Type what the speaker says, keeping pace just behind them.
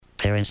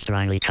Parents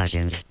strongly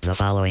cautioned. The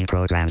following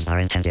programs are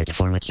intended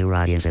for mature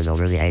audiences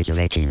over the age of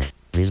 18.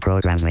 These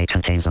programs may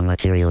contain some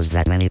materials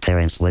that many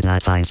parents would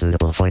not find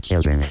suitable for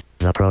children.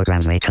 The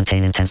programs may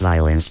contain intense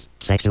violence,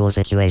 sexual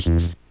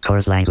situations,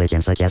 coarse language,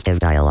 and suggestive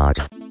dialogue.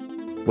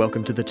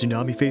 Welcome to the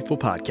Toonami Faithful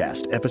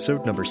Podcast,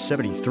 episode number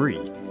 73,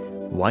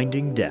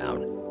 Winding Down.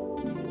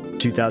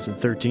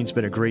 2013's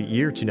been a great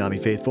year,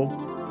 Toonami Faithful.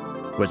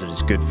 Was it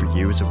as good for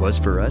you as it was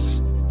for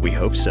us? We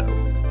hope so.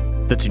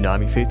 The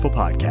Toonami Faithful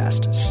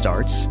Podcast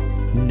starts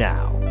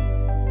now.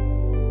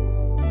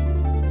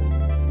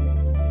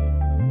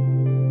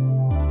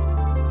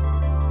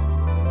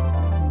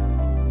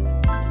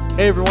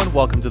 Hey everyone,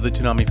 welcome to the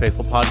Toonami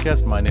Faithful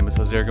Podcast. My name is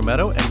Jose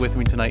Argumedo, and with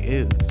me tonight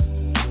is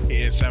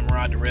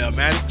Samurai Darrell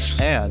Maddox.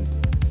 And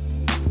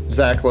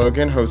Zach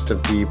Logan, host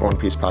of the One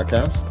Piece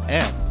podcast.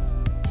 And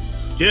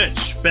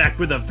Sketch, back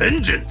with a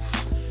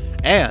vengeance.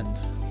 And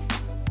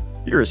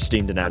Your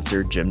esteemed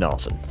announcer, Jim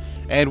Nelson.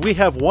 And we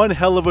have one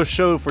hell of a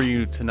show for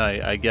you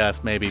tonight, I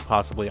guess, maybe,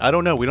 possibly. I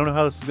don't know. We don't know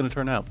how this is going to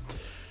turn out.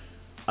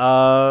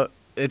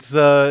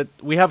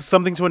 We have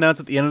something to announce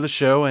at the end of the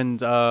show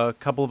and a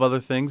couple of other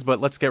things, but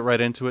let's get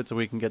right into it so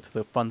we can get to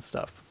the fun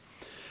stuff.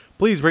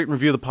 Please rate and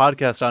review the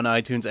podcast on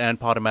iTunes and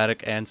Podomatic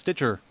and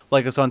Stitcher.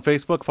 Like us on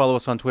Facebook, follow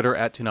us on Twitter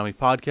at Toonami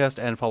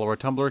Podcast, and follow our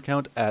Tumblr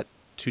account at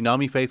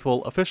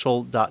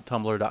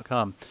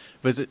ToonamiFaithfulOfficial.tumblr.com.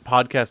 Visit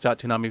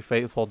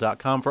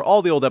podcast.toonamifaithful.com for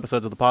all the old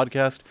episodes of the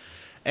podcast.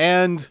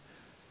 And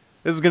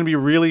this is going to be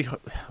really...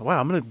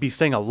 Wow, I'm going to be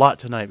saying a lot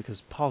tonight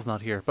because Paul's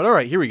not here. But all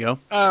right, here we go.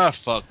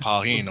 Fuck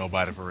Paul. He ain't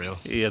nobody for real.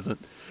 He isn't.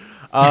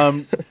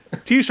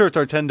 T-shirts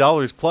are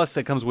 $10, plus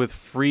it comes with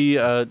free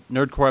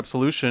Nerdcore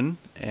Absolution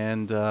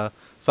and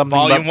something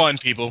Volume about... 1,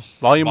 people.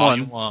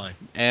 Volume 1.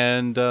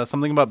 And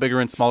something about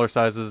bigger and smaller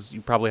sizes. You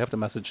probably have to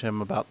message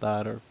him about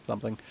that or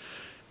something.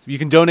 You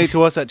can donate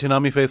to us at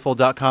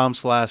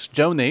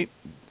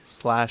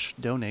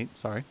ToonamiFaithful.com/donate,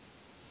 sorry.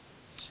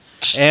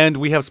 And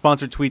we have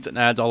sponsored tweets and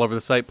ads all over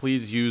the site.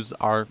 Please use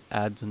our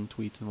ads and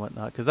tweets and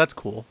whatnot, because that's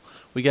cool.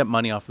 We get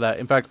money off of that.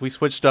 In fact, we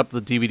switched up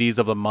the DVDs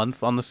of the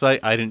month on the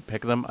site. I didn't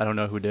pick them. I don't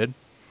know who did.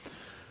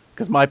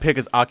 Because my pick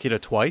is Akira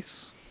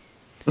twice.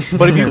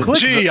 But if you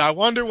click I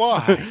wonder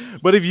why.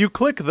 But if you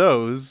click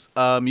those,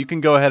 you can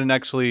go ahead and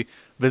actually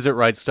visit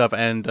Right Stuff.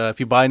 And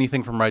if you buy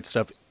anything from Right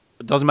Stuff,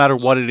 it doesn't matter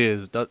what it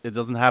is. It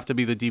doesn't have to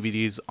be the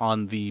DVDs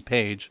on the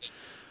page.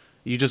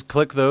 You just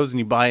click those and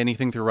you buy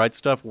anything through Right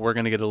Stuff. We're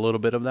going to get a little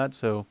bit of that.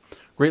 So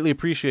greatly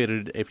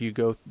appreciated if you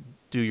go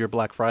do your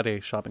Black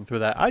Friday shopping through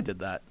that. I did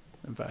that,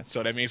 in fact.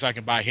 So that means I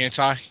can buy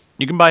hentai?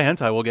 You can buy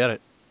hentai. We'll get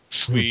it.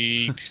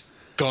 Sweet.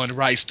 Going to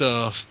Right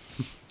Stuff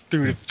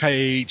through the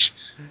page.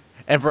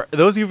 And for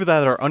those of you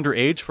that are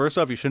underage, first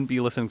off, you shouldn't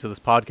be listening to this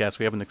podcast.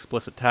 We have an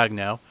explicit tag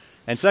now.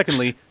 And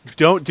secondly,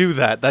 don't do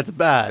that. That's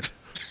bad.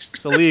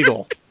 It's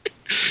illegal.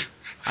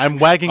 I'm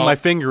wagging my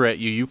finger at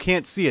you. You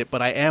can't see it,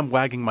 but I am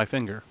wagging my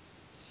finger.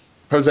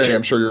 Jose,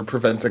 I'm sure you're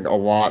preventing a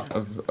lot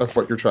of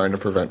what you're trying to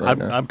prevent right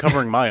now. I'm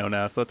covering my own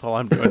ass. That's all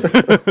I'm doing.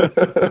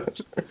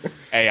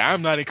 Hey,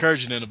 I'm not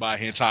encouraging them to buy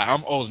hentai.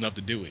 I'm old enough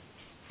to do it.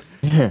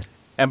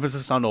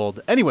 Emphasis on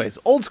old. Anyways,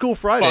 Old School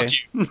Friday.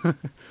 Fuck you.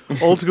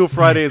 Old School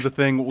Friday is a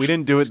thing. We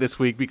didn't do it this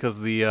week because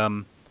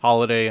the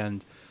holiday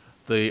and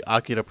the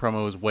Akira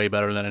promo is way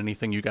better than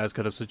anything you guys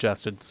could have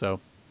suggested. So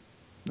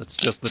that's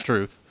just the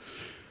truth.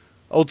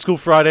 Old School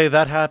Friday,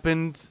 that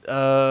happened.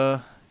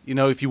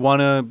 If you want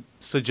to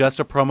suggest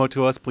a promo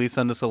to us, please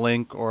send us a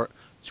link or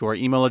to our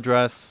email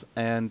address,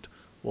 and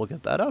we'll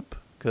get that up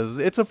because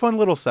it's a fun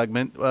little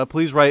segment.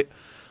 Please write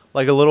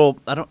like a little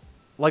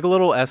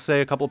essay,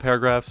 a couple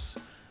paragraphs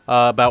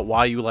about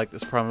why you like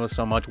this promo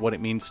so much, what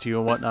it means to you,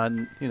 and whatnot.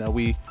 And,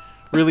 we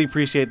really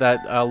appreciate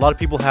that. A lot of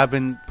people have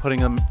been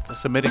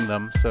submitting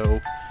them, so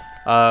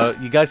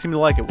you guys seem to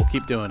like it. We'll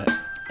keep doing it.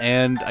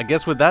 And I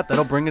guess with that,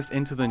 that'll bring us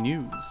into the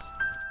news.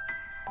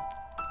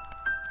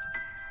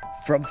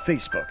 From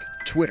Facebook,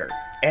 Twitter,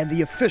 and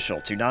the official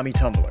Toonami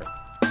Tumblr,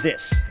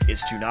 this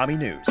is Toonami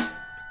News,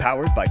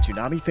 powered by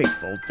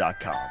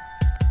ToonamiFaithful.com.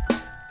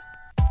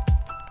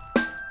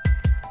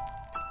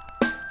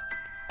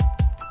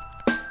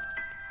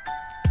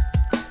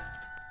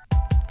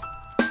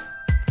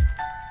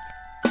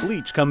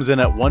 Bleach comes in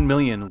at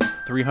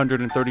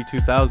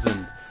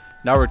 1,332,000.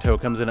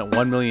 Naruto comes in at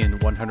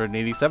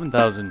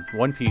 1,187,000.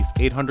 One Piece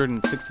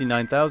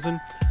 869,000.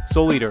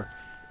 Soul Eater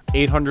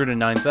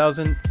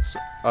 809,000.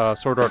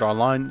 Sword Art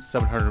Online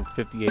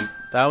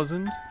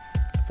 758,000.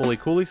 Fully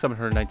Cooley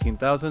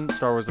 719,000.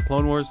 Star Wars: The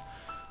Clone Wars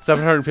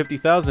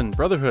 750,000.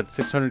 Brotherhood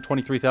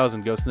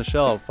 623,000. Ghost in the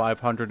Shell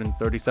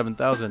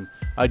 537,000.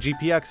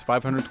 IGPX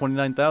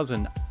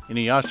 529,000.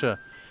 Inuyasha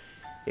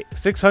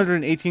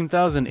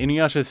 618,000.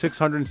 Inuyasha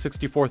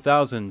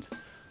 664,000.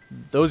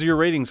 Those are your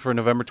ratings for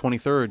November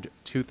 23rd,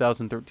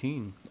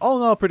 2013. All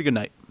in all, pretty good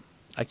night.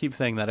 I keep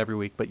saying that every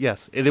week, but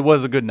yes, it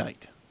was a good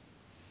night.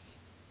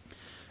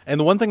 And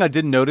the one thing I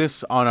did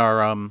notice on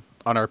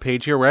our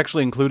page here, we're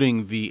actually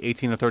including the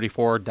 18 to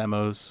 34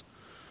 demos,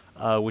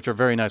 which are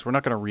very nice. We're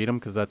not going to read them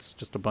because that's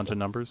just a bunch of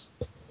numbers.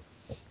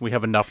 We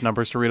have enough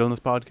numbers to read on this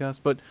podcast.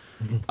 But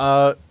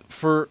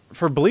for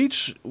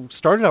Bleach,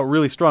 started out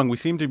really strong. We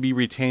seem to be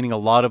retaining a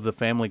lot of the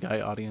Family Guy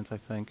audience, I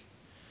think.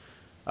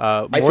 More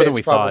I think than it's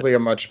we thought. probably a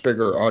much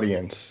bigger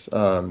audience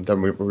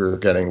than we were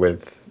getting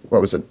with,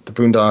 what was it, the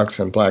Boondocks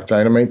and Black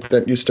Dynamite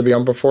that used to be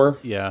on before.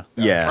 Yeah.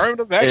 Yeah,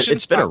 Affirmative action.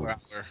 it's been Power a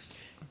Hour.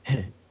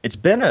 it's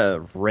been a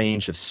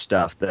range of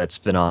stuff that's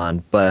been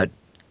on, but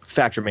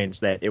fact remains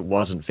that it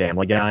wasn't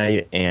Family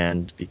Guy,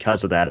 and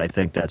because of that, I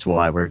think that's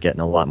why we're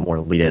getting a lot more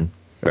lead-in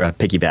or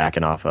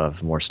piggybacking off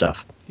of more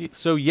stuff.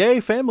 So yay,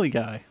 Family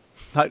Guy.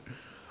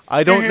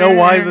 I don't know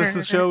why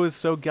this show is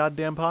so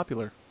goddamn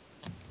popular.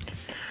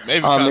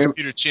 Maybe because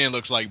Peter Chin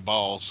looks like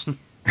balls.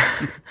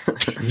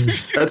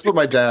 That's what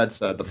my dad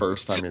said the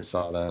first time he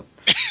saw that.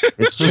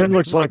 His chin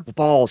looks like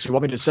balls. You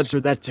want me to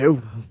censor that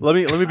too? Let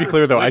me be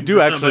clear though. I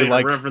do actually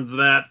like reference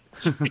that.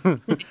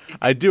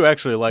 I do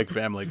actually like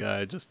Family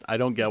Guy. I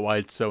don't get why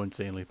it's so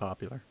insanely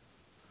popular.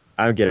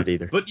 I don't get it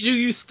either. But do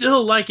you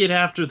still like it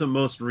after the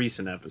most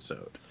recent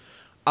episode?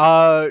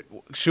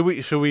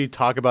 Should we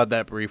talk about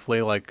that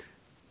briefly? Like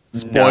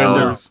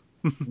spoilers.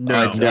 No.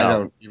 I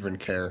don't even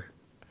care.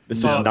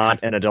 This is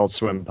not an Adult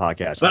Swim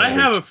podcast. But I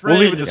have a friend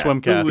We'll leave it to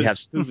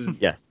Swimcast.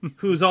 Yes.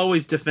 who's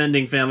always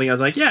defending Family Guy. I was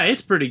like, yeah,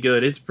 it's pretty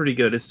good. It's pretty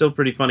good. It's still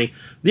pretty funny.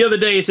 The other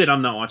day he said,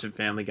 I'm not watching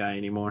Family Guy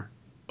anymore.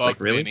 Fuck Like,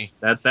 really? Benny.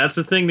 That's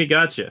the thing that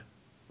got you.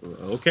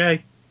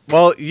 Okay.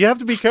 Well, you have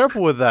to be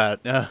careful with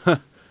that.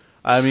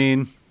 I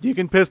mean, you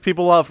can piss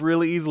people off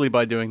really easily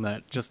by doing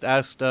that. Just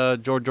ask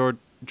George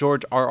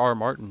R.R.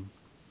 Martin,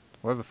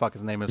 whatever the fuck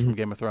his name is from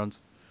Game of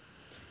Thrones.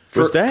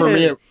 Was that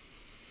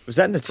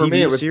in the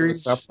TV it was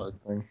series? the South Park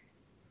thing.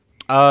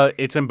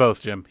 It's in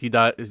both, Jim. He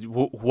died.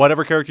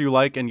 Whatever character you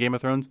like in Game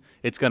of Thrones,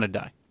 it's gonna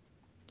die.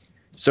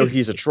 So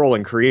he's a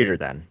trolling creator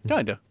then.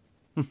 Kinda.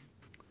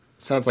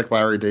 Sounds like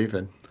Larry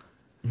David.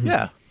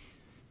 Yeah.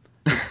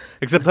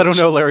 Except I don't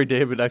know Larry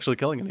David actually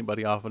killing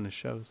anybody off on his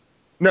shows.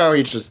 No,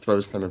 he just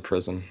throws them in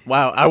prison.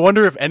 Wow, I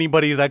wonder if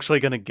anybody is actually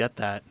gonna get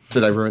that.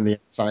 Did I ruin the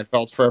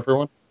Seinfeld for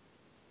everyone?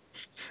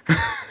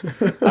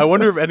 I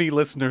wonder if any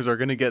listeners are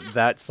gonna get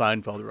that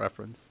Seinfeld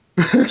reference.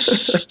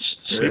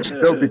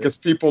 No, because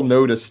people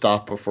know to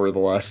stop before the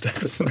last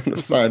episode of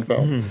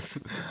Seinfeld.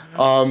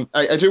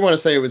 I do want to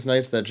say it was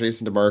nice that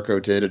Jason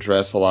DeMarco did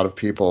address a lot of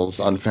people's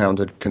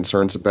unfounded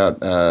concerns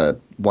about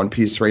One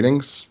Piece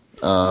ratings.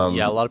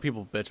 Yeah, a lot of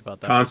people bitch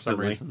about that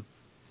Constantly. for some reason.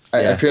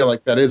 I feel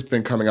like that has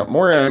been coming up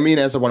more. I mean,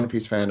 as a One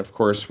Piece fan, of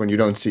course, when you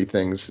don't see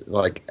things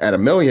like at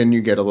 1 million,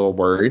 you get a little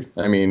worried.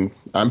 I mean,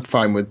 I'm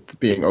fine with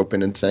being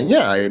open and saying,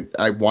 yeah,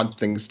 I want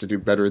things to do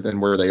better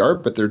than where they are,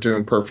 but they're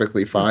doing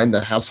perfectly fine.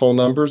 The household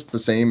numbers, the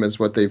same as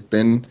what they've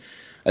been,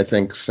 I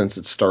think, since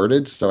it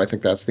started. So I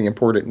think that's the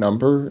important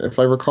number, if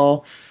I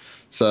recall.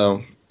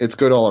 So it's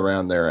good all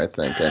around there, I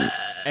think.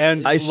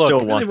 And I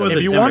still want them.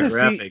 if you the want to see,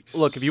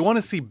 demographics. if you want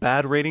to see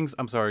bad ratings,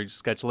 I'm sorry,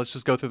 Sketch. Let's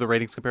just go through the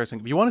ratings comparison.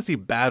 If you want to see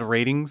bad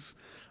ratings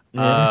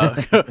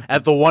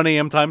at the 1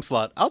 a.m. time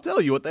slot, I'll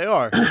tell you what they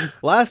are.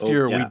 Last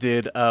year we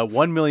did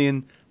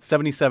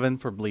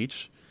 1,077,000 for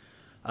Bleach.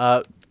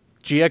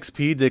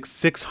 GXP did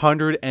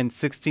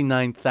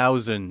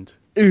 669,000.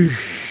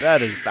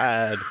 That is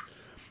bad.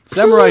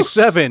 Samurai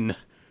 7,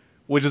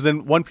 which is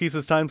in One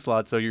Piece's time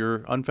slot, so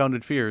your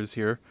unfounded fears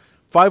here.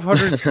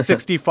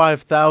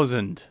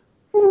 565,000.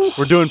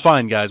 We're doing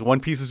fine, guys.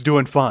 One Piece is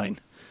doing fine.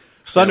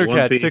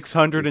 Thundercat, Piece.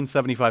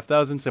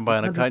 675,000.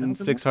 Symbiotic Titan,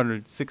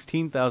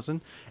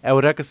 616,000.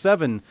 Eureka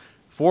 7,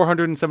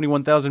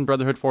 471,000.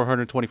 Brotherhood,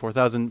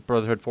 424,000.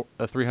 Brotherhood,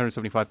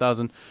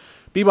 375,000.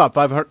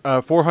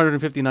 Bebop,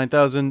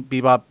 459,000.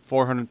 Bebop,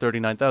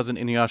 439,000.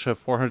 Inuyasha,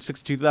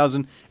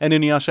 462,000. And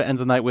Inuyasha ends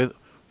the night with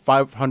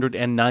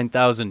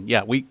 509,000.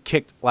 Yeah, we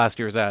kicked last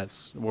year's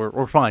ass.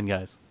 We're fine,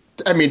 guys.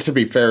 I mean, to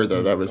be fair,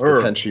 though, that was the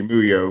Tenchi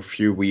Muyo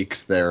few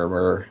weeks there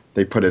where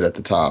they put it at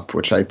the top,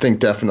 which I think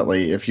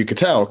definitely, if you could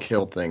tell,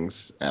 killed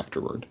things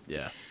afterward.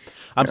 Yeah.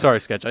 I'm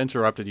sorry, Sketch. I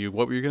interrupted you.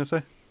 What were you going to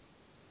say?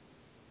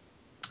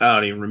 I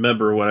don't even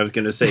remember what I was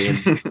going to say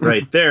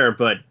right there,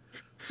 but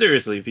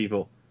seriously,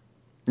 people.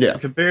 Yeah.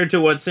 Compared to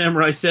what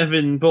Samurai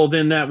 7 pulled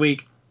in that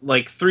week,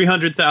 like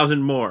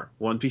 300,000 more.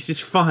 One Piece is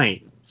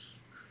fine.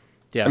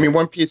 Yeah. I mean,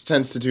 One Piece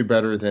tends to do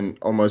better than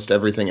almost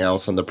everything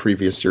else on the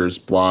previous year's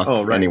block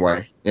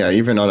anyway. Yeah,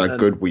 even on a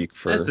good week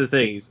for... That's the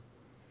thing.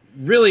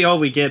 Really, all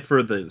we get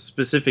for the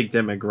specific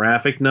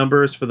demographic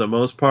numbers, for the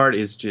most part,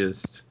 is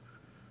just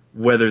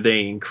whether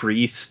they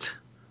increased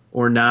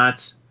or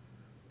not.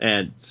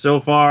 And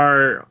so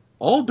far,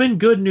 all been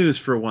good news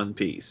for One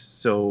Piece.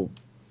 So,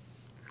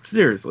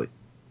 seriously.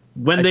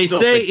 When they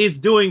say it's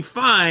doing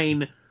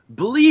fine,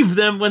 believe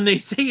them when they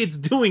say it's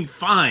doing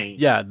fine.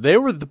 Yeah,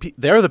 they're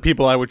the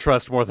people I would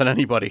trust more than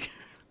anybody.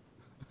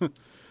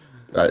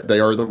 They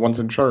are the ones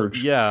in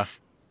charge. Yeah.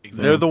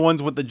 Exactly. They're the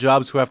ones with the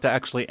jobs who have to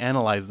actually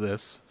analyze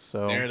this.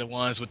 So They're the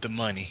ones with the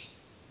money.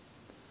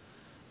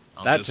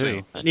 that just too.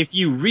 saying. And if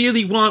you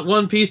really want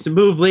One Piece to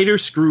move later,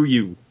 screw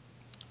you.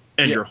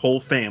 And your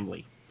whole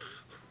family.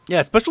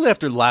 Yeah, especially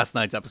after last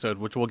night's episode,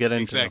 which we'll get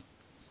into. Exactly.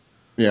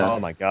 Yeah. Oh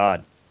my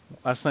god.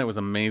 Last night was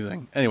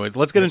amazing. Anyways,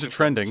 let's get into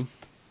trending.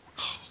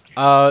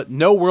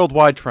 No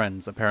worldwide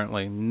trends,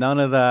 apparently. None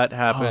of that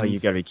happened. Oh, you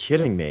gotta be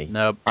kidding me.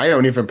 Nope. I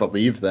don't even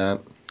believe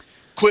that.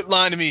 Quit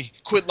lying to me.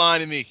 Quit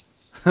lying to me.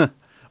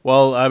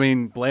 Well, I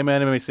mean, blame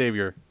Anime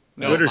Savior.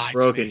 No, Twitter's lie to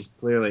broken, me.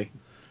 clearly.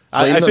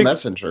 Blame I the think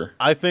messenger.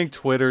 I think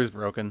Twitter is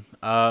broken.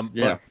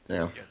 Yeah.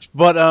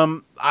 But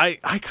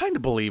I kind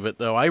of believe it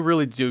though. I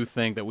really do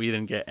think that we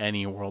didn't get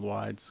any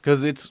worldwides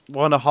because it's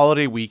a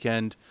holiday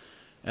weekend,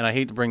 and I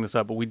hate to bring this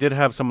up, but we did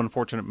have some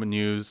unfortunate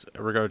news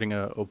regarding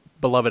a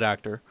beloved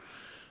actor,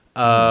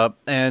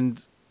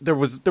 and there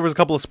was a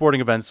couple of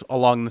sporting events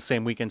along the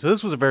same weekend. So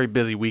this was a very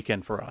busy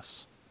weekend for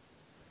us.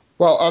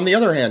 Well, on the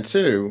other hand,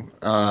 too,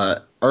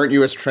 aren't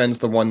U.S. trends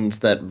the ones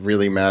that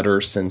really matter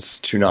since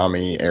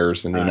Toonami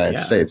airs in the United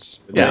yeah.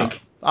 States? Yeah,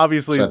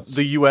 obviously So that's-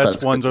 the U.S. so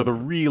that's ones good are to the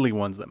know. really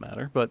ones that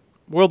matter, but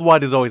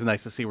worldwide is always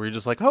nice to see. Where you're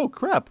just like, oh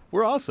crap,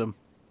 we're awesome.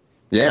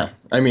 Yeah,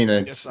 I mean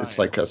Yes, it's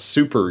I like a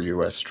super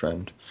U.S.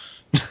 trend.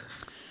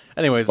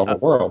 Anyways, It's the whole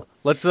world.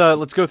 let's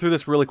go through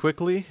this really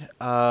quickly.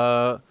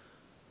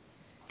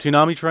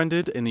 Toonami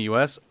trended in the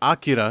U.S.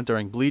 Akira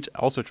during Bleach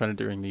also trended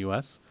during the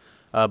U.S.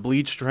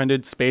 Bleach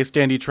trended. Space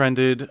Dandy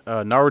trended.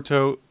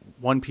 Naruto,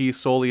 One Piece,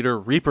 Soul Eater,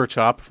 Reaper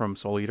Chop from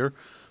Soul Eater,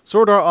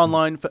 Sword Art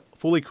Online,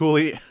 Fully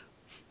Cooley,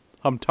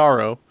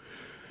 Hamtaro.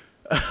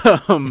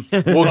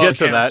 We'll get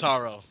to Okay, that.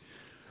 Taro.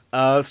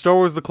 Star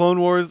Wars: The Clone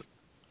Wars,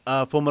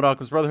 Fullmetal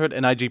Alchemist Brotherhood,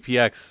 and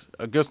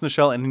IGPX. Ghost in the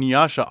Shell and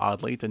Inuyasha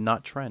oddly did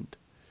not trend.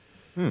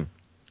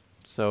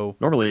 So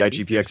Normally, At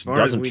least as IGPX far as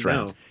doesn't we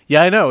trend. know.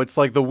 yeah, I know. It's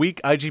like the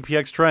week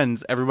IGPX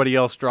trends, everybody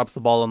else drops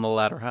the ball in the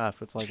latter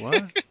half. It's like,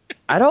 what?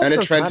 I'd also And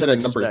it trended kinda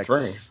at number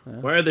expect- 3.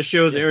 Why are the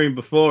shows airing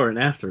before and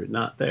after it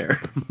not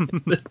there?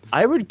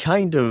 I would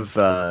kind of.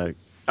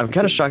 I'm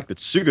kind of shocked that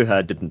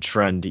Suguha didn't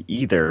trend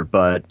either,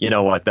 but you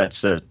know what?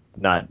 That's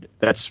not.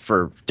 That's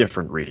for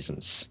different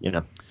reasons. You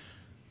know.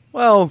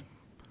 Well,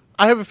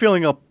 I have a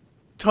feeling a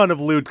ton of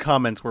lewd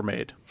comments were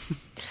made.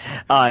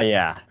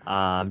 Yeah.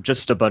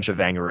 Just a bunch of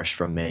angerish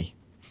from me.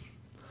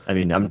 I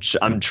mean,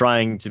 I'm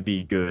trying to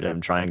be good.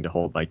 I'm trying to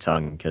hold my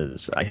tongue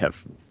because I have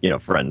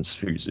friends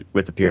who's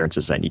with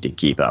appearances I need to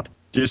keep up.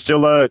 Do you still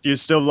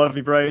love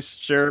me, Bryce?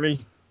 Share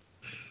me.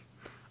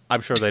 I'm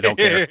sure they don't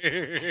care.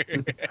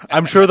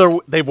 I'm sure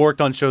they've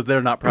worked on shows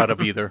they're not proud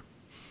of either.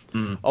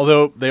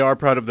 Although they are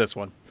proud of this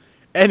one.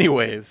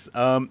 Anyways,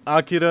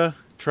 Akira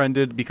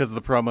trended because of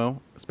the promo.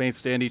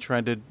 Space Dandy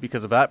trended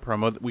because of that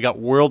promo. We got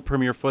world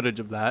premiere footage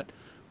of that.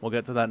 We'll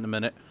get to that in a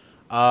minute.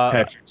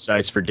 Patrick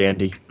Size for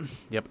Dandy.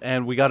 Yep,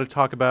 and we got to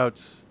talk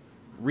about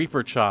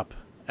Reaper Chop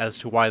as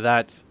to why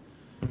that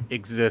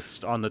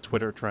exists on the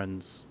Twitter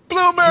trends.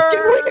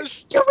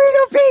 Bloomers!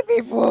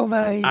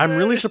 I'm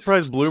really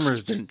surprised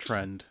Bloomers didn't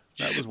trend.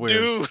 That was weird.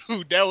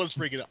 Dude, that was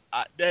freaking.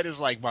 That is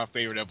like my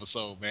favorite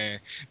episode, man.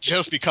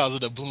 Just because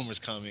of the Bloomers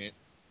comment.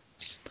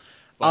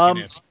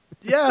 Fucking epic.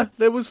 Yeah,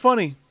 that was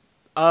funny.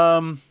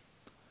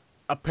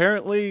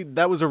 Apparently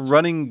that was a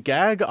running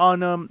gag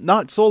on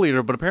not Soul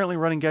Eater, but apparently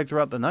running gag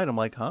throughout the night. I'm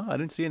like, huh? I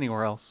didn't see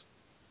anywhere else.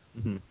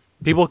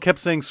 People kept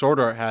saying Sword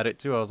Art had it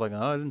too. I was like, oh,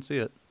 I didn't see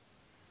it.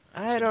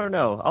 I don't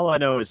know. All I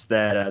know is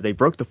that they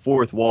broke the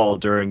fourth wall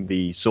during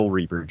the Soul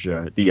Reaper,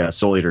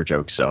 Soul Eater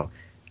joke. So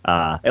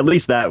at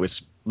least that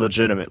was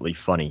legitimately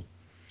funny.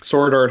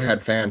 Sword Art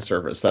had fan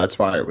service. That's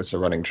why it was a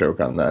running joke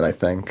on that, I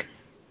think.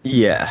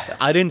 Yeah.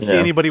 I didn't see Yeah.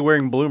 anybody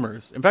wearing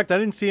bloomers. In fact, I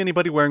didn't see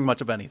anybody wearing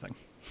much of anything.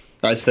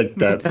 I think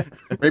that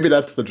maybe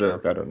that's the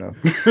joke. I don't know.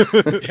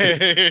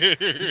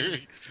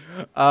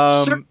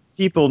 Certain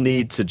people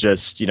need to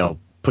just,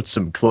 put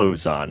some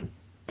clothes on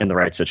in the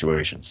right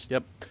situations.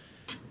 Yep.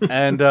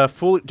 And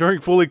during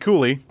Fully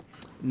Cooley,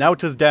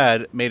 Naota's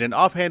dad made an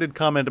offhanded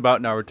comment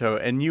about Naruto,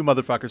 and you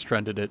motherfuckers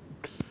trended it.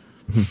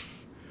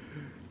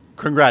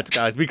 Congrats,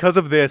 guys. Because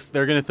of this,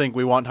 they're going to think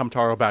we want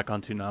Hamtaro back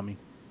on Toonami.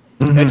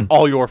 It's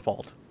all your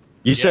fault.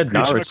 You said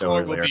Creature Naruto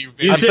Clone will earlier.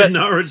 be You I very- said said-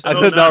 Naruto. I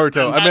said not-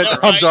 Naruto. I meant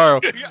know, right?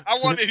 Hamtaro. I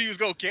wondered he was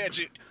gonna catch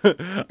it.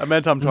 I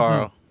meant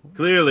Hamtaro.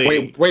 Clearly.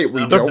 Wait,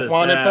 we Naruto's don't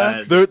want it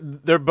dad- back?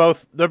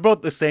 They're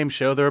both the same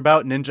show. They're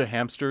about ninja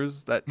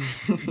hamsters that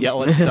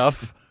yell at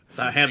stuff.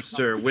 A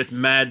hamster with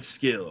mad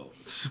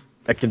skills.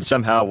 That can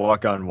somehow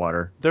walk on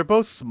water. They're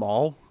both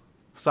small.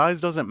 Size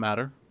doesn't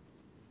matter,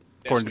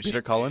 according to what she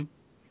Peter said. Cullen.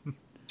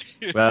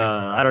 Well,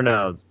 I don't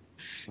know.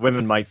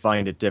 Women might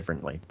find it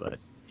differently, but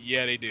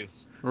Yeah, they do.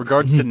 In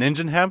regards to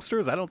ninja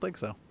hamsters, I don't think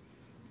so.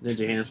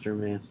 Ninja hamster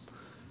man.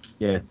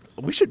 yeah.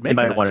 We should make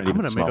might that. want it I'm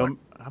even gonna smaller.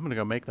 I'm gonna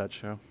go make that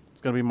show.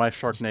 It's gonna be my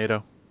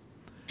Sharknado.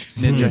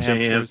 Ninja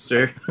hamsters.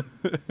 hamster.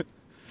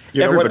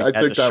 You know what? Everybody I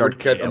has think a that would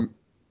get Sharknado.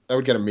 that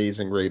would get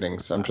amazing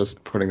ratings. I'm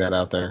just putting that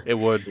out there. It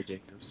would. Ninja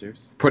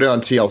hamsters. Put it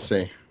on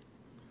TLC.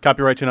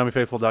 Copyright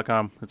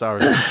ToonamiFaithful.com. It's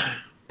ours. Yeah,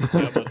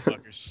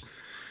 motherfuckers.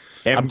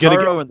 I'm gonna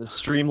Hamtaro and the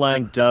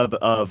streamlined dub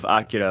of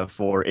Akira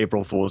for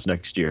April Fool's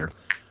next year.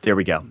 There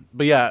we go.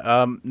 But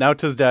yeah,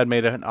 Naota's dad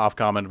made an off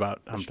comment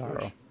about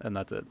Hamtaro, and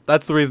that's it.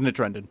 That's the reason it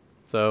trended.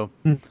 So,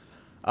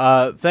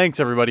 thanks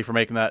everybody for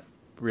making that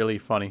really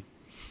funny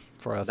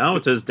for us.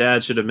 Naota's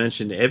dad should have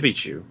mentioned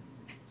Ebichu.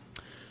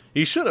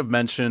 He should have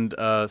mentioned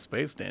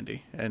Space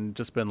Dandy and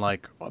just been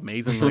like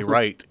amazingly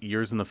right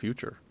years in the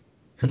future.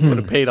 Would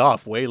have paid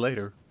off way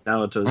later.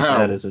 Naoto's Wow.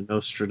 dad is a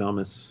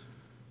Nostradamus.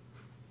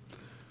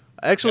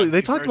 Actually, Yeah, they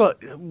he talked heard-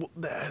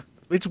 about.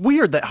 It's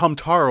weird that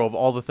Hamtaro of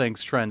all the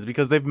things trends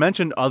because they've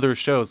mentioned other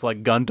shows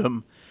like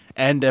Gundam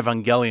and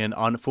Evangelion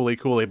on Fooly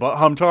Cooly, but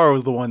Hamtaro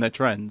is the one that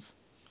trends.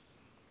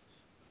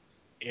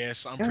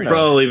 Yes, I'm Yeah. pretty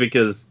Probably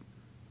because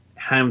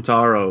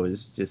Hamtaro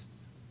is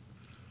just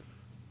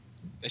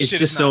That it's shit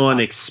just is so not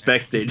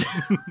unexpected.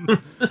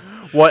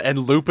 What, and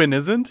Lupin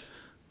isn't?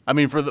 I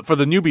mean, for the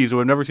newbies who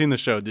have never seen the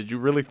show, did you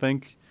really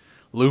think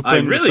Lupin?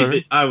 I the really third-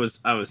 did, I was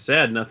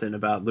sad nothing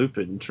about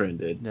Lupin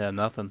trended. Yeah,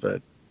 nothing.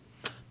 But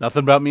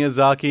Nothing about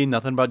Miyazaki,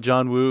 nothing about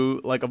John Woo.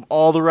 Like, of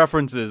all the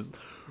references,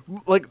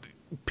 like,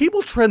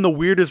 people trend the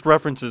weirdest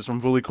references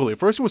from Fooly Cooly.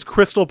 First it was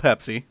Crystal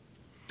Pepsi,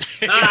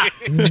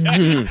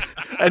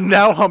 and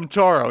now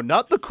Hamtaro.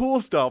 Not the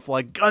cool stuff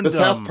like Gundam.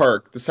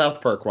 The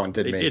South Park one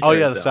did They make. did Oh, trend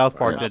yeah, the South South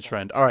Park Park. did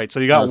trend. All right, so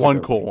you That got was a one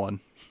good cool one.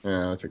 one.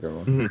 Yeah, that's a good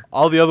one.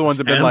 All the other ones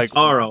have been like,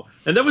 Hamtaro.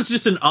 And that was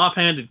just an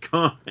offhanded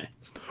comment.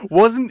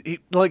 wasn't he,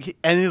 like,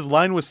 and his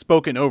line was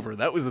spoken over.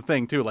 That was the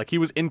thing, too. Like, he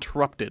was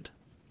interrupted.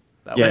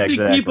 That Yeah, was-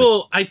 I think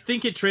exactly. I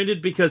think it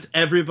trended because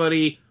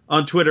everybody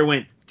on Twitter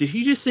went, "Did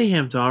he just say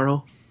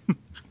Hamtaro?"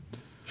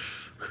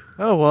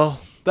 Oh, well,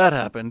 that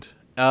happened.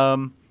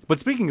 But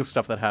speaking of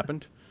stuff that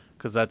happened,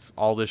 because that's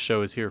all this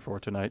show is here for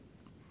tonight,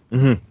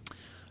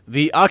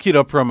 the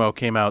Akira promo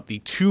came out, the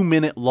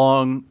 2-minute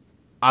long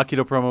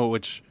Akira promo,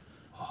 which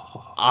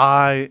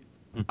I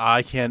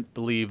can't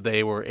believe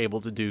they were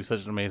able to do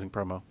such an amazing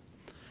promo.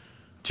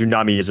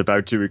 Toonami is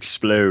about to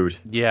explode.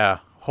 Yeah,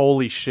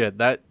 holy shit.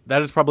 That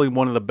is probably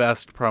one of the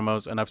best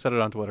promos, and I've said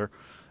it on Twitter.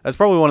 That's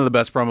probably one of the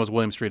best promos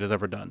William Street has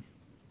ever done.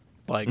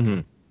 Like,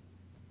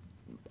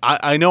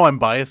 I know I'm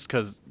biased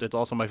because it's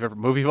also my favorite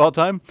movie of all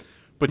time,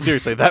 but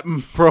seriously, that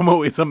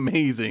promo is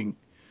amazing.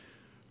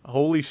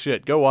 Holy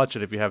shit. Go watch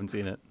it if you haven't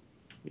seen it.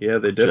 Yeah,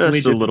 they definitely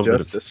Just a did little bit of-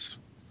 justice.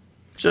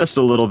 Just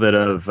a little bit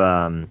of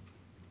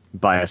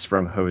bias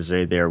from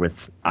Jose there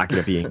with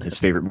Akira being his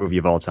favorite movie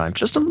of all time.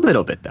 Just a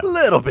little bit, A though.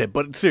 little bit,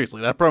 but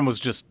seriously, that promo was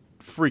just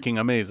freaking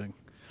amazing.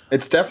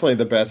 It's definitely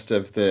the best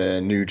of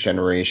the new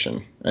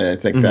generation. I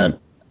think that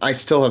I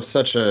still have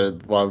such a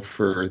love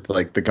for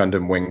like the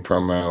Gundam Wing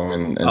promo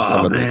and Oh,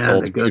 some of these man,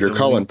 old the Peter Gundam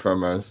Cullen Wing.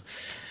 promos.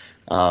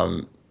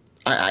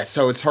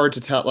 So it's hard to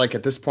tell. Like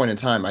at this point in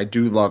time, I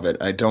do love it.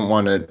 I don't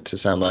want it to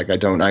sound like I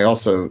don't. I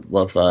also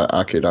love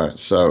Akira.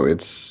 So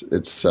it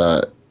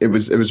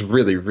was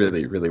really,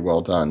 really, really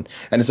well done.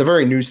 And it's a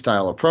very new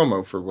style of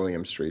promo for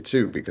William Street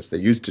too, because they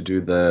used to do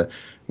the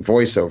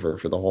voiceover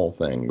for the whole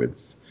thing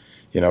with,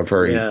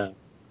 very Yeah.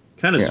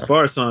 Kind of Yeah.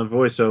 sparse on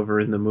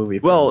voiceover in the movie.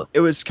 Well, it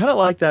was kind of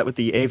like that with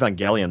the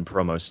Evangelion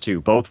promos too,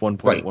 both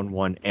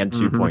 1.11 and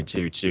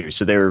 2.22.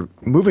 So they were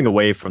moving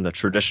away from the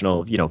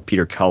traditional,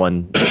 Peter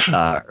Cullen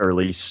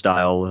early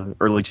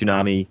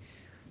Toonami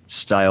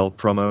style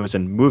promos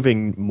and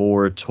moving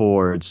more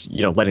towards,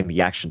 letting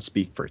the action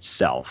speak for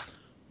itself.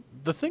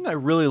 The thing I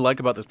really like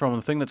about this promo,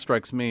 the thing that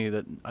strikes me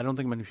that I don't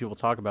think many people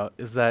talk about,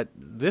 is that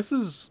this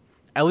is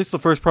at least the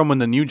first promo in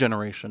the new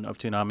generation of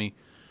Toonami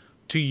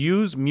to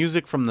use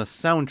music from the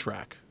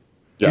soundtrack.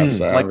 Yes,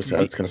 I Like was the-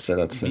 going to say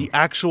that too. The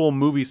actual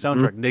movie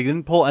soundtrack. They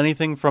didn't pull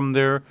anything from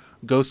their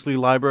Ghostly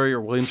library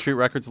or William Street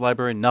Records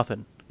library,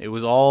 nothing. It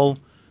was all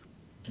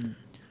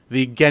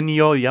the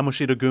Genyo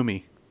Yamashita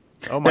Gumi.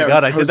 Oh my Yeah,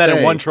 god, I did that in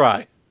Jose. one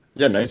try.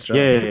 Yeah, nice job.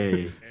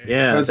 Yay.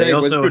 yeah, Jose, they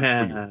was also good for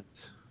had.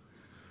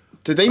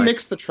 Did they Like-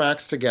 mix the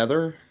tracks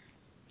together?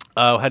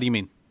 Oh, how do you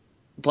mean?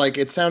 Like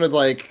it sounded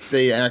like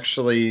they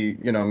actually,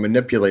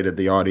 manipulated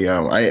the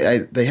audio.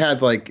 They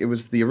had like it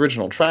was the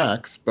original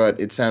tracks, but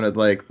it sounded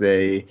like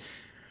they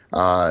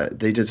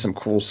did some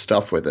cool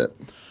stuff with it.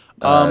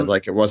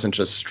 Like it wasn't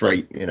just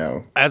straight,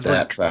 As we're-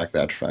 that track.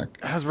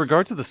 As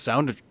regard to the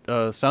sound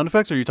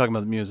effects, or are you talking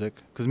about the music?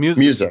 Because music.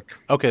 Music.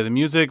 Okay, the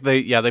music.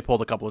 They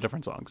pulled a couple of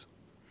different songs.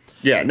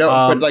 Yeah, no,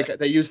 but like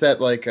they used that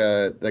like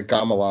the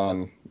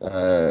gamelan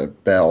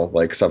bell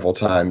like several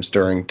times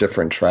during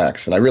different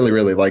tracks, and I really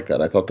really like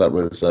that. I thought that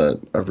was a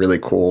really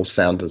cool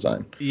sound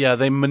design. Yeah,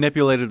 they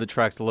manipulated the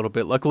tracks a little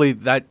bit. Luckily,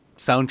 that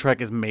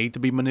soundtrack is made to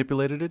be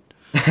manipulated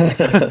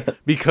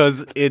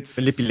because it's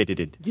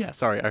Manipulated. Yeah,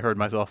 sorry, I heard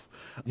myself.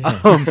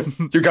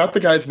 You got the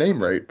guy's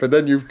name right, but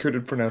then you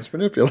couldn't pronounce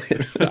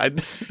manipulated.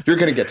 You're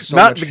gonna get so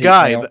not much the hate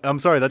guy. mail. I'm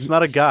sorry, that's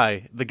not a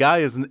guy. The guy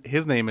is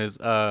his name is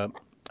oh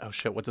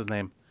shit, what's his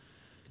name?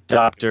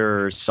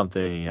 Doctor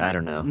something, I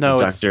don't know. No,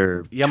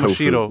 Dr. it's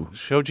Yamashito. Tofu.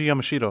 Shoji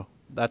Yamashito.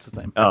 That's his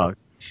name. Oh,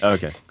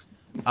 okay.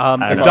 I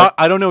don't know.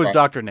 I don't know his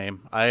doctor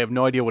name. I have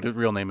no idea what his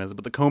real name is,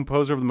 but the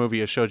composer of the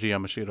movie is Shoji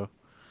Yamashito.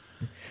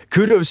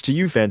 Kudos to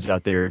you fans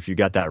out there if you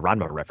got that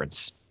Ranma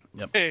reference.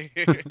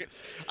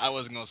 I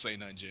wasn't gonna say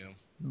nothing, Jim.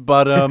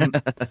 But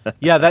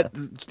yeah, that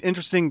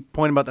interesting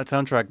point about that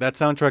soundtrack. That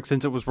soundtrack,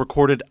 since it was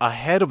recorded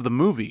ahead of the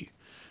movie,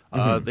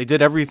 they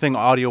did everything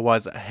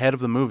audio-wise ahead of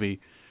the movie.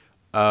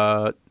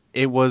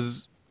 It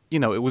was, it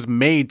was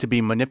made to be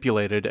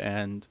manipulated,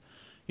 and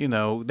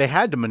they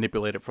had to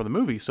manipulate it for the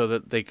movie so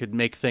that they could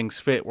make things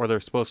fit where they're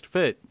supposed to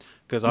fit,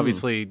 because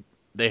obviously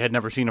they had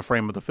never seen a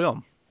frame of the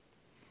film.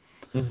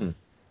 Mm-hmm.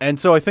 And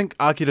so I think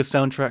Akira's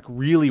soundtrack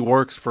really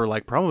works for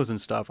like promos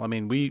and stuff. I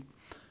mean,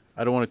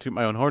 I don't want to toot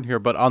my own horn here,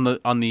 but on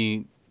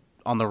the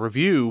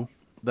review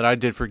that I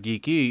did for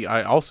Geeky,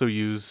 I also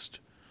used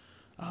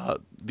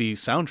the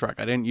soundtrack.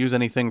 I didn't use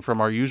anything from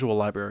our usual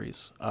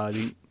libraries.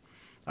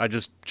 I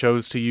just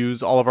chose to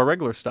use all of our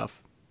regular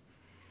stuff.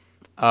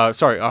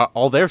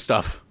 All their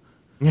stuff.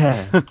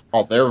 Yeah.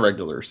 All their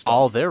regular stuff.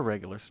 All their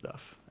regular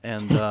stuff.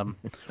 And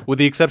with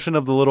the exception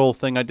of the little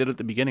thing I did at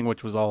the beginning,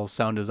 which was all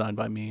sound designed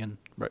by me and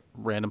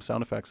random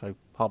sound effects I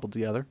cobbled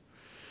together.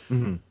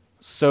 Mm-hmm.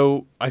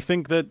 So I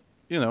think that,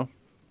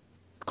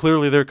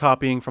 clearly they're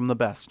copying from the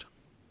best.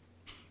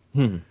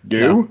 You?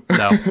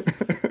 No.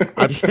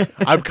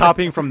 I'm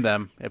copying from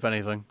them, if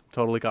anything.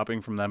 Totally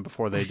copying from them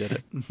before they did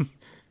it.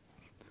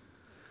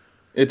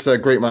 It's a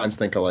great minds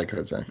think alike,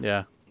 Jose.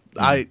 Yeah.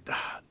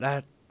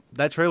 That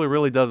trailer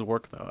really does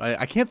work, though.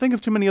 I can't think of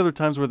too many other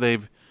times where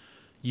they've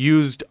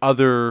used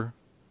other,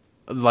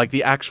 like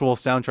the actual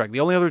soundtrack. The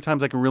only other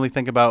times I can really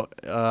think about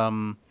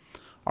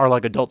are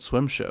like Adult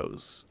Swim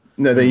shows.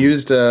 No, they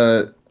used,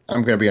 I'm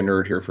going to be a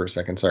nerd here for a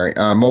second, sorry.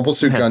 Mobile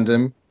Suit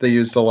Gundam, they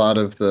used a lot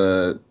of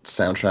the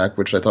soundtrack,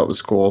 which I thought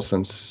was cool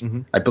since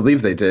I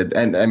believe they did.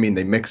 And I mean,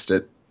 they mixed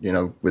it,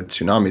 with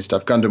Toonami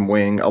stuff. Gundam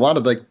Wing, a lot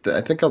of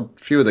I think a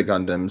few of the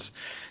Gundams,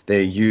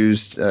 they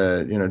used,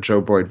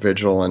 Joe Boyd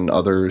Vigil and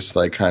others,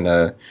 like kind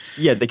of.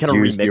 Yeah, they kind of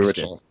remixed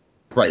it.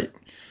 Right.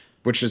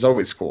 Which is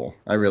always cool.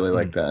 I really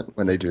like that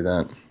when they do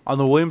that. On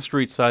the William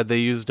Street side, they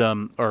used,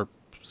 or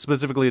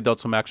specifically Adult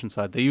Swim Action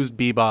side, they used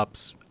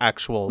Bebop's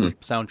actual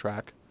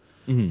soundtrack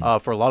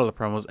for a lot of the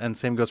promos, and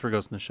same goes for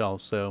Ghost in the Shell.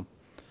 So,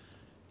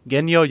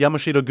 Genyo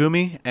Yamashita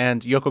Gumi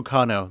and Yoko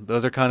Kanno,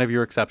 those are kind of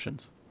your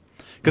exceptions.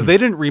 Because they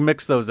didn't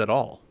remix those at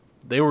all.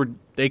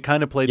 They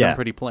kind of played them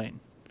pretty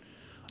plain.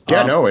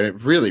 Yeah, no, it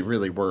really,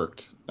 really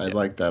worked. I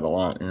like that a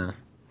lot, yeah.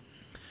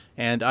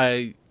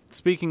 And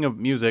speaking of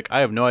music, I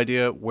have no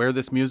idea where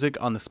this music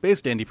on the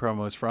Space Dandy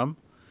promo is from,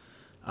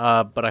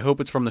 but I hope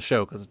it's from the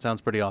show because it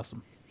sounds pretty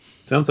awesome.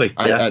 Sounds like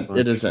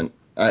it isn't.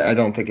 I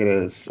don't think it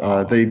is.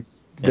 I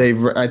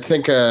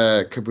think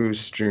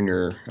Caboose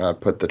Jr.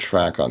 Put the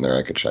track on there.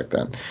 I could check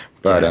that,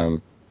 but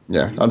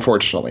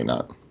unfortunately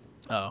not.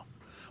 Oh,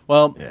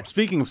 well,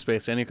 speaking of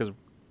Space Dandy, because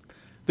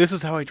this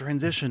is how I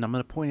transition. I'm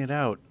going to point it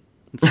out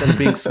instead of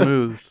being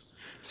smooth.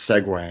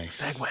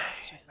 Segue.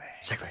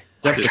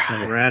 Have to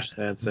scratch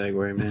that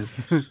segue, man.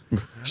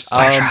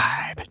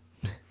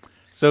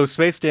 So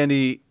Space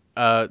Dandy,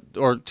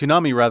 or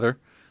Toonami rather,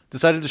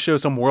 decided to show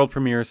some world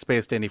premiere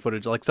Space Dandy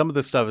footage. Like some of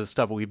this stuff is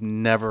stuff we've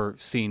never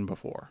seen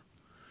before.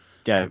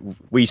 Yeah,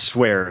 we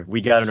swear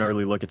we got an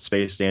early look at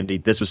Space Dandy.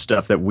 This was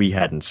stuff that we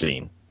hadn't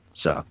seen.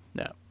 So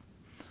yeah,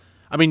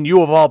 I mean, you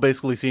have all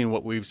basically seen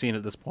what we've seen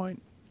at this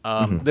point.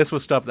 This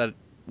was stuff that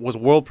was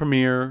world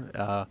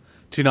premiere.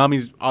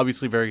 Toonami's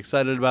obviously very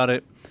excited about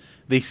it.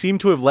 They seem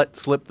to have let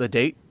slip the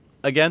date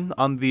again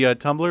on the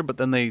Tumblr, but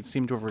then they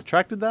seem to have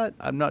retracted that.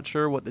 I'm not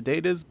sure what the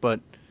date is, but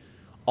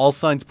all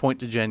signs point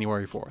to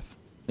January 4th.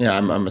 Yeah,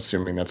 I'm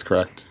assuming that's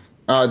correct.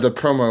 The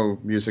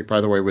promo music, by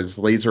the way, was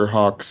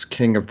Laserhawk's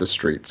King of the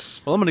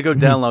Streets. Well, I'm going to go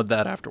download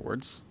that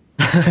afterwards.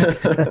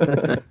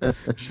 Yeah,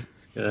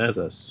 that's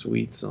a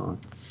sweet song.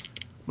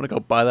 I'm going to go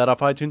buy that off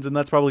iTunes, and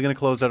that's probably going to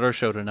close out our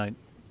show tonight.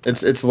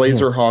 It's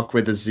Laserhawk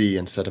with a Z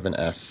instead of an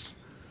S.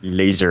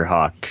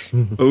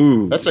 Laserhawk.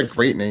 Ooh, That's a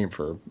great name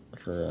for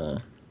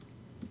a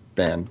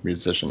band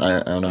musician.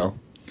 I don't know.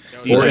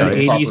 or an an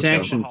 80s Papa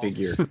action Snow.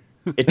 figure.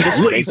 It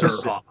just makes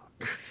Laserhawk.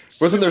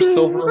 Wasn't there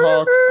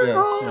Silverhawks?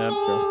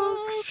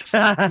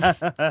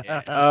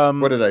 Yeah.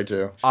 What did I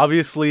do?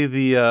 Obviously,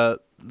 we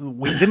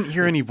didn't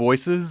hear any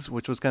voices,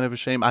 which was kind of a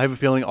shame. I have a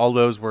feeling all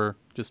those were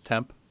just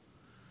temp.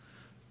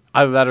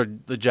 Either that or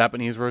the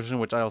Japanese version,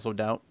 which I also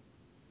doubt.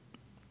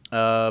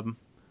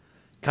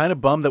 Kind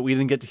of bummed that we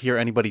didn't get to hear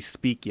anybody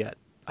speak yet.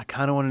 I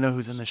kind of want to know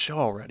who's in the show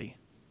already.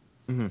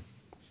 They're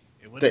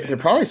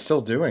probably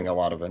still doing a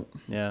lot of it.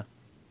 Yeah.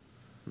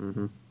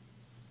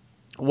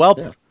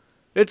 Well,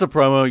 it's a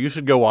promo. You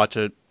should go watch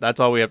it. That's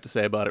all we have to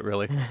say about it,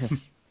 really.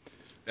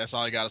 That's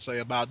all I got to say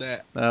about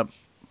that.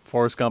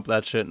 Forrest Gump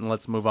that shit, and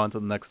let's move on to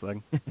the next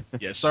thing.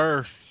 Yes,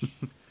 sir.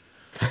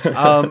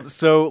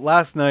 So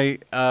last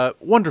night,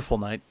 wonderful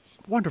night.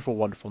 Wonderful,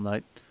 wonderful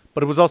night.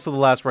 But it was also the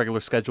last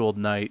regular scheduled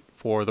night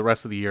for the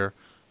rest of the year.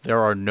 There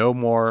are no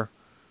more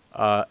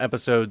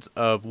episodes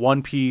of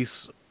One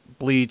Piece,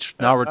 Bleach,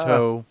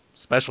 Naruto,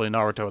 especially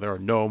Naruto. There are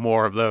no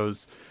more of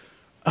those.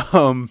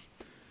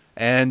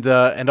 And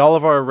all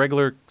of our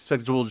regular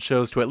scheduled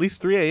shows to at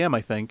least 3 a.m.,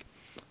 I think,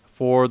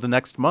 for the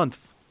next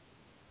month.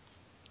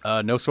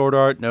 No Sword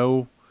Art,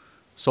 no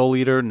Soul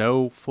Eater,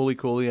 no Fully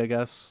Cooley, I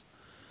guess.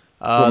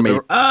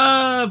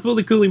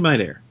 Fully Cooley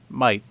might air.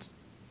 Might.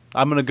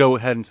 I'm going to go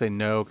ahead and say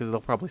no, because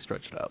they'll probably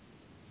stretch it out.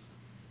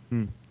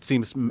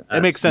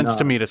 It makes sense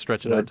to me to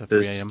stretch it out to 3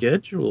 a.m. The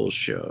schedule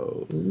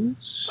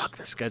shows. Fuck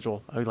their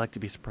schedule. I would like to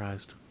be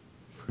surprised.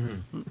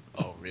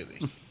 Oh,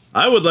 really?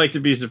 I would like to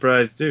be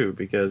surprised too,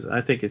 because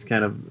I think it's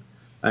kind of,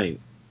 I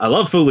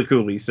love Fooly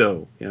Cooly,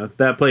 so if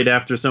that played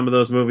after some of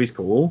those movies,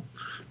 cool.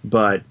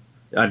 But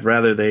I'd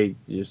rather they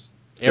just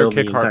Air fill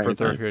the kick hard for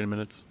entire 30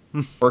 minutes.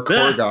 Or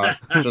Korgoth.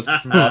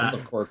 Just lots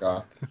of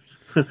Korgoth.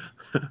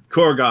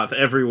 Korgoth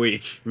every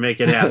week,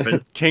 make it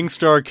happen. King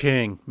Star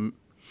King.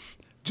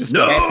 Just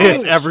No! to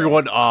piss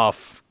everyone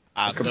off.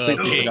 I love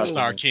completely King forgot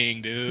Star that.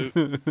 King, dude.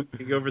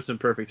 You go for some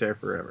Perfect Hair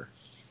Forever.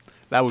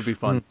 That would be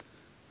fun.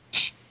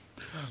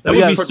 That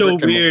yeah, would be put so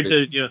Rick and weird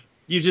Morty. to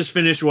you just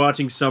finished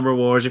watching Summer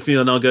Wars, you're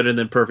feeling all good, and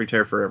then Perfect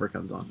Hair Forever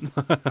comes on.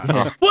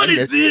 What I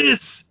is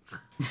miss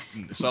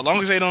this? So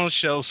long as they don't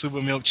show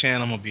Super Milk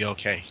Channel, I'm gonna be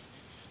okay.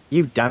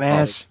 You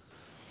dumbass.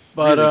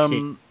 But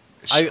Really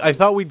I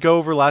thought we'd go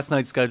over last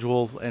night's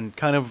schedule and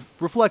kind of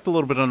reflect a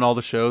little bit on all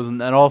the shows, and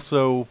then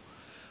also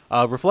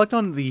reflect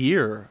on the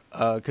year,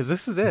 because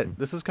this is it.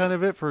 This is kind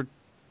of it for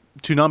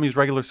Toonami's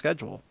regular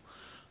schedule.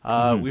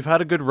 We've had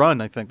a good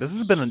run, I think. This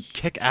has been a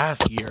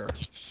kick-ass year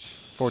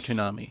for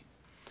Toonami.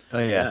 Oh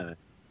yeah.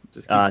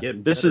 Just keep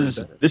getting This better is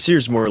and better. this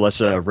year's more or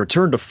less a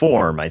return to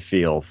form. I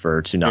feel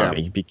for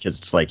Toonami because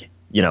it's like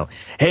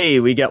hey,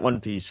 we got One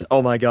Piece.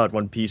 Oh my God,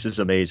 One Piece is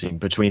amazing.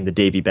 Between the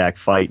Davy back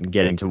fight and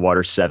getting to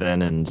Water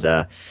 7, and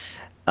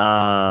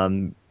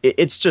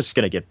it's just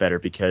gonna get better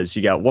because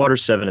you got Water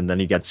 7 and then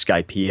you got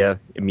Skypiea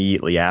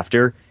immediately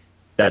after.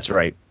 That's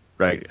right,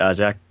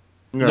 Zach.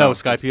 No,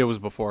 Skypiea was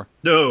before.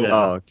 No.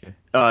 Oh,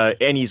 okay.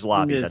 Annie's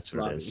Lobby. Enies That's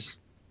what Lobby. it is.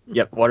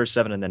 Yep, Water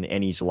 7 and then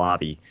Annie's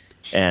Lobby.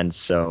 And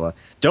so,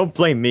 don't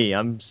blame me.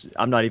 I'm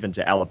not even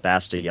to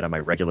Alabasta yet on my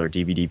regular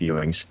DVD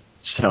viewings.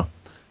 So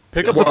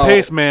Pick up the Well,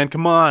 pace, man.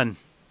 Come on.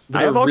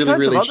 I have all really,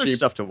 kinds really of other cheap.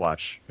 stuff to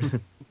watch.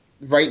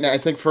 Right now, I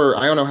think for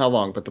I don't know how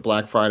long, but the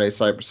Black Friday,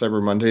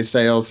 Cyber Monday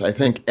sales, I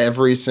think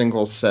every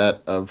single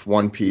set of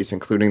One Piece,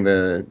 including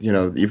the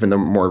even the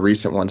more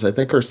recent ones, I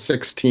think are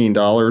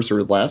 $16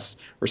 or less,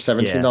 or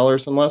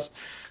 $17 and less.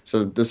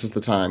 So this is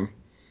the time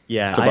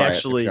Yeah, to I buy it.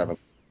 actually If you haven't.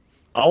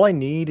 all I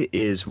need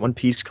is One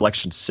Piece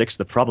Collection 6.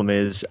 The problem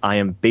is I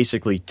am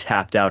basically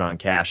tapped out on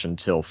cash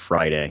until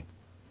Friday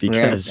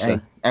because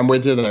I'm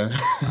with you there.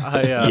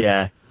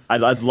 yeah,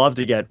 I'd love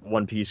to get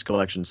One Piece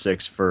Collection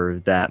 6 for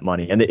that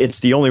money. And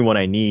it's the only one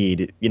I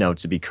need,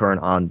 to be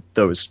current on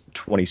those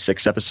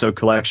 26 episode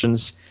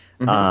collections.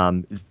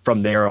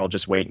 From there, I'll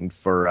just wait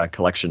for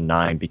Collection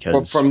 9 because...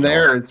 Well, from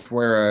there is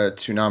where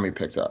Toonami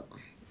picked up.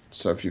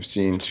 So if you've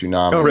seen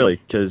Toonami... Oh, really?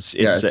 Because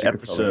Yeah, it's so an you can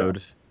follow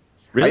episode...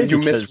 Really? You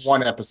missed Because-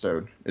 one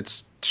episode.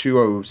 It's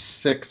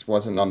 206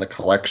 wasn't on the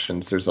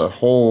collections. There's a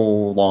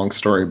whole long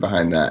story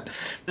behind that.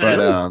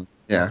 But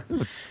yeah.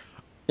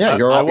 Yeah,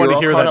 you're I all, wanna you're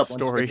all hear caught that up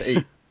once story. it's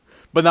 8.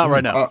 But not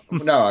right now.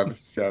 No, I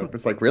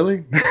was like,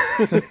 really?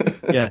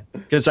 Yeah,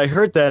 because I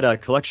heard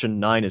that Collection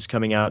 9 is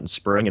coming out in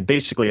spring, and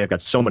basically I've got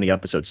so many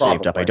episodes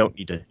saved up.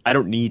 Probably. I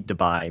don't need to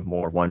buy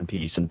more One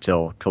Piece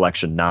until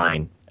Collection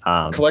 9. But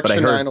I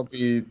Collection heard, 9 will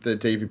be the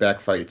Davy back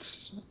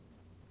fights.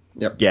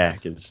 Yep. yeah,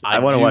 because I I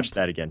want to do- watch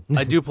that again.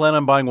 I do plan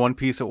on buying One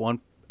Piece at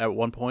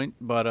one point,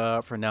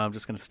 but for now I'm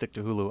just going to stick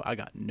to Hulu. I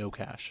got no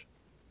cash.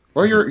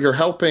 Well, you're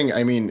helping.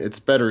 I mean, it's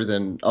better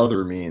than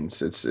other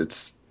means.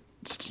 It's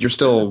you're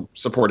still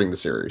supporting the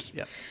series.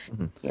 Yeah.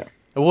 Yeah.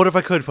 I would if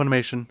I could,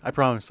 Funimation. I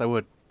promise I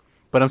would.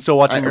 But I'm still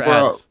watching your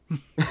ads.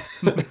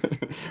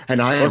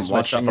 And I am Most of my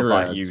watching stuff I your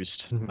bought ads.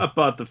 used. I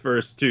bought the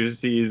first 2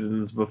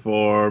 seasons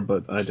before,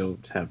 but I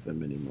don't have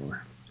them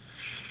anymore.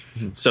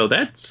 So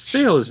that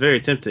sale is very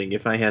tempting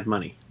if I had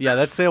money. Yeah,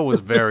 that sale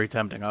was very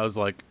tempting. I was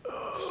like,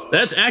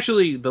 That's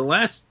actually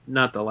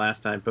not the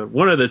last time, but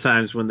one of the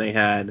times when they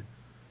had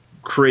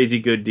crazy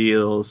good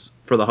deals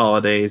for the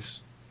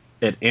holidays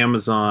at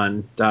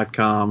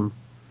Amazon.com.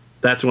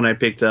 That's when I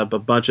picked up a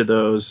bunch of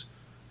those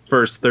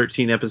first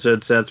 13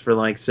 episode sets for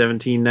like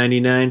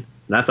 $17.99.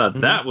 And I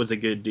thought that was a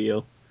good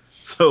deal.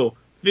 So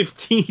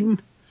 $15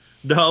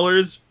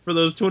 for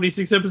those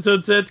 26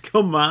 episode sets?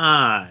 Come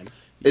on.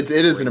 It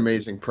is an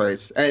amazing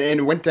price, and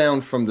it went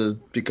down from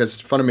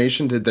because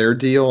Funimation did their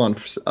deal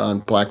on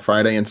Black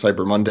Friday and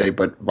Cyber Monday,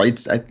 but maybe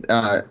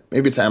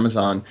it's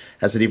Amazon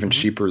has it even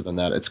cheaper than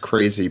that. It's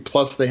crazy.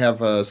 Plus they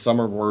have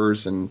Summer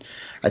Wars, and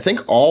I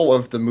think all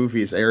of the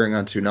movies airing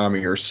on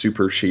Toonami are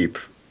super cheap.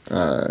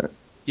 yeah,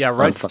 on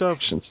Right Stuff.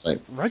 Funimation's site.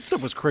 Right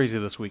Stuff was crazy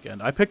this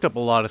weekend. I picked up a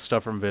lot of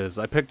stuff from Viz.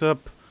 I picked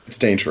up, It's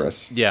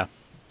dangerous. yeah,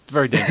 it's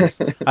very dangerous.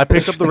 I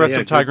picked up the rest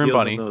Yeah, of Tiger good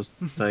and deals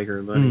on Bunny. those Tiger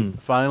and Bunny.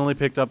 Finally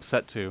picked up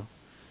set 2.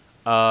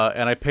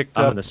 And I picked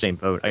I'm up in the same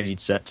boat. I need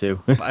set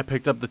 2. I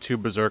picked up the 2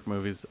 Berserk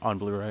movies on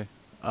Blu-ray.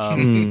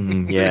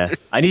 Yeah,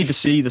 I need to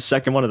see the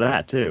second one of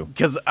that too.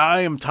 Because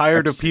I am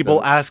tired of I've seen people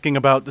those. asking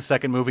about the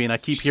second movie, and I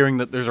keep hearing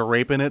that there's a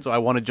rape in it, so I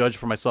want to judge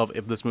for myself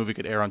if this movie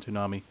could air on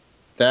Toonami.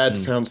 That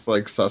sounds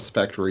like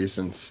suspect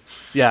reasons.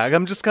 Yeah,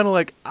 I'm just kind of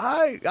like,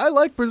 I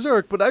like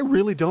Berserk, but I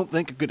really don't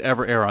think it could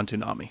ever air on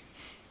Toonami.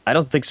 I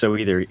don't think so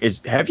either.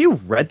 Have you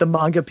read the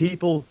manga,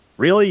 people?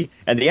 Really?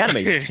 And the anime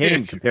is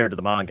tame compared to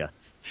the manga.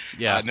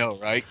 Yeah. I know,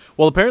 right?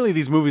 Well, apparently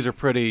these movies are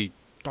pretty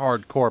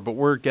hardcore, but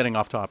we're getting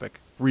off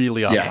topic.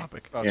 Really off Yeah.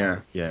 topic. Yeah.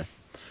 Yeah.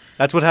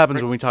 That's what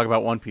happens when we talk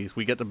about One Piece.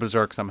 We get to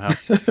Berserk somehow.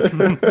 That's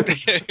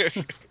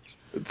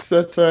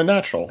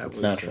natural. That It's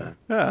was, natural.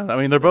 Yeah, I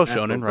mean, they're both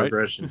natural shonen, right?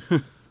 progression.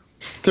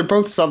 They're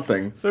both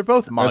something. They're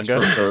both That's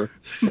manga. for sure.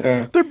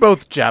 Yeah. They're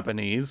both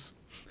Japanese.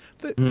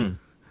 One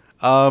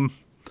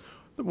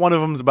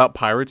of them's about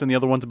pirates, and the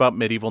other one's about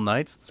medieval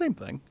knights. Same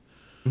thing.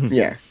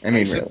 Yeah. I mean,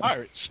 Knights and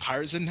really.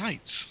 pirates and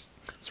knights.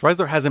 Surprised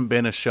there hasn't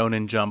been a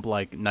Shonen Jump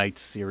like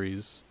Knights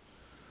series.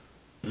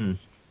 I'm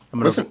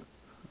gonna Wasn't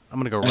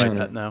go write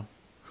that now.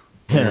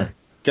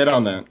 get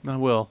on that. I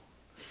will.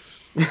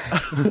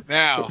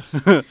 Now,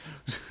 I'm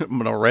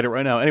gonna write it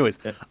right now. Anyways,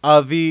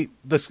 I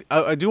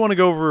do want to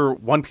go over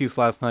One Piece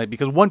last night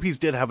because One Piece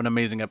did have an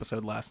amazing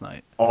episode last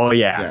night. Oh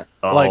yeah. Yeah.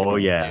 Oh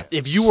Like- yeah.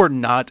 If you were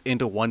not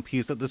into One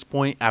Piece at this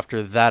point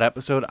after that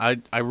episode, I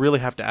really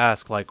have to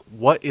ask, like,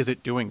 what is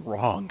it doing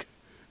wrong?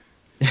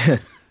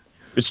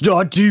 It's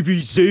not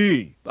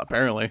DBZ.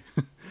 Apparently,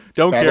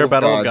 don't Battle care of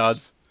about all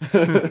Gods.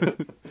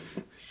 gods.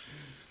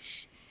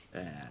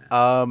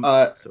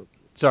 So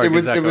Sorry, it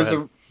was Gazette, it go was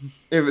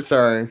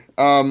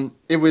ahead.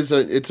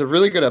 it's a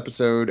really good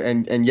episode,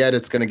 and yet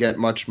it's going to get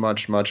much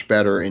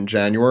better in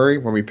January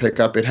when we pick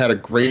up. It had a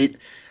great,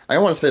 I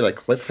don't want to say like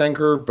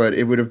cliffhanger, but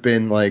it would have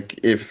been like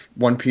if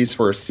One Piece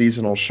were a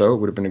seasonal show, it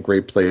would have been a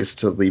great place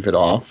to leave it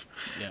off.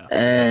 Yeah.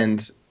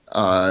 And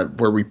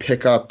where we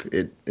pick up,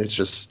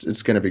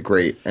 it's going to be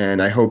great.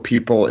 And I hope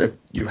people, if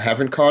you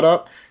haven't caught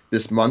up,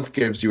 this month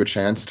gives you a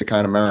chance to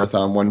kind of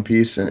marathon One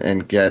Piece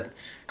and get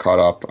caught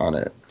up on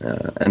it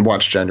and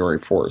watch January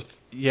 4th.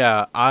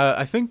 Yeah,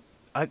 I think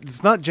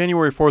it's not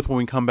January 4th when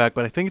we come back,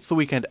 but I think it's the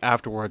weekend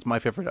afterwards. My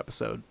favorite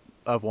episode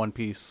of One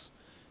Piece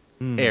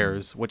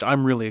airs, which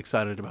I'm really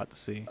excited about to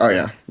see. Oh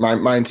yeah,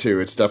 mine too.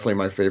 It's definitely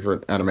my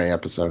favorite anime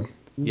episode.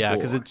 Yeah,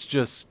 because it's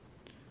just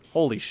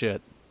holy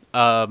shit.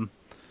 And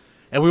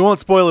we won't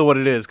spoil it what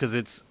it is because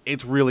it's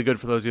really good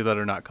for those of you that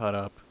are not caught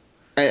up.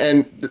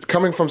 And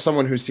coming from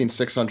someone who's seen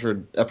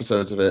 600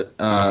 episodes of it,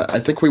 I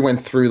think we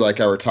went through like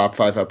our top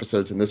 5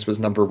 episodes, and this was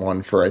number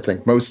 1 for I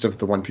think most of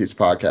the One Piece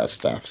podcast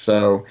staff.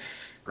 So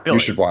Really? you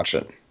should watch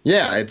it.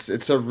 Yeah,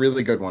 it's a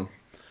really good one.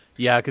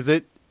 Yeah, because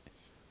I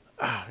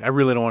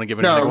really don't want to give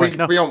it No, away. we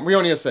don't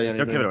need to say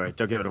anything. Don't give it away.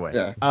 Don't give it away.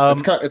 Yeah, Um,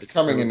 it's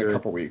coming so in a good.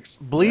 couple weeks.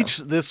 Bleach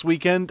this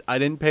weekend, I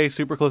didn't pay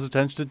super close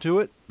attention to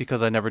it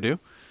because I never do.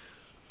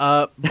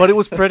 But it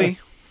was pretty.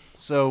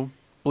 So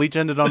Bleach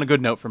ended on a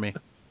good note for me.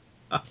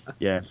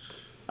 Yeah.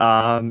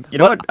 You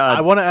know what?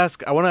 I want to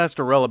ask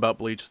Darrell about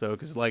Bleach though,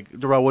 because like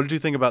Darrell, what did you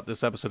think about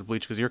this episode of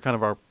Bleach? Because you're kind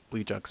of our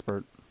Bleach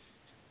expert.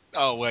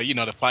 oh well, you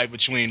know, the fight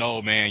between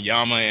old man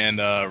Yama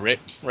and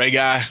Ray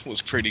Guy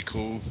was pretty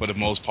cool for the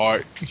most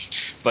part,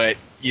 but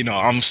you know,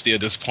 I'm still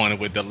disappointed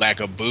with the lack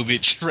of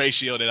boobage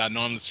ratio that I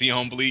normally see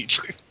on Bleach.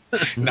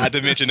 Not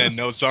to mention that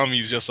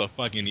Nozomi's just a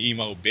fucking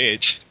emo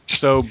bitch.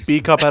 So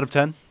B cup out of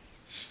 10.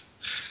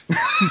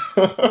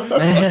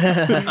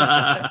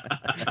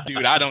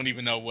 Dude, I don't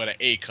even know what an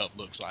A cup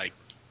looks like.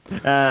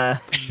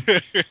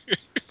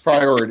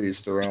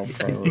 Priorities, Darrell.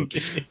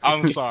 Priorities.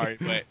 I'm sorry,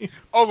 but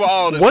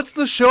overall, this, What's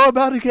the show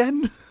about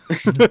again?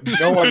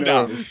 No one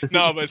no, knows.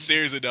 no, but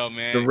seriously though,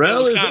 man, Darrell it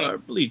was is kinda- our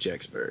Bleach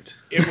expert.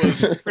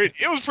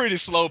 it was pretty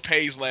slow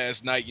paced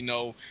last night. You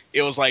know,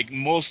 it was like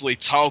mostly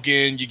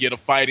talking. You get a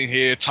fight in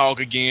here,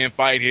 talk again,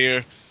 fight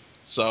here.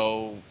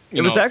 So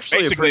It was actually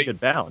a basically, pretty good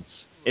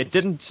balance. It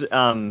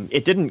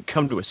didn't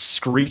come to a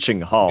screeching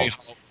halt.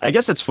 I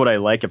guess that's what I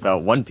like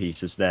about One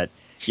Piece is that,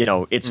 you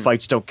know, its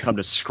fights don't come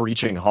to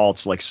screeching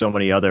halts like so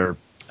many other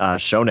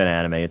shonen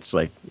anime. It's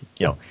like,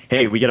 you know,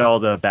 hey, we get all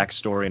the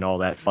backstory and all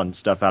that fun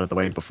stuff out of the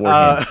way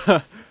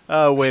beforehand.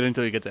 Wait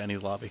until you get to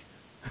Annie's lobby.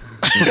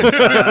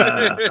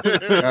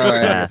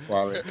 Yeah,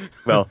 Slavic.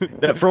 Well,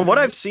 from what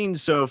I've seen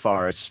so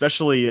far,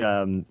 especially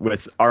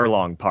with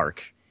Arlong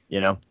Park, you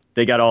know,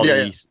 they got all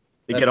Yeah, these,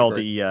 they That's get all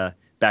great. the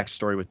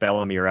backstory with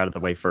Bellamere out of the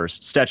way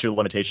first. Statute of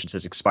limitations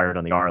has expired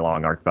on the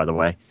Arlong arc, by the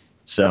way.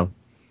 So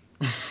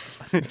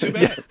too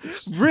bad.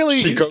 Really,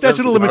 She goes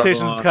Statute to of the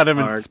Limitations Arlong kind of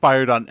arc.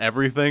 inspired on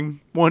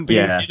everything. One Piece.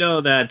 Yeah. You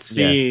know that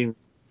scene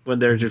when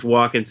they're just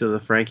walking to the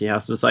Frankie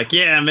house? It's like,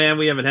 yeah, man,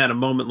 we haven't had a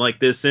moment like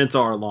this since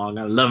Arlong.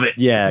 I love it.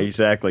 yeah,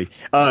 exactly.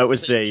 It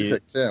was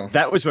Music, too.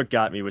 that was what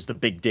got me was the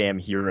big damn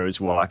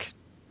heroes walk.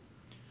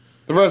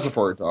 The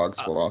Reservoir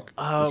Dogs walk.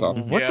 That's all.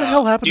 What the Yeah.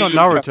 hell happened on Dude.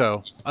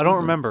 Naruto? I don't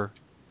remember.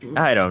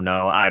 I don't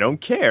know. I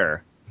don't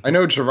care. I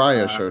know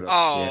Jiraiya showed up.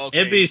 Oh,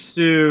 okay.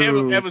 Ebisu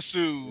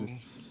Ebisu.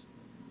 is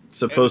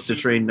supposed to Ebisu.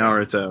 train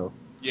Naruto.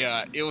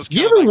 Yeah, it was. You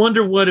kinda ever like,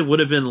 wonder what it would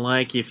have been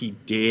like if he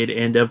did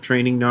end up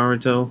training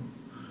Naruto?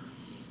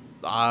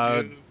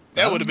 dude,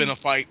 that would have been a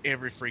fight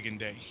every freaking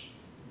day.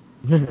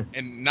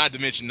 And not to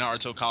mention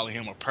Naruto calling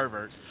him a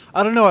pervert.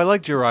 I don't know. I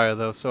like Jiraiya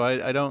though, so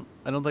I don't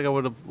think I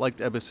would have liked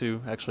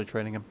Ebisu actually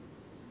training him.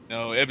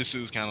 No,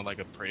 Ebisu's kind of like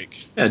a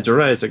prick. Yeah,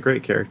 Jiraiya is a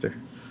great character.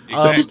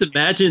 Exactly. Just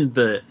imagine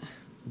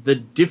the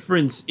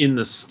difference in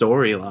the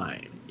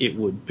storyline it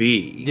would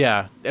be.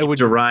 Yeah, it If would.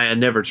 Jiraiya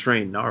never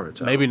trained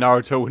Naruto. Maybe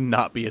Naruto would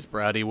not be as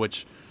bratty,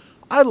 which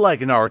I like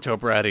Naruto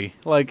bratty.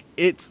 Like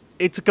it's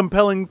a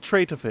compelling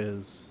trait of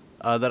his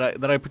that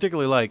I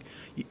particularly like.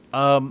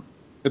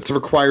 It's a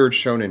required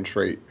shonen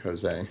trait,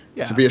 Jose.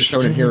 Yeah. To be a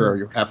shonen hero,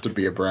 you have to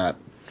be a brat.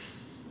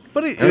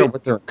 But I don't know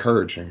what they're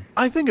encouraging.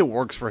 I think it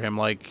works for him.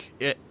 Like,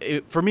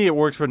 for me, it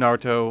works for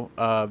Naruto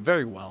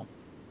very well.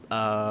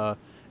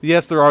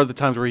 Yes, there are the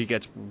times where he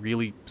gets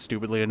really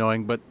stupidly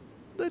annoying, but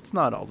it's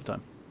not all the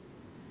time.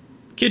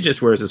 Kid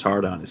just wears his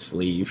heart on his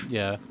sleeve.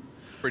 Yeah.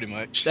 Pretty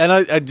much. And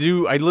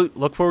I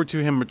look forward to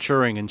him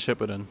maturing in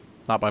Shippuden.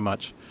 Not by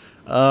much.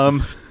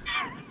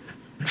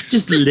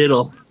 Just a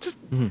little.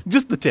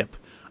 Just the tip.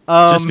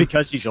 Just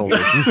because he's older.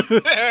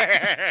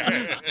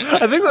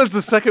 I think that's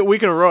the second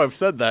week in a row I've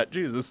said that.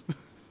 Jesus.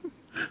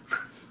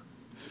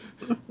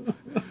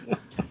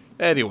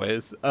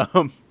 Anyways,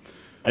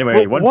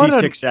 Anyway, What- One what Piece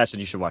an- kicks ass and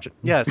you should watch it.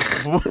 yes,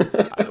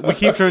 we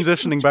keep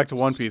transitioning back to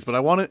One Piece, but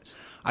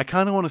I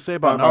kind of want to say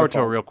about Not my Naruto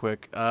fault. real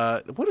quick.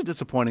 What a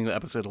disappointing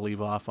episode to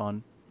leave off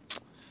on.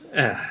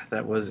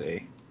 That was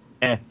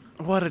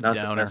What a not the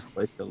downer. best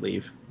place to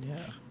leave. Yeah.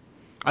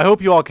 I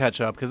hope you all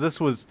catch up because this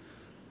was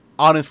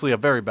honestly a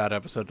very bad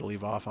episode to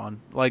leave off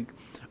on. Like,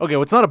 okay,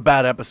 well, it's not a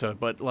bad episode,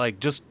 but like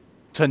just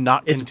to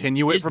not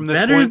continue it from this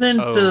better point. than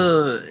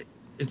to.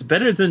 It's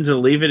better than to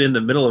leave it in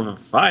the middle of a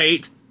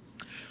fight.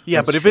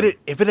 Yeah, That's but true.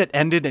 if it had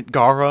ended at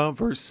Gaara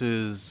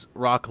versus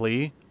Rock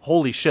Lee,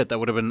 holy shit, that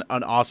would have been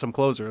an awesome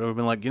closer. It would have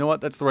been like, you know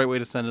what, that's the right way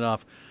to send it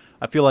off.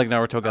 I feel like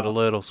Naruto got a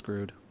little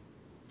screwed.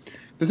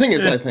 The thing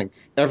is, I think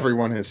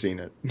everyone has seen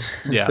it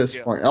Yeah. at this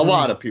point. A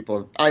lot of people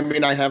have. I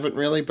mean, I haven't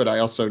really, but I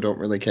also don't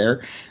really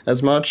care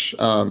as much.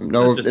 No,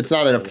 That's just it's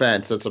not an silly.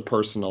 offense. It's a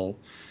personal.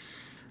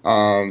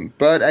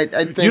 But I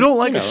think You don't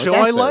like a it's show out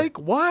I there. like?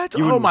 What?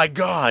 Oh my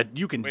god,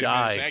 you can Wait a minute,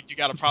 die. Zach, you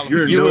got a problem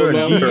You're with You no and me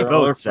longer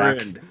both, our Zach.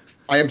 friend.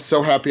 I am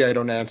so happy I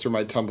don't answer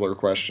my Tumblr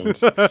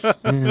questions. I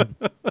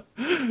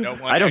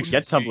don't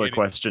get Tumblr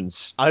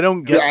questions. I don't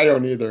Yeah, get I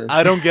don't either.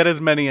 I don't get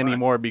as many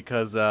anymore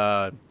because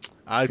I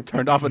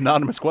turned off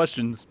anonymous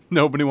questions.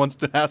 Nobody wants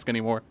to ask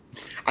anymore.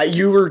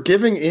 You were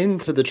giving in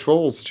to the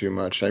trolls too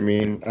much. I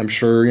mean, I'm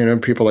sure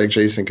people like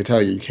Jason could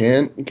tell you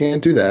can't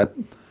do that.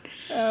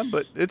 Yeah,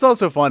 but it's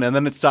also fun, and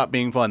then it stopped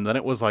being fun. Then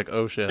it was like,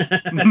 oh shit.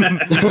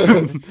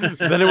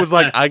 Then it was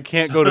like, I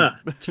can't go to.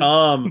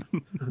 Tom,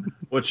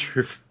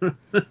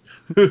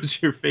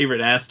 who's your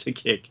favorite ass to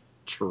kick?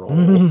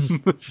 Trolls.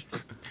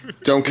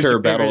 Don't care your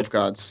about favorite? Old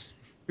Gods.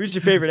 Who's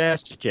your favorite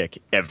ass to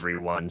kick?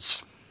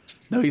 Everyone's.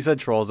 No, he said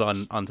trolls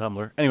on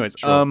Tumblr. Anyways,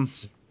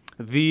 Trolls.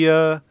 but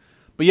yeah,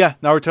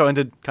 Naruto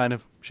ended kind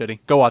of shitty.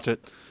 Go watch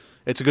it.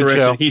 It's a good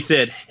Correction. show. He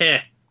said, "Heh,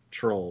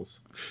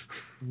 trolls."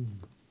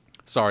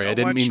 Sorry, I No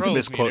didn't one mean to trolls me.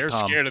 misquote They're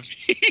Tom. scared of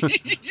me.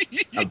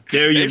 How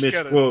dare you They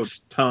scared of- misquote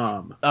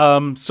Tom?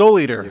 Soul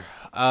Eater.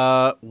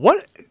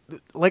 What?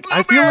 Like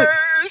I feel like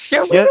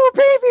yeah,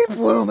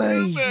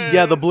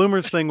 yeah, the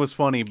bloomers thing was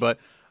funny, but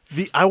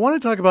I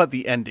want to talk about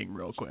the ending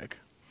real quick.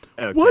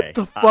 Okay. What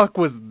the fuck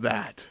was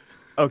that?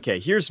 Okay,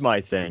 here's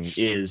my thing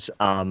is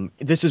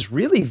this is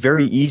really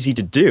very easy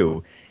to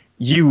do.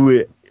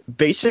 You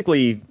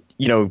basically,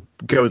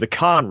 go the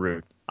con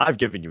route. I've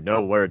given you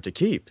no word to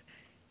keep.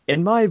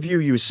 In my view,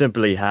 you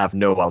simply have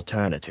no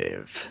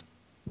alternative.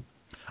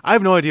 I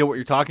have no idea what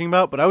you're talking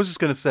about, but I was just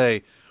gonna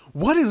say,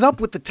 what is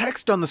up with the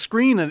text on the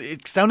screen and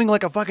it sounding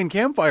like a fucking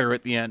campfire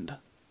at the end?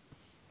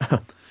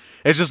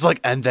 It's just like,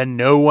 and then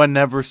no one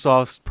ever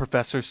saw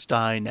Professor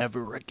Stein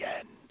ever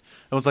again.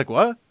 I was like,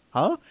 what?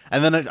 Huh?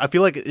 And then I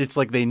feel like it's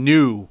like they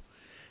knew.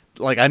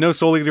 Like, I know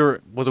Soul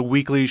Eater was a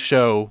weekly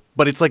show,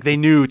 but it's like they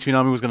knew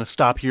Toonami was going to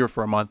stop here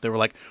for a month. They were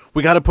like,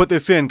 we got to put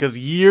this in because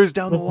years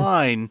down the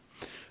line,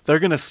 they're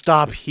going to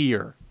stop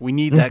here. We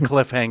need that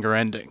cliffhanger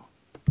ending.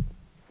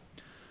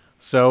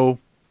 So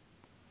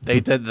they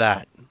did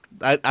that.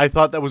 I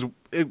thought that was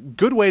a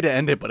good way to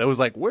end it, but I was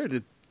like, where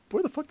the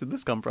fuck did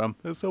this come from?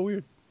 It's so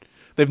weird.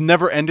 They've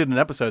never ended an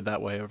episode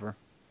that way ever.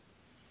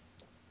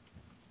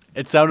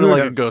 It sounded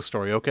like a ghost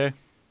story, okay?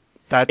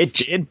 It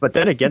did, but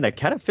then again, that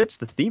kind of fits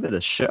the theme of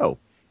the show.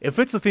 It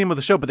fits the theme of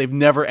the show, but they've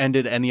never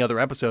ended any other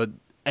episode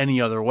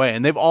any other way.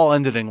 And they've all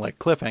ended in like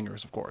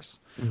cliffhangers, of course.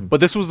 But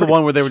this was the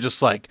one where they were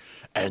just like,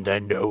 and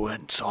then no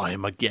one saw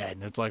him again.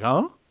 It's like,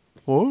 huh?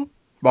 What?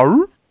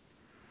 Barr?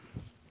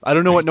 I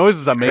don't know what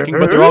noises I'm making,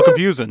 but they're all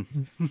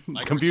confusing.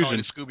 Like Confusion.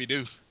 Scooby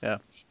Doo. Yeah.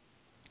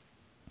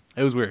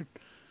 It was weird.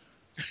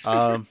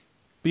 But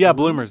yeah,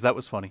 Bloomers, that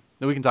was funny.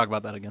 Then we can talk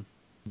about that again.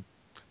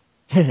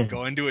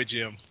 Go and do it,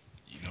 Jim.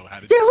 You know how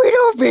to There we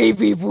go,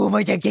 baby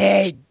boomers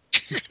again.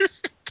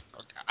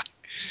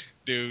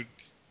 Dude,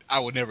 I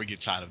would never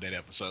get tired of that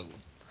episode.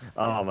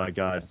 Oh my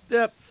god.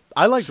 Yep.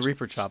 I liked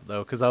Reaper Chop,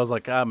 though, because I was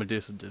like,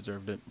 Medusa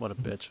deserved it. What a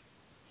bitch.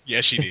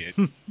 Yes, she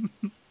did.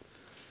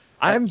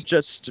 I'm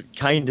just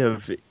kind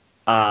of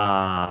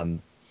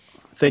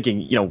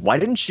thinking, why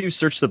didn't you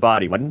search the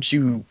body? Why didn't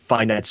you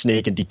find that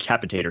snake and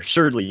decapitate her?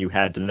 Surely you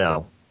had to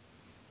know.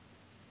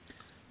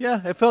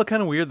 Yeah, it felt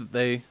kind of weird that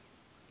they...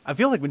 I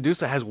feel like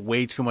Medusa has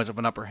way too much of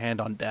an upper hand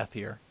on Death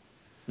here.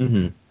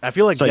 Mm-hmm. I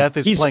feel like It's like Death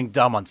is he's- playing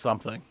dumb on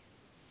something.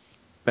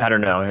 I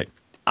don't know.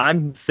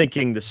 I'm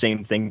thinking the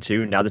same thing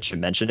too now that you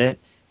mention it.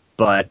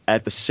 But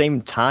at the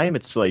same time,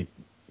 it's like,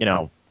 hey,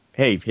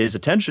 hey, his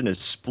attention is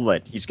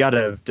split. He's got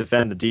to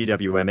defend the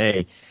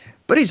DWMA,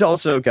 but he's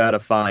also got to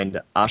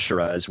find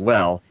Ashura as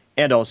well,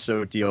 and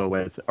also deal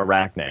with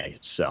Arachne.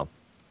 So,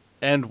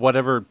 And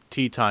whatever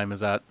tea time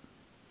is at.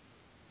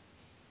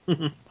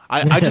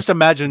 I just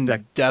imagine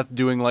Death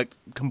doing like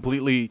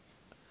completely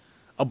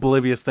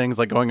oblivious things,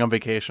 like going on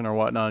vacation or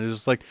whatnot. He's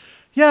just like,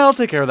 yeah, I'll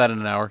take care of that in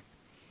an hour.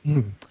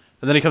 And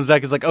then he comes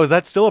back, he's like, oh, is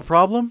that still a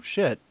problem?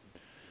 Shit.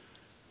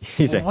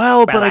 he's like,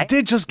 Well, but I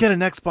did just get an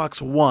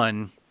Xbox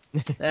One.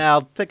 Yeah,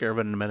 I'll take care of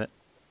it in a minute.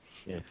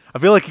 Yeah. I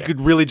feel like he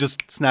could really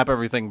just snap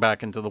everything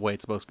back into the way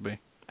it's supposed to be.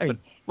 I mean,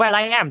 Well,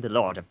 I am the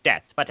Lord of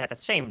Death, but at the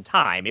same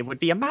time, it would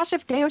be a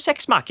massive Deus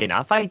Ex Machina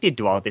if I did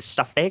do all this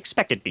stuff they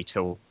expected me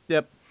to.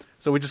 Yep.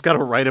 So we just got to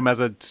write him as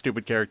a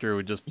stupid character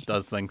who just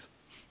does things.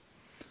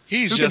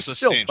 He's Who just can a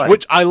still sin. fight.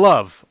 Which I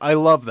love. I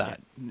love that.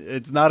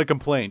 It's not a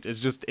complaint.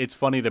 It's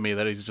funny to me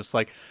that he's just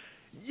like,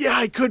 yeah,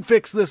 I could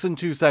fix this in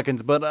 2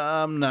 seconds, but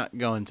I'm not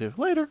going to.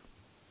 Later.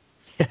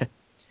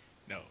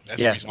 No,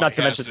 that's Yeah, the reason why not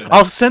he to has mention to-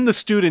 I'll send the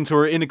students who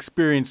are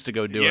inexperienced to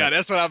go do Yeah, it.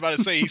 that's what I'm about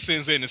to say. He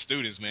sends in the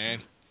students,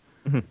 man.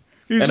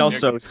 He's and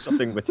just- also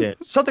something with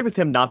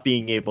him not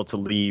being able to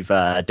leave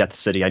Death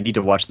City. I need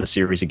to watch the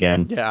series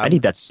again. Yeah. I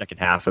need that second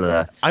half of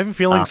the. I have a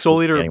feeling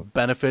Soul Eater anyway.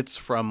 benefits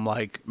from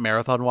like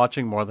marathon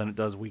watching more than it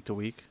does week to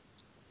week.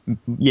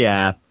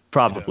 Yeah,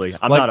 probably.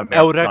 I'm like not a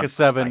Eureka marathon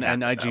 7 person, I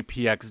and have to know.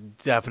 IGPX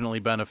definitely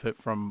benefit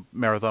from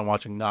marathon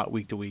watching, not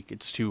week to week.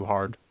 It's too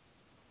hard.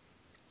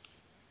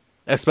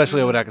 Especially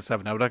Eureka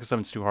 7. Eureka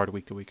 7 is too hard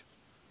week to week.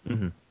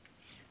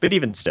 But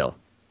even still,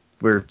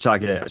 we're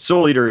talking.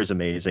 Soul Eater is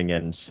amazing,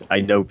 and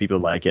I know people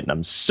like it, and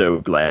I'm so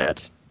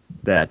glad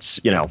that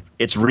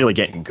it's really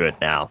getting good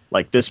now.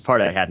 Like this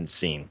part I hadn't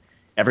seen.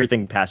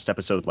 Everything past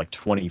episode like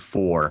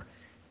 24,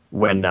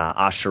 when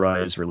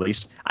Ashura is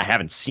released, I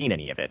haven't seen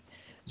any of it.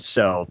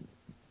 So,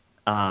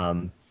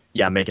 I'm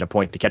making a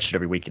point to catch it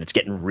every week, and it's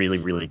getting really,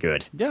 really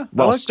good. Yeah, I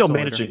while like still Soul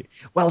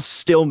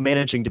Eater.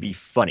 managing to be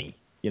funny.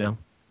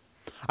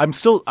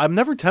 I'm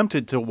never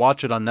tempted to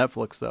watch it on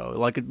Netflix though.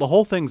 Like the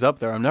whole thing's up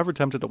there. I'm never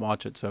tempted to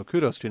watch it. So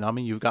kudos to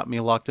Nami. You've got me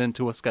locked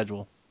into a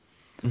schedule.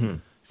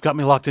 You've got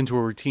me locked into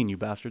a routine, you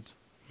bastards.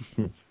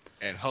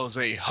 And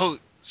Jose Ho's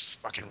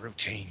fucking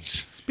routines.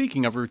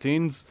 Speaking of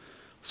routines,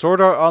 Sword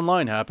Art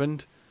Online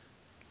happened.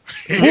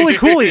 Fully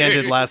Cooley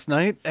ended last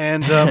night,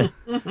 and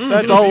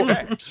that's all.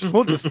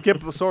 We'll just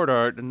skip Sword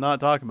Art and not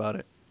talk about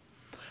it.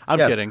 I'm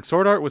kidding.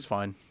 Sword Art was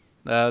fine.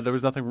 There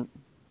was nothing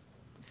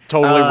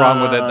totally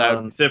wrong with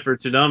it. Except for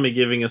Tsunami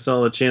giving us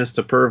all a chance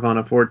to perv on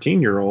a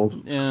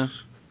 14-year-old. Yeah,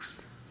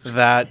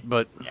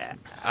 but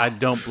I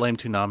don't blame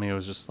Toonami. It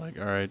was just like,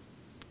 all right,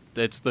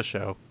 it's the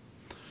show.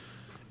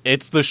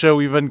 It's the show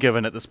we've been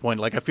given at this point.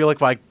 Like, I feel like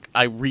if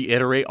I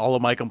reiterate all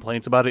of my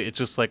complaints about it, it's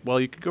just like, well,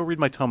 you could go read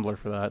my Tumblr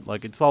for that.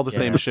 Like, it's all the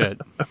same shit.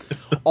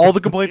 All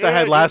the complaints I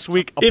had last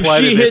week If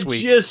apply to she this had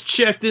week. just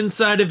checked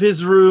inside of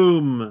his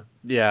room.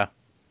 Yeah.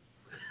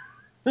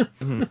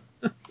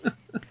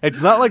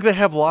 It's not like they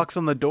have locks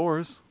on the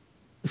doors.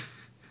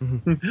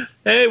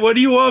 Hey, what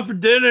do you want for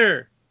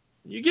dinner?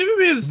 You giving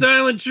me the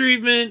silent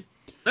treatment?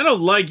 I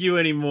don't like you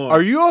anymore.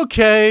 Are you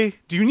okay?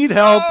 Do you need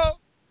help? Oh,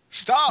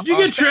 stop. Did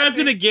you get trapped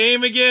in a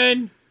game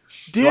again?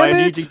 Damn Do I it!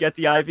 need to get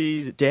the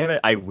IVs? Damn it!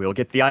 I will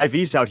get the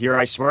IVs out here.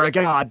 I swear to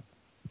God.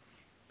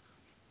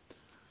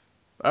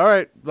 All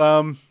right. I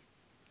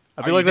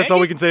feel you like that's all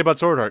we naked? can say about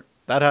Sword Art.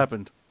 That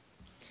happened.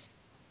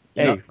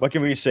 Hey, what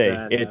can we say?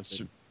 That It's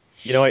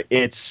happened.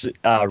 it's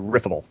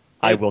riffable.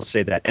 I will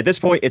say that. At this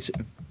point, it's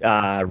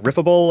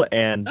riffable,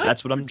 and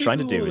that's what I'm trying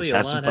to do is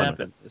have some fun.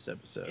 Happened this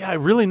episode. Yeah,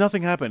 really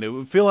nothing happened.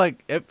 It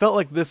felt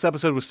like this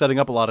episode was setting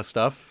up a lot of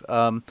stuff,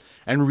 and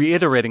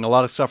reiterating a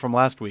lot of stuff from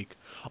last week.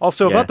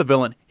 Also, Yeah. about the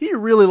villain, he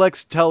really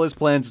likes to tell his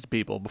plans to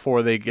people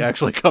before they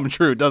actually come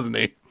true, doesn't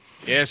he?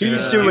 Yes,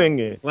 He's does.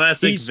 doing.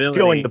 Classic He's villainy.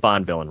 going the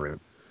Bond villain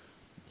route.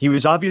 He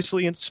was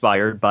obviously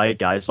inspired by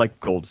guys like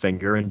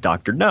Goldfinger and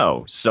Doctor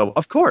No, so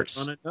of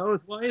course. Want to know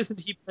is why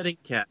isn't he petting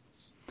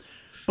cats?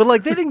 But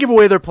like, they didn't give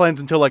away their plans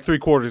until like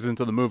 3/4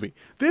 into the movie.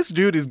 This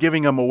dude is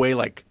giving them away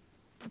like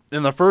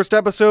in the first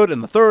episode,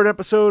 in the third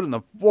episode, in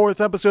the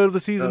fourth episode of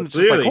the season. It's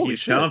just like, Clearly, holy he's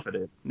shit.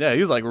 confident. Yeah,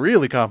 he's like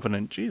really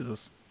confident.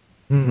 Jesus.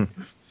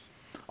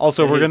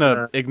 Also, we're His,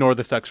 gonna ignore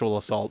the sexual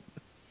assault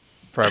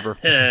forever.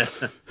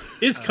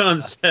 His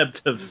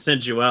concept of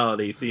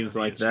sensuality seems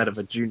like that of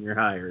a junior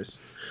hires.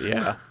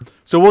 Yeah.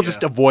 So we'll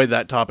just avoid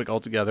that topic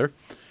altogether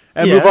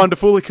and Yeah. move on to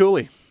Fooly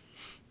Cooley.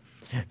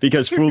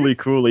 Because Fooly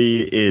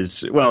Cooley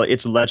is, well,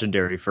 it's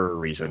legendary for a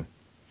reason.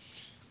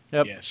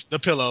 Yep. Yes, the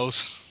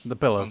pillows. The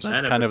pillows.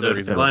 That's That kind of the episode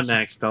reason.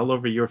 climaxed all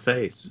over your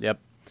face. Yep.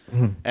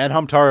 And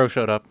Hamtaro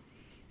showed up.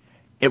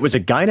 It was a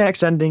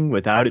Gynax ending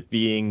without it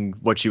being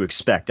what you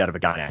expect out of a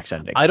Gynax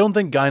ending. I don't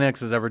think Gynax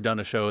has ever done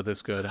a show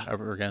this good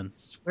ever again. I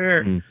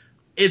swear,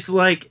 it's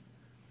like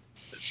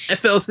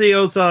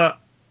FLCO saw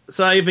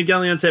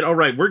Evangelion and said, all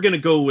right, we're going to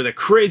go with a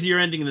crazier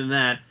ending than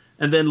that.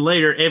 And then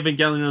later,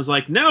 Evangelion was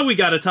like, now we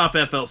got to top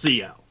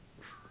FLCO.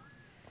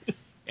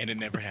 And it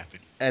never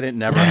happened. And it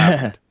never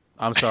happened.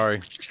 I'm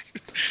sorry.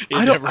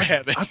 It never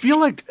happened. I feel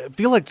like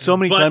so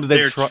many But times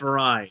they're they've tried.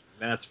 trying.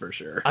 That's for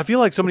sure. I feel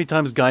like so many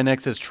times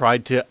Gynex has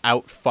tried to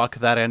outfuck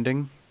that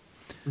ending.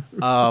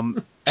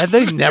 And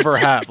they never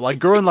have. Like,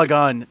 Gurren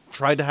Lagann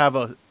tried to have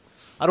a,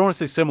 I don't want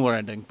to say similar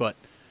ending, but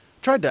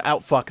tried to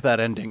outfuck that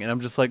ending. And I'm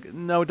just like,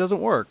 no, it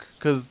doesn't work.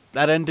 Because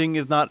that ending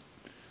is not,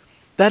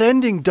 that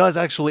ending does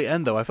actually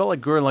end, though. I felt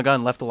like Gurren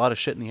Lagann left a lot of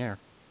shit in the air.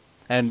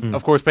 And,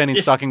 of course, Panty and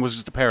Stocking was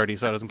just a parody,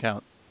 so it doesn't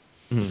count.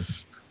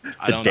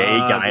 I don't day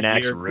know.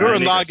 Gynax Gurren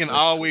really Lagann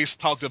always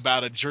talked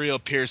about a drill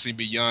piercing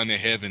beyond the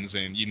heavens,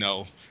 and you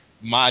know,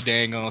 my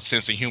dang on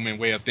sense of human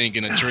way of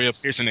thinking, a drill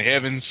piercing the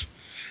heavens.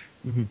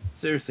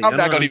 Seriously, I'm I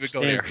not don't gonna even go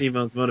understand there.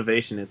 Simon's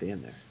motivation at the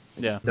end there.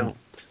 I just don't.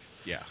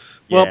 Yeah.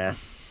 Well- Yeah.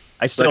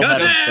 I still Like,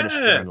 haven't "Ah!" finished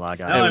Gurren Lagann.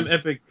 Now I'm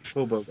epic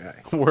hobo guy.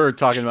 We're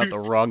talking about the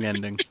wrong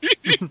ending.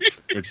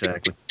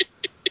 Exactly.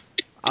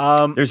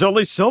 Um, There's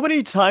only so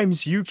many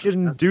times you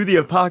can do the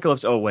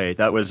apocalypse. Oh wait,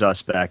 that was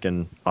us back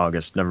in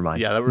August. Never mind.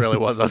 yeah, that really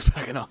was us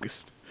back in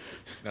August.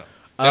 No,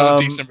 that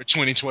was December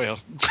 2012.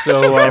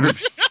 So,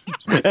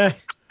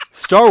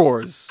 Star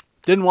Wars.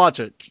 Didn't watch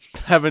it.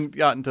 Haven't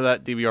gotten to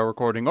that DVR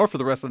recording, or for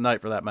the rest of the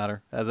night, for that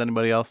matter. Has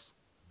anybody else?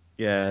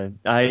 Yeah,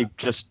 I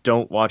just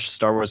don't watch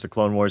Star Wars: The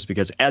Clone Wars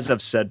because, as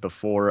I've said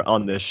before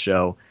on this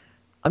show,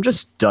 I'm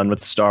just done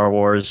with Star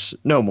Wars.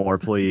 No more,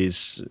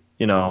 please.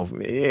 You know,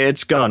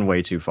 it's gone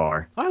way too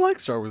far. I like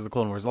Star Wars: The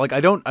Clone Wars. Like,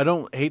 I don't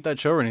hate that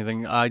show or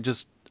anything. I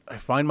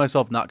find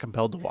myself not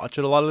compelled to watch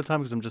it a lot of the time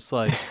because I'm just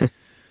like,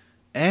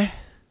 eh.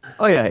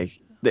 Oh yeah,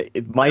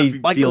 my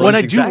Like, feelings when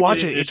I do exactly-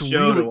 watch it, It's it's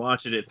show really to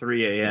watch it at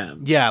 3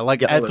 a.m. yeah.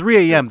 Like Yeah, at look,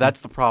 3 a.m.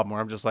 That's the problem.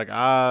 Where I'm just like,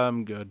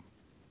 I'm good.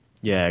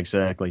 Yeah,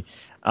 exactly.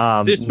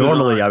 This was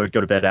Normally, on- I would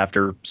go to bed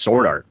after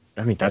Sword Art.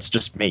 I mean, that's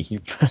just me.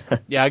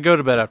 Yeah, I go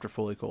to bed after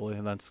Fully Cooley,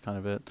 and that's kind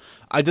of it.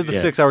 I did the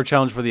Yeah. 6-hour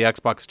challenge for the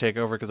Xbox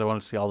takeover because I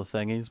want to see all the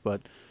thingies,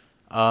 but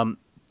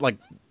like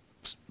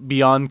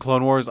beyond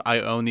Clone Wars, I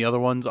own the other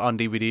ones on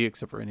DVD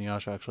except for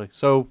Inuyasha actually.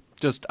 So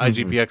just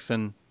IGPX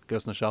and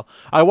Ghost in the Shell.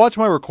 I watch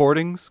my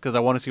recordings because I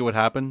want to see what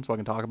happened so I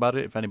can talk about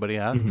it if anybody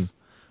asks.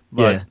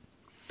 But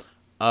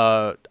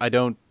I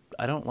don't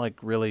like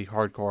really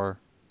hardcore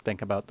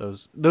think about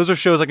those. Those are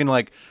shows I can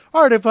like,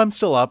 all right, if I'm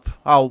still up,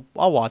 I'll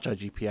watch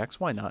IGPX.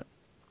 Why not?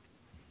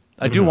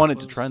 I do want it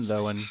to trend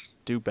though and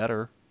do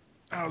better.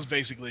 I was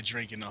basically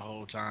drinking the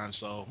whole time,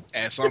 so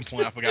at some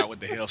point I forgot what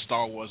the hell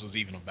Star Wars was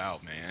even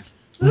about, man.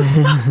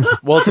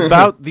 Well, it's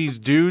about these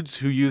dudes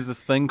who use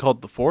this thing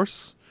called the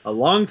Force. A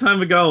long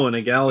time ago in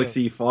a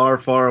galaxy far,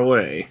 far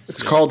away.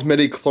 It's called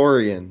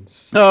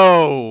midi-chlorians.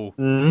 No,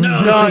 No!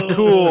 not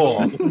cool.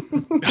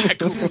 Not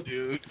cool,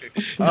 dude.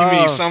 You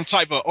mean some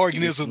type of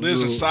organism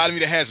lives inside of me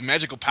that has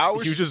magical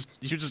powers? You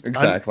just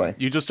Exactly.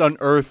 you just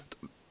unearthed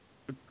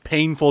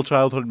painful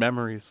childhood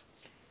memories.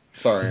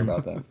 Sorry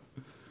about that.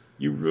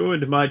 You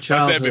ruined my I said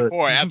childhood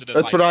before, after the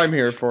That's what lightsaber. I'm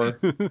here for.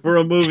 for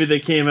a movie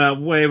that came out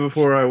way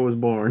before I was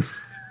born.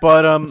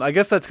 But I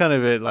guess that's kind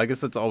of it. I guess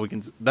that's all we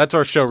can. That's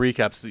our show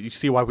recaps. You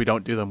see why we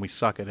don't do them. We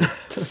suck at it.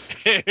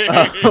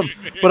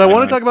 But I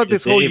want to talk about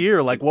this whole Dave-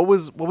 year. Like, what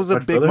was a My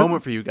big brother?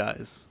 moment for you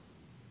guys?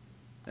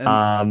 And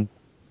Um,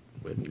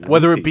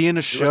 whether it be in a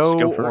Let's show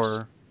go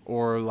first.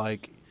 or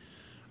like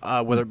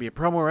whether it be a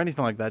promo or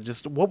anything like that.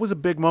 Just what was a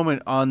big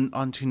moment on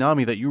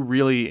Toonami that you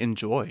really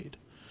enjoyed?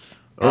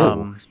 That's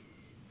an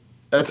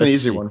Let's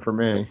easy see. one for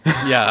me.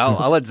 Yeah,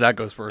 I'll let Zach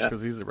goes first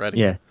because he's ready.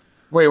 yeah.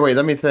 Wait,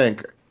 let me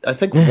think. I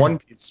think One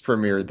Piece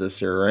premiered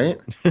this year, right?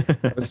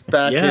 It was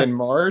back Yeah. in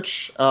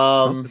March.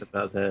 Something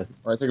about that.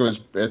 I think it was.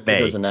 May.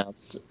 It was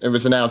announced. It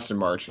was announced in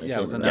March. And Yeah,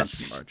 it was came announced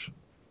Yes. in March.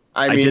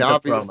 I I mean, did the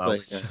obviously.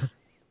 promos. Yeah.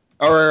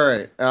 All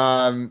right.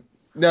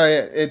 No,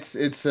 yeah,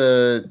 it's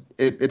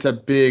a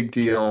big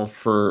deal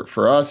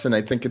for us, and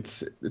I think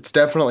it's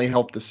definitely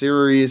helped the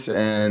series,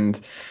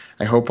 and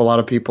I hope a lot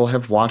of people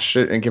have watched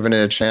it and given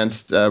it a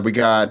chance. We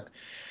got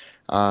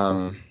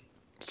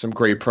some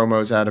great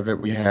promos out of it.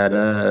 We had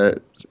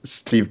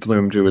Steve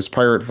Bloom do his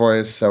pirate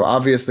voice, so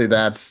obviously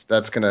that's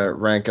gonna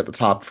rank at the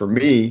top for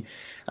me,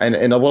 and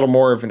in a little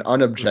more of an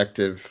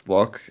unobjective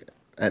look.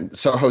 And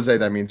so, Jose,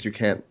 that means you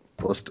can't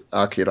list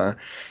Akira.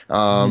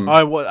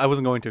 I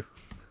wasn't going to.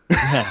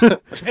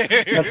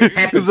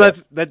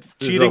 Because that's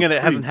cheating and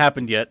it hasn't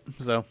happened yet.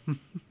 So Can't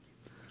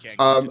get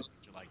Um, to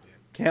you like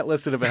that. can't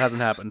list it if it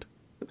hasn't happened.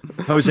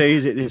 Jose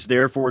is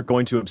therefore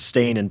going to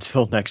abstain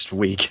until next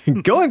week.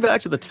 Going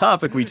back to the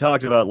topic we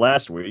talked about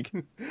last week.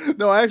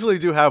 No, I actually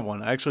do have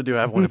one.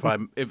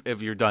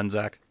 If you're done,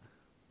 Zach.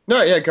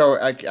 No, yeah, go.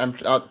 I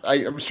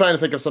was trying to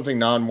think of something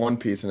non-One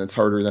Piece, and it's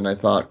harder than I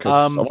thought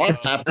because a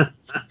lot's happened.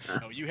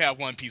 No, you have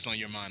One Piece on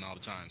your mind all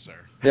the time, sir.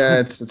 Yeah,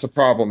 it's a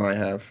problem I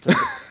have.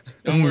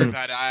 Don't worry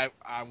about it.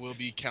 I will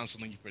be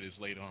counseling you for this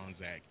later on,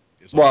 Zach.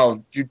 It's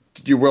Well,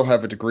 you will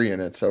have a degree in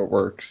it, so it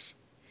works.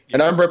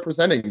 And I'm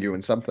representing you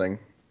in something.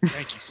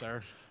 thank you,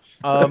 sir.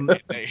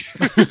 Hey,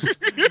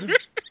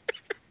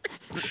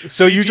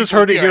 So you just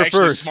heard it we are here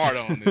actually first. Smart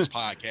on this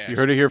podcast. You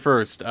heard it here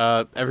first.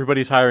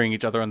 Everybody's hiring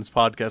each other on this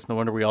podcast. No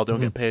wonder we all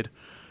don't get paid.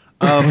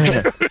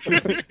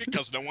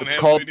 because no one It's has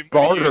called anything-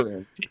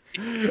 bartering.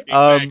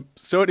 Exactly.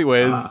 So,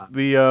 anyways,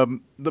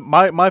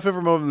 my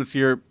favorite moment this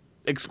year,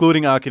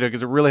 excluding Akira,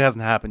 because it really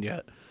hasn't happened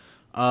yet,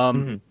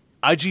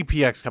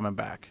 IGPX coming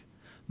back.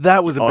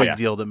 That was a big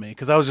deal to me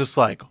because I was just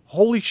like,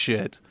 holy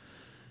shit.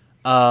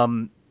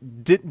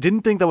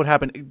 Didn't think that would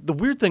happen. The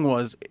weird thing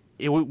was,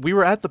 we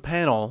were at the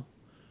panel.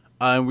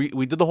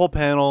 We did the whole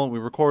panel. We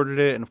recorded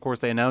it, and of course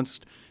they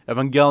announced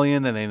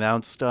Evangelion, and they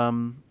announced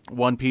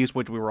One Piece,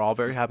 which we were all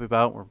very happy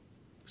about. We're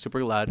super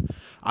glad.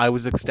 I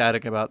was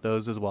ecstatic about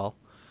those as well.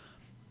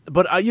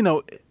 But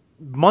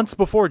months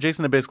before,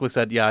 Jason had basically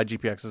said, "Yeah,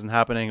 IGPX isn't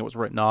happening. It was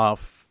written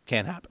off.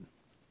 Can't happen."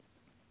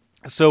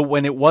 So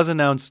when it was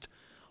announced,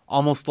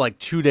 almost like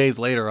 2 days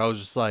later, I was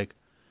just like,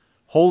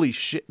 "Holy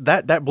shit!"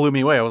 That blew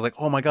me away. I was like,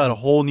 "Oh my god, a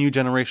whole new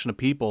generation of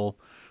people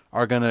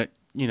are gonna,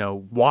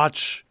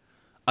 watch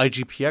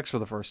IGPX for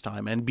the first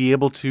time and be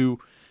able to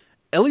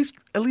at least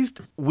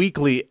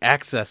weekly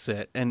access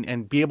it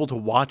and be able to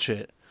watch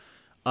it."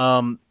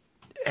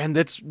 And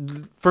that's,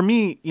 for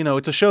me,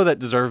 it's a show that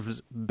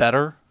deserves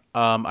better.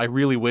 I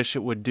really wish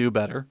it would do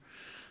better.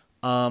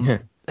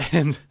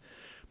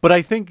 But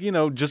I think,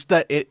 just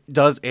that it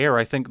does air,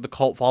 I think the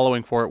cult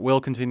following for it will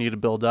continue to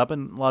build up,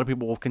 and a lot of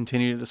people will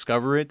continue to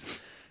discover it.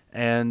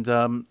 And,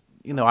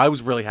 I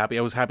was really happy.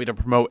 I was happy to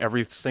promote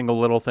every single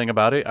little thing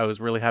about it. I was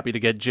really happy to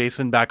get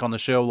Jason back on the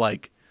show.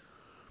 Like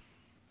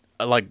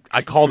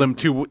I called him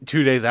two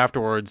days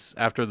afterwards,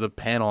 after the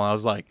panel. I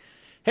was like,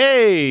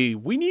 "Hey,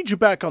 we need you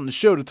back on the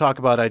show to talk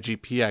about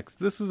IGPX.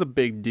 This is a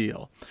big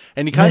deal."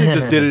 And he kind of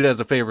just did it as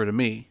a favor to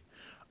me.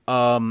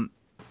 And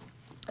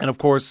of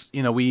course,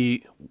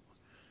 we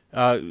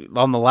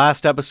on the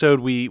last episode,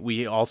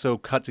 we also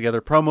cut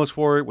together promos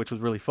for it, which was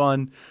really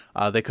fun.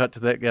 They cut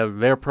together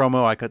their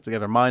promo, I cut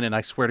together mine, and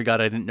I swear to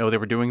God, I didn't know they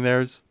were doing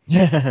theirs.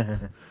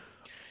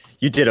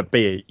 You did a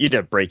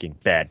Breaking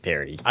Bad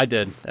parody. I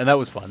did, and that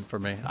was fun for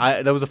me.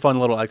 That was a fun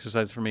little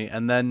exercise for me.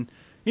 And then,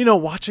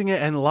 watching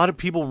it, and a lot of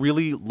people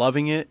really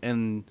loving it,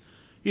 and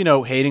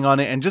hating on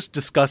it, and just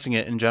discussing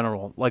it in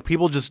general. Like,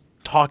 people just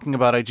talking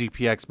about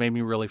IGPX made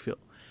me really feel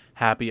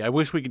happy. I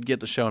wish we could get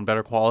the show in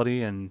better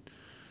quality, and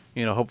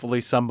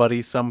hopefully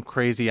some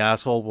crazy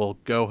asshole will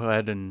go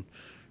ahead and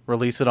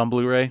release it on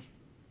Blu-ray.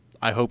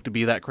 I hope to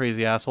be that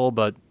crazy asshole,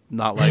 but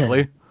not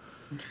likely.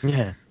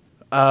 Yeah.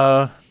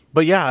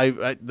 But yeah,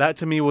 I that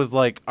to me was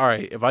like, all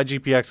right, if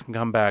IGPX can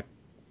come back,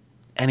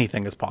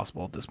 anything is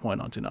possible at this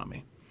point on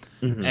Toonami.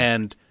 Mm-hmm.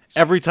 And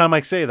every time I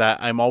say that,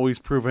 I'm always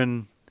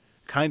proven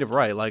kind of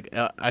right. Like,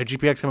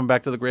 IGPX coming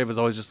back to the grave is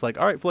always just like,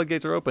 all right,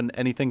 floodgates are open,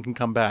 anything can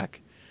come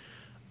back.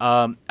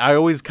 I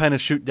always kind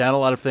of shoot down a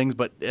lot of things,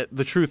 but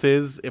the truth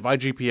is, if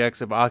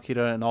IGPX, if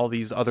Akira, and all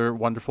these other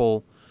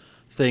wonderful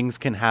things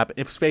can happen,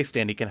 if Space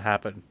Dandy can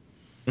happen,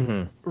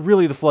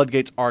 really the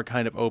floodgates are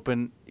kind of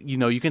open.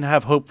 You can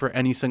have hope for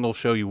any single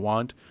show you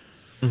want.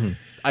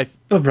 But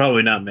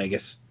probably not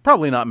Megas.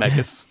 Probably not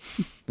Megas.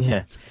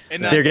 Yeah.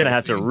 They're going to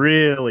have to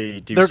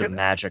really do some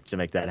magic to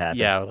make that happen.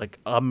 Yeah, like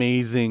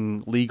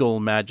amazing legal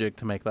magic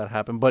to make that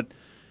happen. But,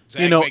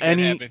 Zach,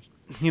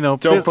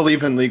 don't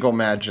believe in legal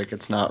magic.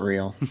 It's not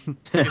real.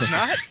 It's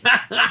not?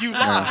 You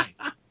lie.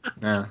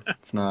 Yeah,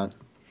 it's not.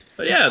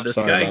 But yeah, the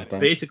sky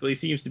basically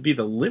seems to be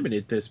the limit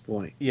at this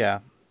point. Yeah.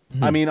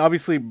 I mean,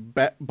 obviously,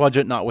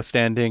 budget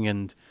notwithstanding,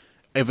 and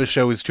if a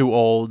show is too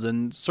old,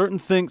 and certain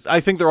things, I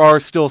think there are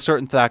still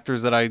certain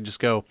factors that I just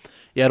go,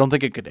 yeah, I don't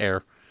think it could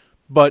air.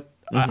 But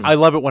I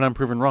love it when I'm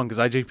proven wrong, because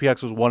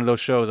IGPX was one of those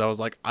shows I was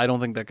like, I don't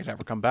think that could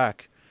ever come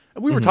back.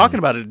 And we were talking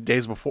about it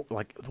days before.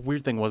 Like, the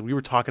weird thing was, we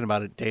were talking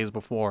about it days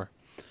before.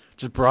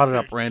 Just brought it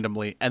up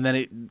randomly, and then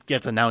it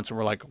gets announced, and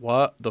we're like,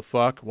 what the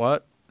fuck?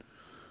 What?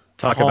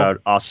 Talk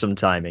about awesome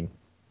timing.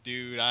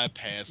 Dude, I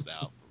passed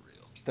out for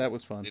real. That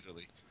was fun.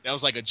 Literally. That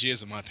was like a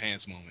jizz in my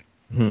pants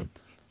moment.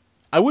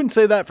 I wouldn't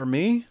say that for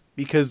me,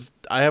 because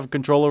I have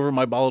control over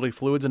my bodily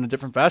fluids in a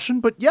different fashion,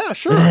 but yeah,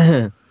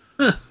 sure.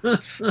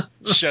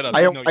 Shut up.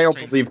 I don't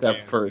believe that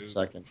for a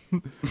second.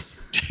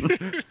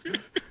 It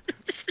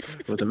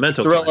was a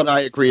mental. Darrell and I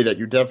agree that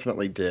you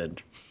definitely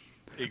did.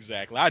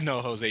 Exactly. I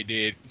know Jose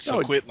did. So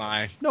quit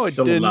lying. No, I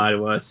Don't didn't. lie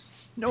to us.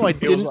 No, I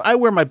didn't. I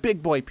wear my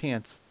big boy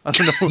pants. I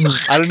don't know.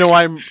 I don't know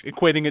why I'm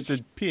equating it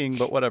to peeing,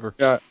 but whatever.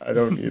 Yeah, I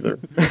don't either.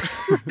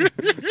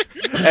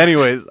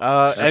 Anyways,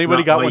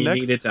 anybody got one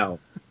next? Need it out.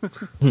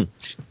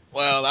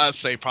 Well, I'd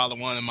say probably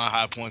one of my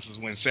high points was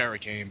when Sarah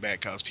came back,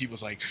 because people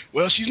was like,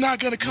 well, she's not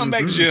going to come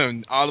back,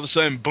 Jim. All of a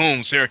sudden,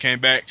 boom, Sarah came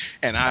back,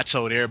 and I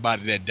told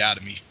everybody that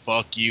doubted me,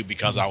 fuck you,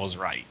 because I was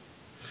right.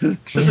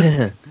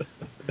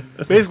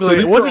 Basically, so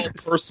these it are wasn't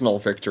all personal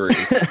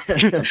victories.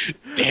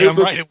 Damn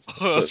right it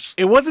was.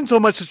 It wasn't so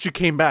much that she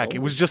came back. It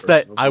was just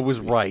that I was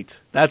right.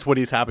 That's what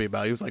he's happy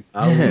about. He was like,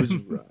 I was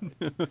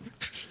right.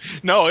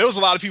 No, it was a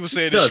lot of people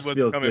saying that Does she wasn't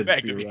feel coming good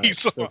back to to be me. right,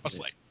 So I doesn't was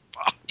it? like,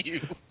 fuck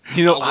you.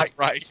 you know, I was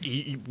right.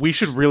 we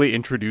should really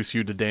introduce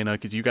you to Dana,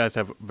 because you guys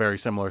have very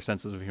similar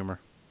senses of humor.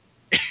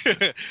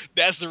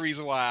 That's the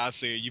reason why I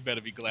said you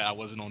better be glad I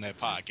wasn't on that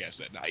podcast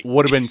that night.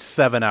 Would have been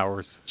 7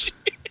 hours.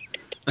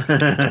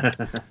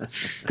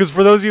 Because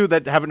for those of you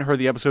that haven't heard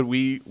the episode,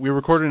 we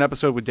recorded an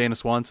episode with Dana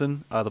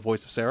Swanson, the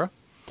voice of Sarah,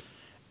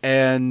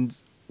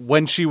 and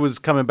when she was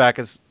coming back,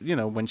 as you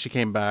know, when she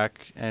came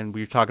back, and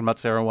we were talking about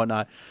Sarah and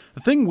whatnot,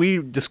 the thing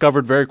we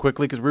discovered very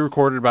quickly, because we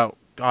recorded about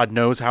God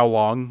knows how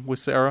long with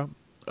Sarah,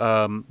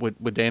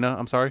 with Dana.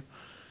 I'm sorry,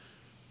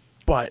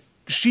 but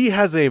she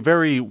has a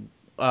very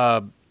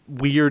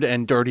weird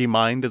and dirty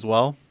mind as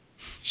well.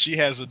 She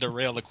has a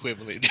Darrell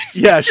equivalent.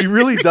 Yeah, she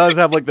really does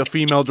have like the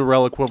female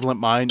Darrell equivalent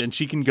mind, and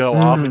she can go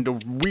off into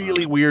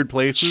really weird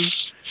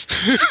places.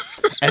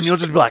 And you'll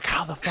just be like,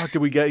 how the fuck did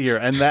we get here?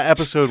 And that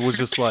episode was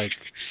just like...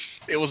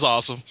 It was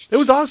awesome. It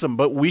was awesome,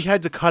 but we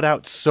had to cut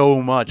out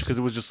so much because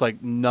it was just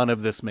like, none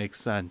of this makes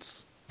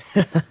sense.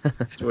 So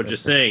what you're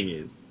saying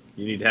is,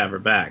 you need to have her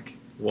back.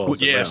 Well,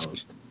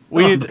 yes.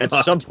 We need At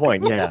some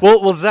point, yeah.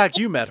 Well, Zach,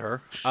 you met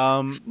her.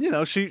 You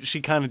know, she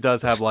kind of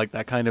does have like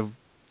that kind of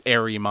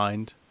airy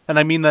mind. And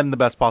I mean that in the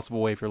best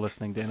possible way if you're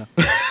listening, Dana.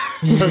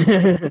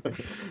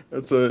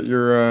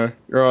 You're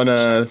on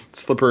a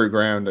slippery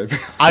ground.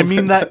 I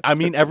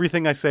mean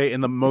everything I say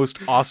in the most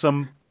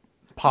awesome,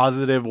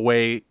 positive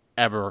way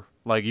ever.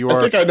 Like you are.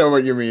 I think I know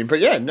what you mean, but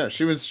yeah, no,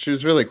 she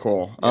was really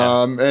cool.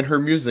 Yeah. And her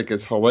music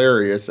is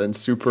hilarious and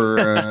super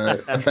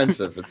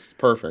offensive. It's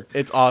perfect.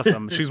 It's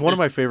awesome. She's one of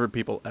my favorite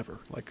people ever.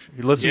 Like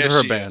you listen to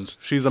her band. Is.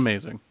 She's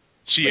amazing.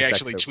 She Like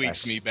actually Sexo tweets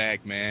Flex. me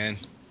back, man.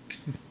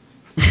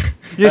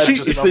 Yeah,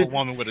 She's she. another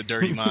woman with a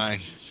dirty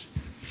mind.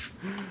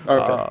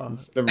 Okay,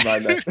 never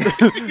mind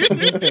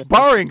that.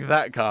 Barring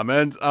that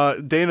comment,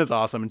 Dana's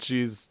awesome, and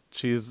she's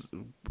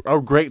a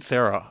great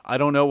Sarah. I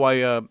don't know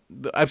why.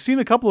 I've seen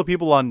a couple of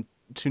people on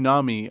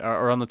Toonami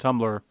or on the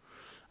Tumblr,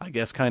 I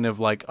guess, kind of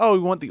like, oh, we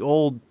want the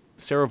old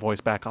Sarah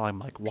voice back. I'm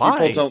like,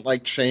 why? People don't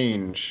like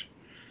change.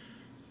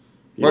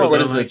 People What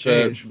don't is like it?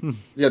 change.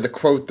 The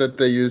quote that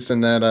they used in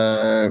that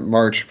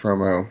March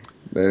promo.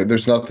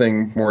 There's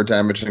nothing more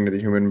damaging to the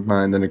human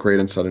mind than a great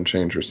and sudden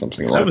change or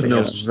something. That was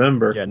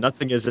November. Yeah,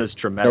 nothing is as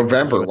traumatic.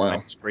 November, as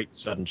wow. Great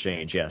sudden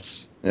change,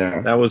 yes. Yeah.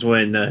 That was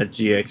when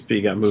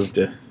GXP got moved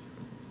to.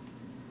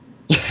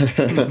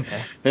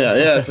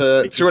 yeah,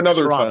 Speaking to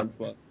another of trauma. time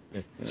slot.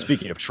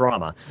 Speaking of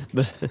trauma,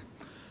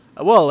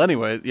 Well,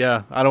 anyway,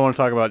 yeah, I don't want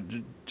to talk about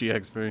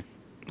GXP.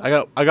 I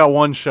got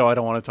one show I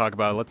don't want to talk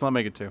about. Let's not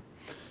make it two.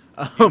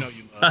 You know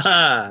you love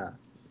Haha.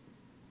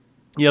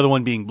 The other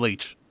one being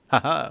Bleach.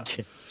 Haha.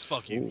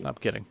 Fuck you. I'm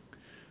kidding.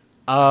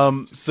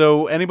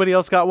 So anybody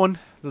else got one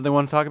that they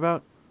want to talk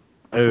about?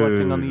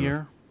 Reflecting on the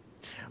year.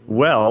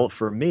 well,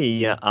 for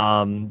me,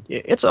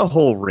 it's a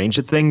whole range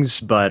of things,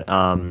 but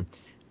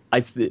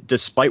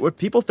despite what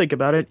people think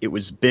about it, it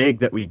was big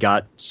that we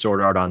got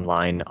Sword Art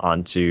Online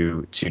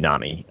onto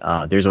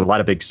Toonami. There's a lot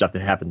of big stuff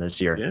that happened this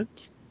year.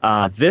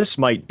 Yeah. This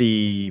might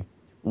be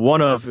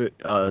one of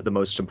the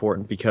most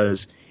important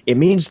because it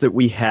means that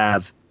we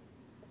have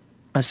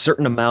a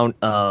certain amount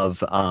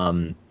of,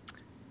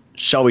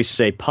 shall we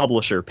say,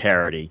 publisher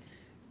parity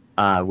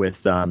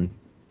with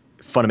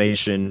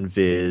Funimation,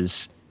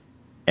 Viz,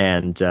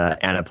 and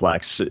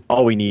Aniplex.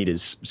 All we need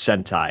is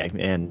Sentai,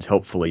 and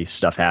hopefully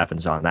stuff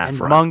happens on that And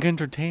front. Manga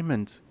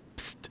Entertainment.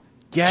 Psst,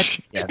 get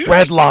Yeah.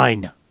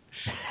 Redline.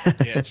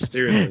 Yes.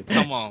 Seriously.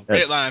 Come on.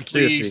 That's- Redline, please.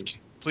 seriously.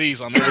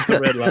 Please, I'm What's the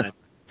red line?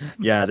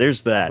 Yeah,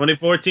 there's that.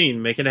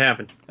 2014, make it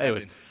happen.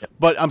 Anyways,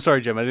 but I'm sorry,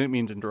 Jim. I didn't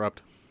mean to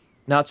interrupt.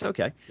 No, it's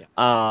okay.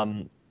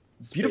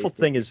 Beautiful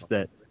thing is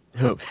that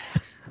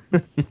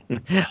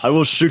I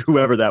will shoot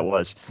whoever that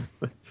was.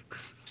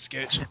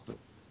 Sketch.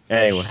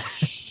 Anyway,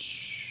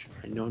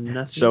 I know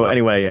nothing. so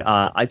anyway,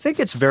 I think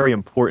it's very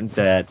important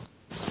that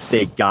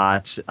they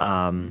got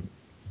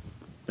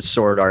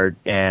Sword Art,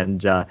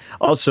 and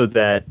also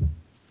that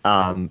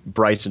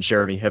Bryce and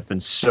Jeremy have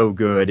been so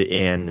good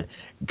in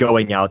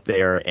going out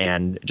there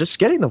and just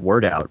getting the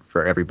word out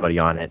for everybody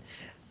on it.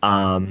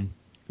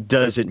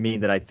 Does it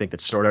mean that I think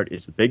that Sword Art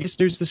is the biggest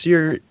news this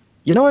year?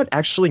 You know what?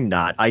 Actually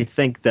not. I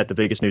think that the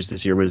biggest news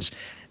this year was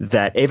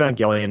that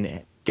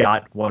Evangelion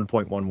got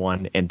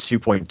 1.11 and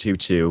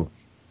 2.22,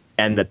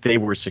 and that they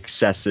were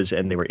successes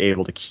and they were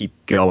able to keep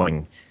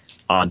going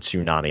on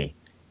Toonami.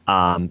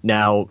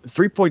 Now,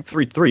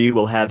 3.33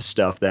 will have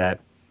stuff that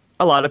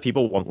a lot of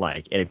people won't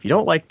like. And if you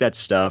don't like that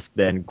stuff,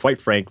 then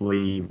quite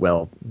frankly,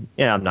 well,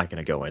 yeah, I'm not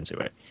going to go into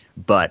it.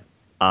 But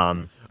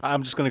I'm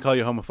just going to call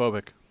you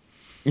homophobic.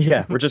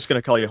 yeah, we're just going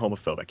to call you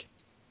homophobic.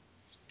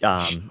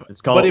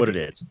 Let's call But it if- what it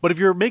is. But if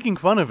you're making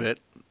fun of it,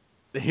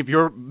 if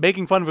you're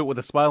making fun of it with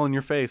a smile on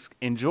your face,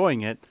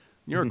 enjoying it,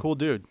 you're a cool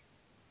dude.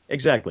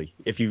 Exactly.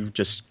 If you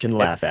just can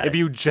laugh at If it.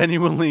 you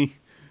genuinely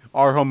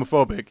are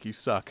homophobic, you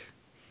suck.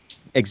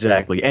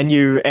 Exactly. And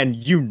you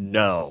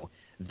know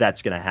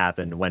that's going to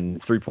happen when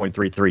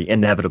 3.33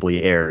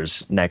 inevitably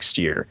airs next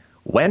year.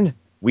 When?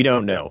 We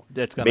don't know.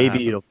 That's gonna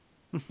maybe happen.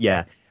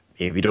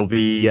 maybe it'll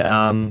be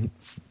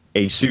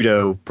a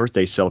pseudo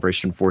birthday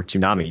celebration for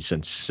Toonami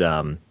since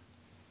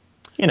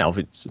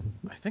it's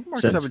I think March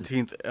Since-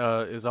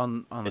 17th is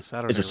on a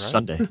Saturday, it's a right?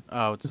 Sunday.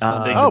 Oh, it's a Uh,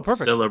 Sunday. They Oh, could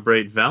perfect.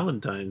 Celebrate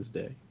Valentine's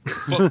Day.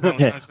 Fuck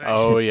Valentine's Day.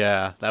 Oh,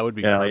 yeah. That would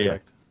be Yeah, yeah.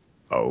 perfect.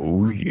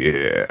 Oh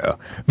yeah.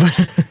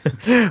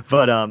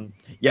 but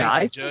yeah,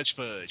 I Judge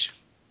Fudge.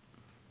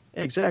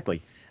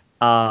 exactly.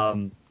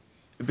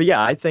 But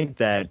yeah, I think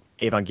that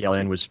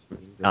Evangelion was,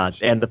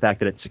 and the fact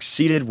that it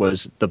succeeded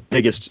was the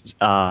biggest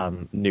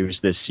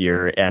news this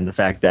year, and the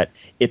fact that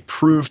it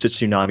proved to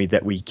Toonami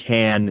that we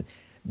can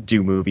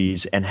do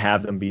movies and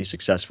have them be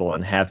successful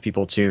and have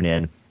people tune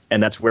in,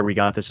 and that's where we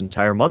got this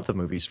entire month of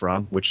movies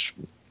from.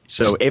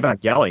 So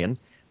Evangelion,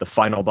 the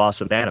final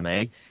boss of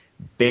anime,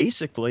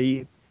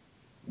 basically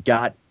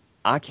got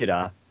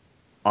Akira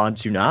on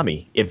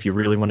Toonami, if you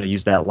really want to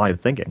use that line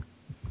of thinking.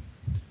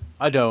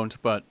 I don't,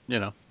 but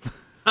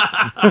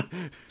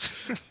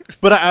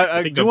but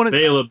I do want to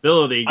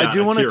availability. I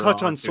do want to Akira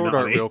touch on Sword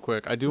Art real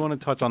quick.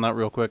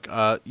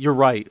 You're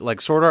right.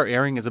 Like, Sword Art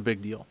airing is a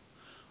big deal.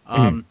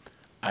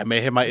 I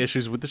may have my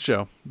issues with the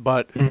show,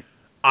 but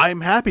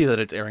I'm happy that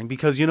it's airing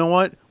because you know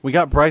what? We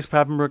got Bryce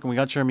Papenbrook and we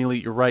got Jeremy Lee.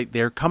 You're right.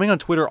 They're coming on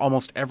Twitter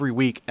almost every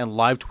week and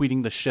live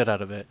tweeting the shit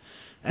out of it.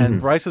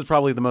 And Bryce is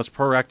probably the most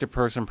proactive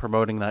person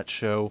promoting that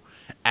show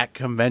at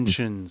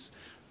conventions,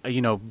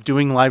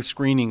 doing live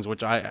screenings,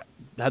 which I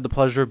had the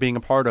pleasure of being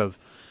a part of,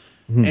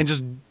 and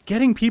just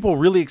getting people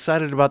really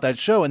excited about that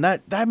show. And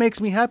that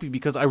makes me happy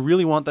because I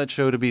really want that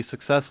show to be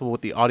successful with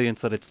the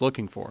audience that it's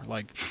looking for.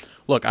 Like,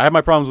 look, I have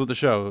my problems with the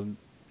show.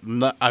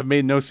 I've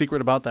made no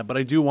secret about that, but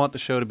I do want the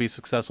show to be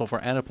successful for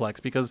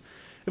Aniplex because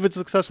if it's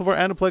successful for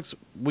Aniplex,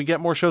 we get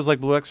more shows like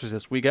Blue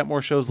Exorcist. We get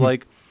more shows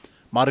like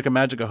Madoka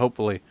Magica,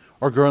 hopefully,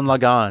 or Gurren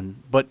Lagann.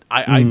 But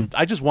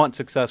I just want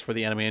success for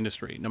the anime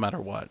industry, no matter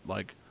what.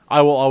 Like,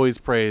 I will always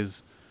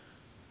praise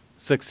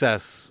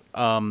success,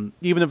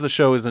 even if the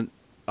show isn't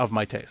of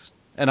my taste.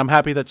 And I'm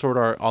happy that Sword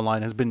Art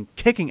Online has been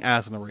kicking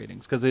ass in the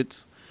ratings because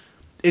it's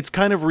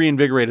kind of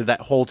reinvigorated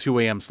that whole 2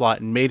 a.m.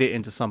 slot and made it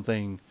into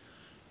something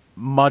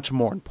much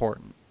more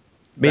important.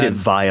 Made it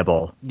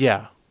viable.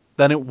 Yeah,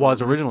 than it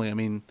was originally. I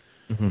mean,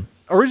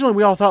 originally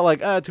we all thought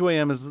like, 2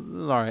 a.m. is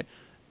all right.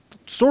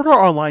 Sword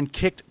Art Online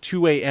kicked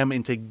 2 a.m.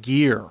 into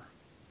gear.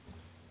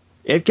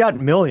 It got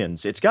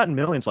millions. It's gotten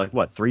millions like,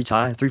 what, 4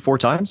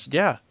 times?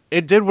 Yeah.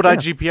 It did what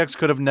IGPX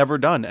could have never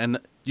done. And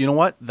you know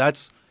what?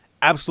 That's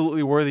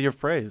absolutely worthy of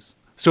praise.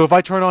 So if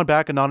I turn on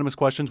back anonymous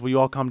questions, will you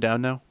all calm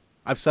down now?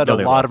 I've said a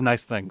lot of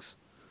nice things.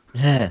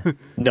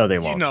 No, they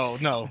won't.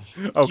 No.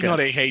 Okay.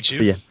 They hate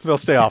you. Yeah. They'll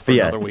stay off for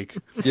another week.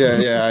 I'd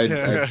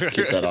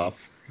keep that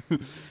off.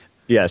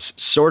 Yes,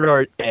 Sword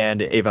Art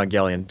and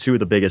Evangelion, two of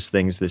the biggest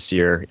things this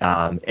year.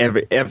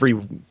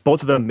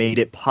 Both of them made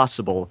it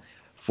possible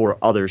for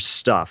other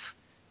stuff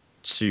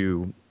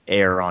to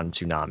air on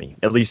Toonami.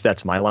 At least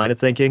that's my line of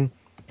thinking.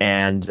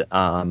 And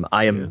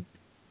I am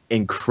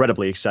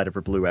incredibly excited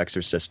for Blue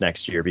Exorcist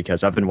next year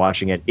because I've been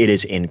watching it. It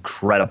is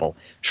incredible.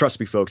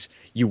 Trust me, folks,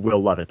 you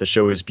will love it. The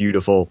show is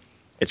beautiful.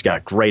 It's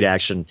got great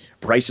action.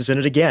 Bryce is in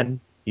it again.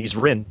 He's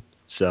Rin,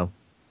 so.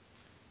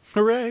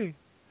 Hooray.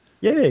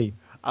 Yay.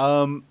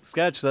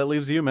 Sketch, that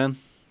leaves you, man.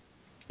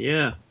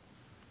 Yeah.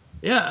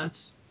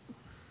 It's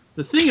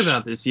the thing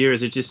about this year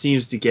is it just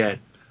seems to get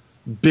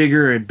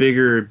bigger and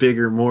bigger and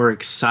bigger, more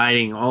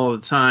exciting all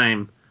the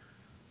time.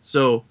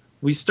 So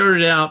we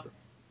started out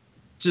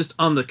just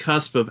on the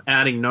cusp of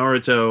adding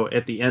Naruto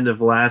at the end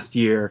of last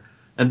year,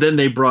 and then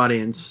they brought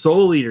in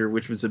Soul Eater,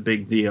 which was a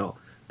big deal.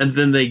 And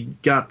then they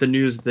got the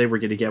news that they were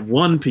going to get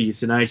One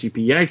Piece and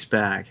IGPX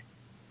back.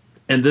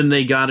 And then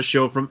they got a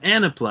show from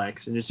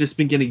Aniplex, and it's just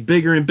been getting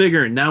bigger and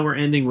bigger. And now we're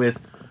ending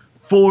with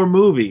 4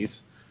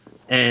 movies,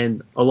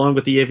 and along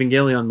with the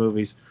Evangelion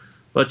movies.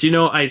 But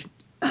I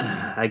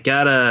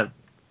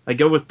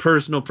go with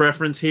personal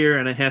preference here,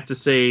 and I have to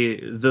say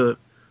the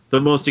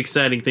most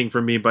exciting thing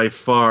for me by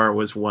far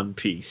was One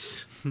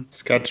Piece.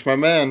 Sketch, my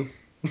man.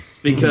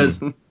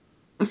 Because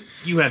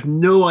you have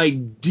no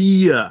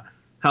idea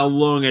how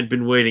long I'd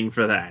been waiting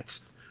for that.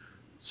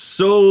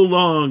 So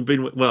long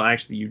well,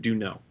 actually, you do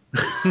know.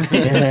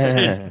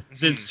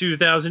 since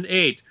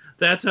 2008.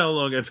 That's how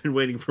long I've been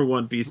waiting for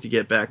One Piece to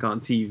get back on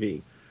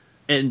TV.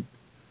 And,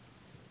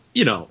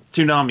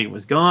 Toonami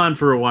was gone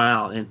for a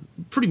while, and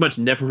pretty much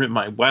never in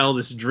my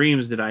wildest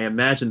dreams did I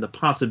imagine the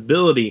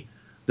possibility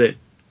that,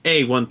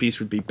 A, One Piece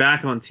would be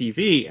back on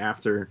TV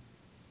after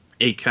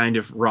a kind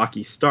of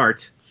rocky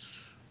start.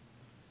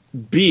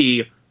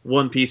 B,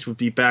 One Piece would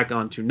be back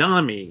on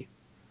Toonami,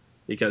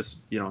 because,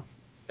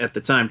 at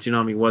the time,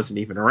 Toonami wasn't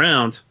even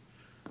around.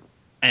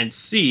 And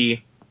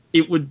C,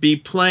 it would be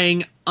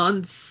playing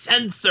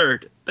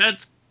uncensored.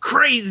 That's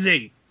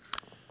crazy.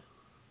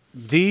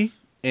 D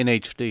in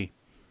HD.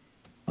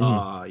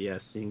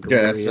 Yes. In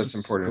glorious, that's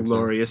important.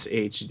 Glorious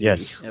HD.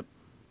 Yes. Yep.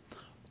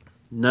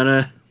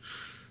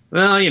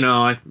 Well,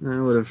 I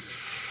would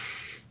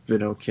have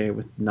been okay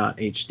with not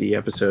HD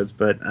episodes,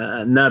 but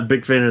I'm not a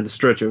big fan of the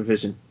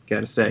Stretch-O-Vision,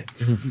 gotta say.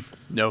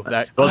 No,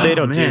 that. Well, they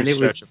don't do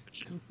it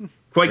was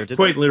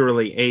quite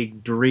literally a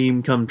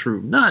dream come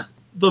true. Not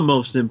the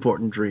most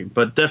important dream,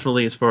 but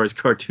definitely as far as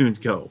cartoons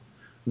go,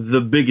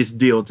 the biggest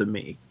deal to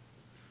me.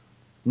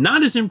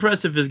 Not as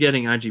impressive as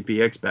getting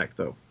IGPX back,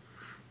 though.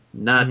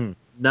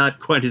 Not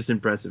quite as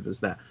impressive as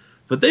that.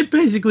 But they've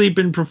basically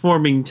been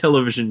performing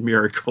television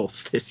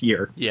miracles this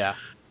year. Yeah.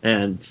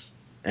 And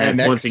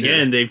once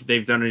again,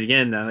 they've done it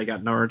again. Now they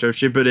got Naruto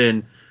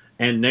Shippuden,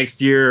 and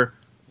next year,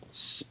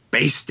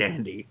 Space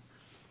Dandy.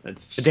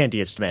 It's The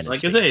dandiest man.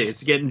 like in I say, space.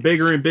 it's getting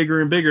bigger and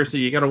bigger and bigger. So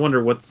you got to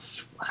wonder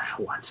what's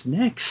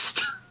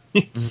next.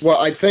 Well,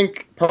 I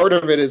think part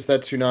of it is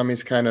that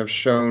Toonami's kind of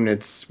shown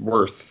its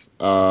worth.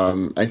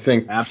 I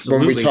think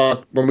Absolutely.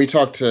 when we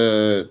talk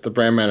to the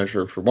brand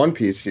manager for One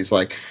Piece, he's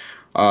like,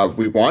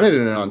 we wanted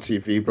it on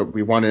TV, but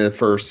we wanted to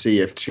first see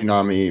if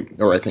Toonami,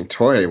 or I think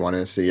Toei wanted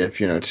to see if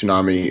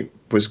Toonami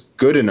was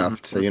good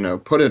enough to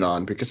put it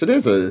on, because it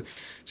is a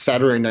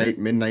Saturday night,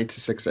 midnight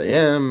to 6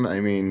 a.m. I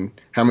mean,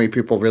 how many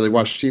people really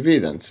watch TV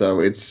then? So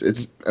it's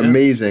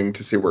amazing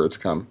to see where it's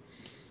come.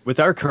 With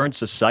our current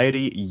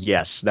society,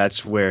 yes,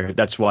 that's why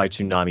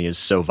Toonami is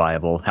so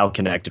viable. How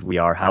connected we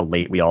are, how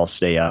late we all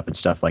stay up, and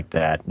stuff like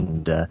that.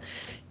 And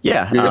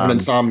yeah, We have an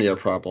insomnia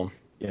problem.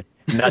 yeah.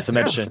 Not to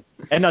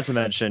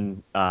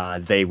mention,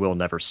 they will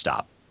never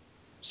stop.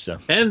 So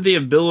And the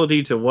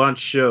ability to watch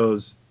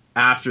shows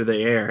after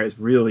they air has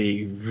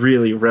really,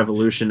 really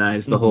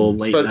revolutionized the whole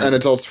late night. And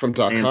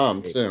adultsfilm.com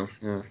landscape. too.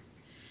 Yeah.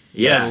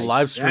 Yes, the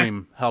live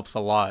stream helps a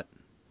lot.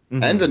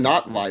 And the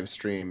not live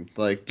stream,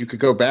 like you could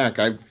go back.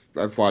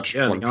 I've watched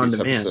Yeah, One the Piece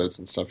on-demand. episodes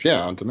and stuff.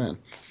 Yeah, on demand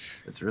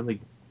It's really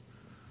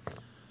and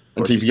of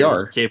course, you still have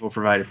DVR. cable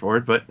provided for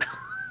it, but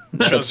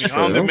That's the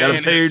true. on Gotta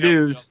demand pay your has helped me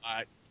dues. a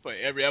lot. But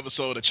every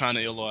episode of China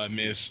Illinois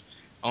Miss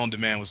on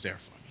demand was there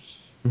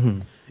for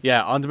me.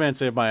 Yeah, On Demand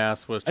Saved My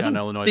Ass was I China, don't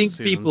Illinois think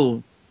season.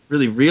 people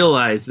really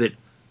realize that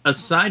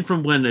aside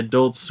from when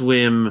Adult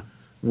Swim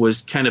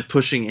was kind of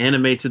pushing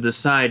anime to the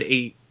side,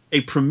 a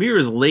premiere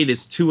as late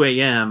as 2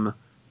 a.m.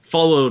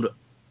 followed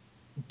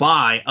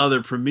by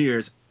other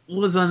premieres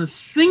was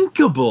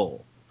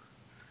unthinkable.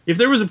 If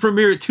there was a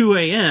premiere at 2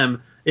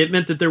 a.m., it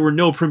meant that there were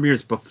no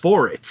premieres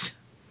before it.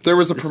 There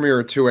was a premiere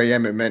at 2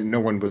 a.m. It meant no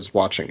one was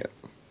watching it.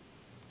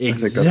 I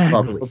think that's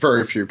probably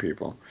very few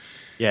people.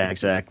 yeah,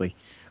 exactly.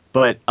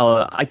 But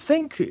I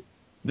think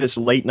this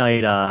late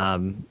night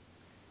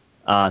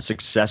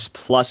success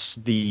plus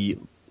the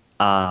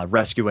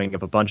rescuing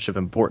of a bunch of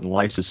important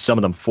licenses, some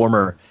of them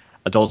former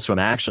Adult Swim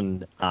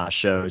action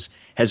shows,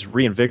 has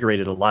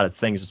reinvigorated a lot of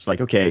things. It's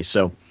like, okay,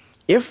 so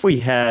if we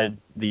had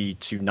the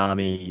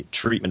Toonami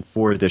treatment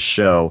for this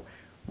show,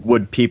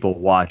 would people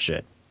watch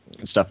it?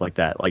 And stuff like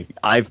that. Like,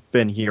 I've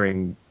been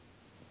hearing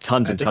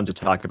tons and tons of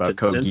talk about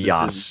Code Consensus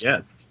Geass. is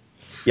yes.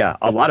 Yeah,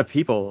 a lot of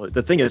people.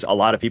 The thing is, a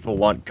lot of people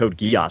want Code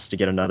Geass to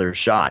get another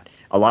shot.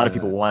 A lot of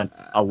people want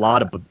a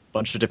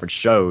bunch of different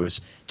shows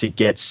to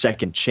get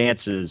second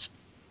chances,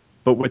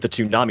 but with the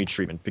Toonami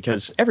treatment,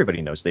 because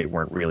everybody knows they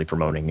weren't really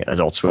promoting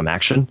Adult Swim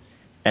action,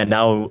 and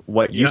now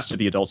what used to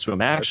be Adult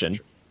Swim action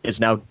is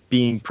now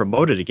being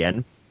promoted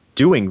again,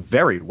 doing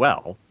very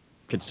well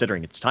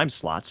considering its time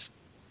slots,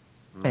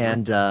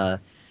 and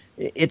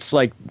it's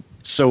like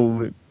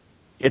so.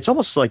 It's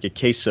almost like a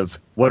case of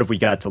what have we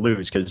got to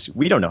lose, because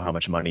we don't know how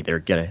much money they're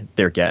getting.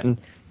 They're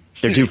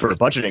due for a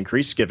budget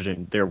increase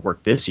given their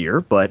work this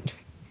year, but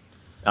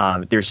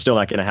they're still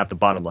not going to have the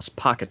bottomless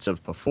pockets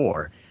of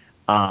before.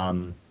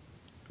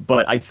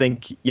 But I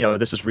think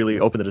this has really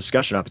opened the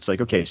discussion up. It's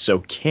like, okay, so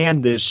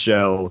can this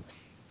show?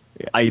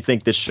 I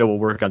think this show will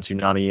work on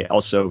Toonami.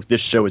 Also, this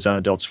show is on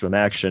Adult Swim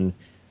action.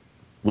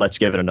 Let's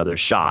give it another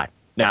shot.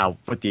 Now,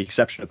 with the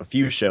exception of a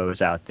few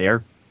shows out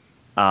there.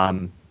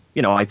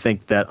 I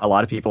think that a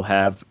lot of people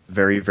have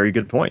very, very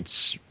good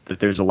points. That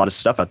there's a lot of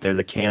stuff out there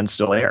that can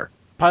still air.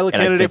 Pilot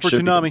And I candidate think for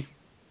should be- Toonami.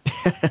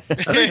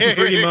 I think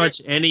pretty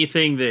much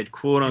anything that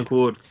quote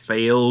unquote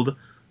failed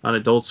on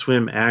Adult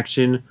Swim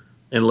action,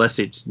 unless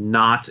it's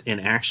not an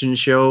action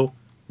show,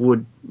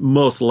 would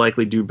most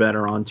likely do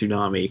better on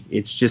Toonami.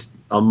 It's just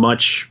a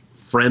much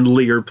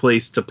friendlier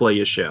place to play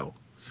a show.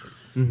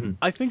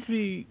 I think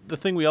the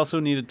thing we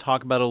also need to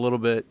talk about a little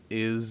bit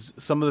is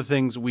some of the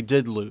things we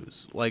did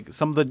lose, like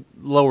some of the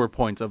lower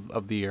points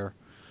of the year.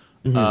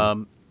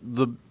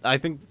 I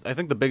think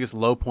the biggest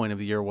low point of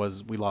the year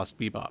was we lost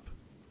Bebop.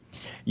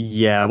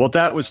 Yeah, well,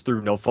 that was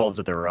through no fault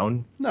of their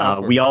own. No,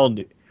 of we all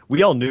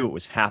knew it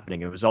was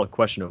happening. It was all a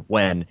question of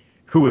when,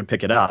 who would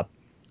pick it up,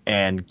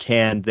 and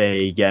can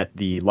they get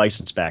the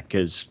license back?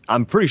 Because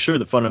I'm pretty sure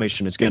that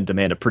Funimation is going to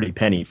demand a pretty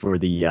penny for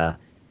the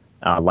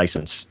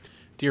license.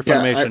 Dear Yeah,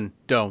 Funimation,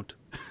 don't.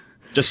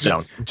 Just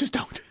don't. Just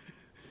don't.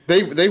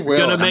 They will.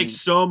 Gonna make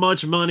so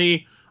much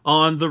money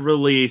on the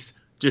release.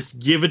 Just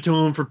give it to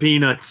them for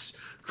peanuts.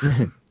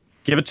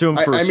 Give it to them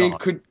for a I mean,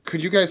 song.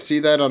 could you guys see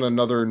that on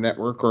another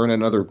network or in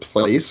another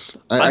place?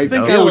 I I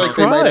think feel I would like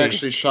they might cry.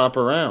 actually shop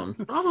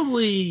around.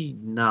 Probably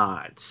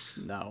not.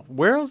 No.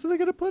 Where else are they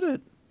going to put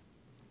it?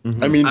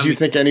 I mean, do you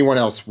think anyone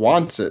else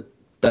wants it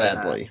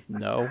badly?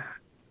 No.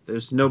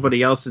 There's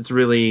nobody else that's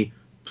really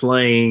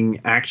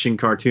playing action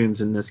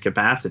cartoons in this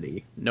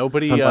capacity.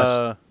 Nobody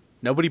Unless-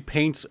 nobody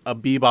paints a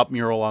Bebop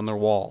mural on their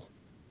wall.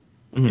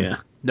 Yeah.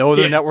 No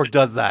other Yeah. network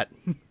does that.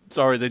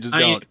 Sorry, they just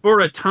I mean, don't.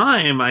 for a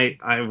time,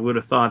 I would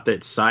have thought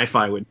that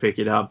Sci-Fi would pick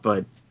it up,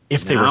 but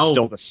If they were now-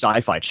 still the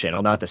Sci-Fi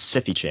channel, not the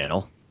Sci-Fi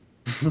channel.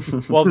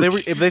 Well,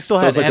 if they still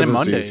had Sounds like a Anime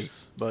disease.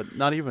 Mondays, but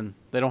not even.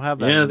 They don't have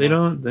that. yeah, they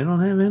anymore. don't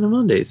have Anime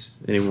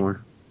Mondays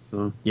anymore.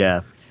 So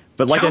Yeah,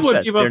 But like Cowboy I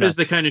said, they're Bebop not, is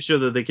the kind of show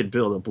that they could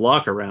build a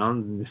block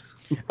around.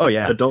 oh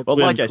yeah, Adult well,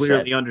 Swim like I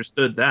clearly said,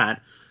 understood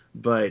that,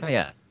 but oh,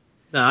 yeah.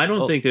 no, I don't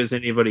Well- think there's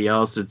anybody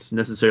else that's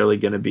necessarily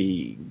going to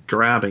be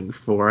grabbing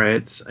for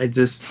it.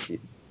 It's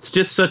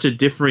just such a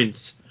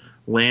different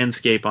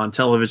landscape on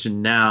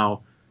television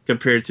now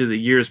compared to the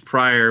years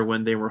prior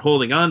when they were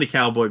holding on to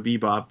Cowboy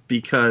Bebop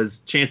because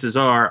chances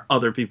are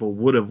other people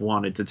would have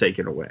wanted to take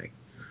it away.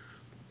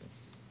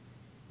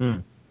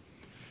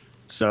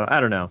 So I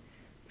don't know.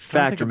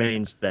 Fact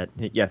remains that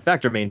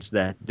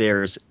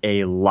there's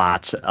a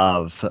lot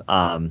of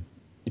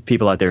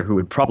people out there who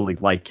would probably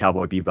like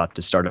Cowboy Bebop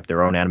to start up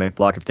their own anime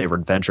blog if they were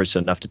adventurous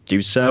enough to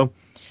do so.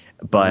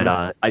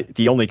 But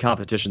the only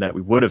competition that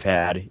we would have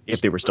had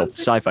if they were still the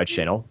Sci-Fi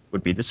Channel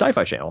would be the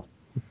Sci-Fi Channel.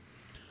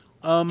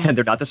 And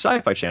they're not the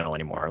Sci-Fi Channel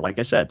anymore. Like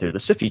I said, they're the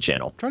Sci-Fi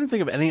Channel. Trying to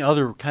think of any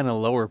other kind of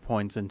lower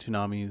points in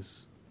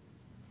Toonami's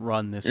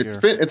run this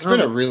It's year. been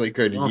a really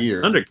good Lost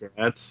year.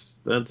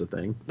 Thundercats, that's a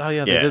thing. Oh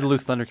yeah, they Yeah. did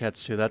lose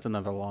Thundercats too. That's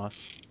another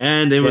loss.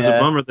 And it was a Yeah.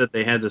 bummer that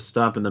they had to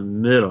stop in the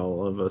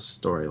middle of a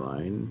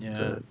storyline.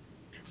 Yeah.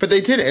 But they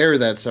did air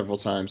that several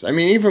times. I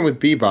mean, even with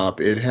Bebop,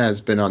 it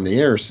has been on the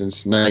air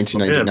since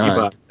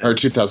 1999 Bebop. or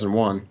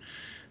 2001.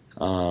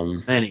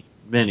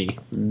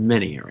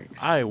 Many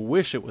airings. I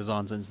wish it was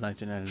on since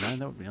 1999.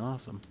 That would be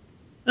awesome.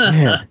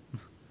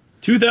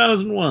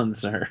 2001,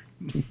 sir.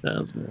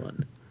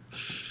 2001.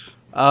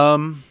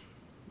 I'm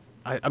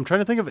trying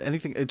to think of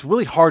anything. It's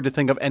really hard to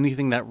think of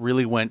anything that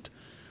really went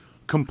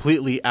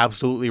completely,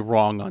 absolutely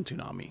wrong on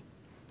Toonami.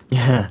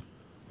 Yeah.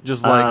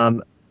 Just like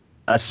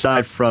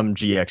Aside from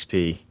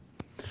GXP.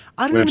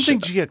 I don't even which-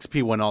 think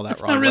GXP went all that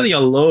That's wrong. not really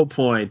Like, a low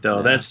point, though.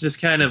 Yeah. That's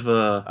just kind of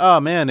a oh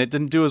man, it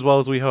didn't do as well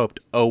as we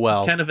hoped. Oh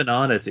well. it's kind of an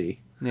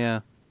oddity. Yeah.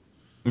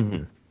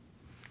 Mhm.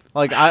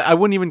 Like I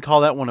wouldn't even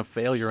call that one a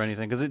failure or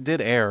anything because it did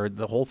air.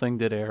 The whole thing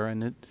did air,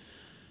 and it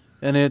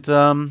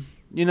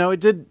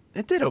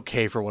it did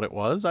okay for what it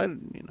was.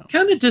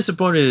 Kind of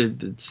disappointed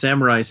that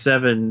Samurai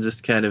 7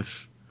 just kind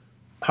of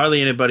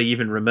hardly anybody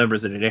even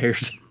remembers that it aired.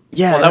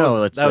 Yeah, Well, that no,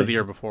 was it's that was like- the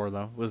year before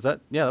though. Was that?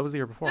 Yeah, that was the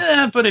year before.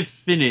 But it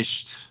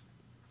finished.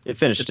 It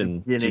finished At the in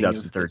beginning of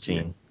this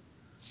 2013.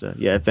 So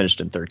yeah, it finished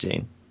in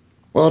 13.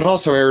 Well, it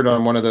also aired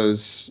on one of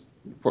those.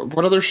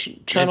 What other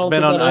channel It's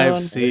been did on that air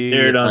IFC. It's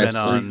aired It's on been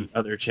IFC. on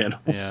other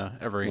channels. yeah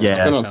every Yeah. It's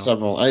been on channel.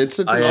 several. It's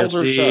an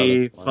older show. IFC,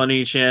 That's why.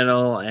 Funny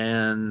Channel,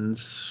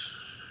 and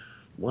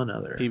one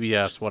other.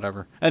 PBS,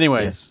 whatever.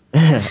 Anyways,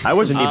 I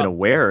wasn't even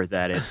aware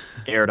that it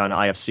aired on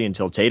IFC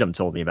until Tatum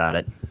told me about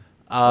it.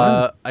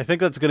 I think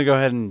that's gonna go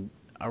ahead and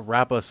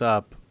wrap us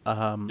up.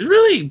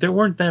 There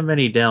weren't that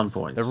many down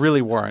points. There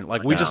really weren't.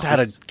 Like we No, just had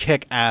a it's-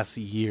 kick-ass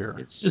year.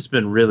 It's just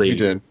been really, You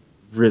did.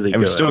 really And good.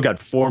 we've still got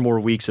 4 more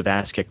weeks of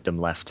ass kickdom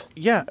left.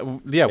 Yeah,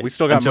 we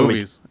still got Until we-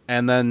 movies,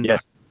 and then Yeah.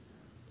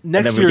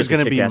 next then we year get is to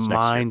going to kick be ass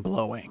next year. mind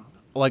blowing.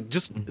 Like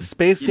just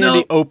Space You Dandy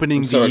know, opening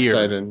I'm so the year.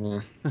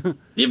 excited. Yeah.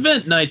 The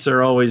event nights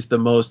are always the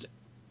most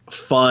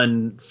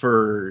fun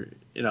for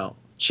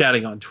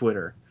chatting on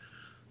Twitter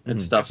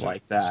and stuff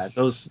like that.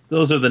 Those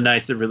are the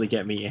nights that really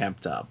get me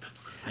amped up.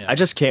 I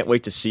just can't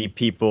wait to see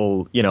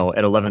people,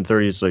 at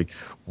 11:30 is like,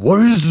 what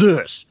is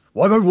this?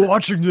 Why am I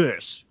watching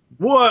this?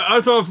 What?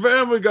 I thought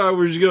Family Guy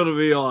was gonna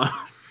be on.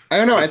 I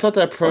don't know. I thought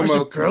that Why is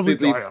promo it Family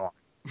completely. Guy on?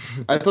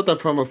 I thought that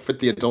promo fit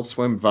the Adult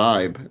Swim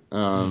vibe.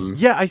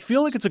 Yeah, I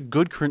feel like it's a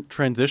good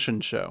transition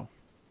show.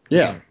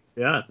 Yeah,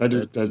 Yeah, I do-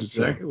 that's I do too.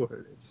 exactly what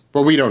it is.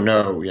 but we don't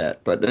know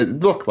yet. But it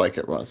looked like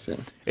it was. Yeah.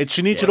 It's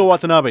Shinichiro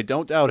Watanabe.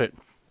 Don't doubt it.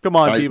 Come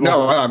on, people.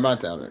 No, I'm not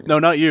doubting. No,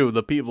 not you.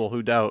 The people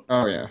who doubt.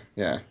 Oh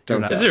yeah.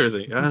 Don't doubt.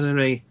 Seriously,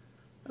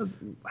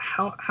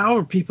 how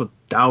are people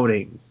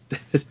doubting?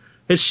 Has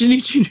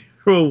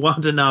Shinichiro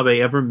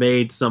Watanabe ever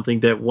made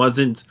something that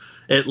wasn't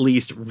at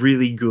least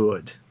really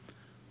good?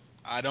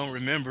 I don't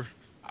remember.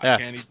 Yeah. I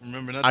can't even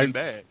remember nothing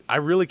bad. I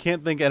really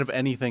can't think of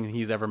anything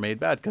he's ever made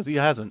bad because he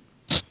hasn't.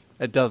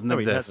 It doesn't No,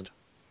 he exist. hasn't.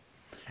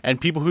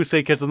 And people who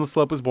say Kids on the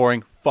Slope is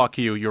boring, fuck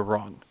you. You're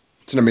wrong.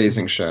 It's an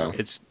amazing show.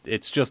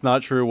 It's just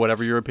not true.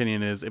 Whatever your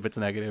opinion is, if it's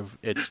negative,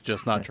 it's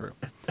just not true.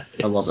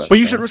 I love that. But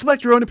you show. should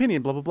respect your own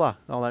opinion. Blah blah blah.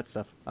 All that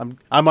stuff. I'm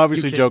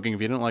obviously can- joking.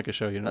 If you don't like a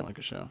show, you don't like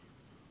a show.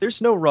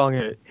 There's no wrong.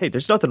 Hey,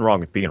 there's nothing wrong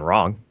with being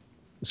wrong.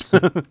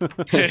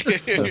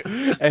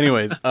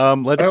 Anyways,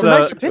 let's. It's a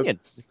nice opinion.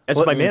 As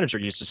let- my manager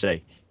used to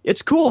say,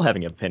 it's cool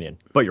having an opinion,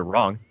 but you're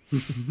wrong.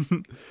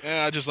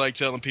 Yeah, I just like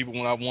telling people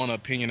when I want an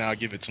opinion, I'll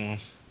give it to them.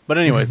 But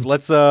anyways,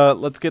 let's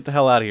get the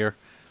hell out of here.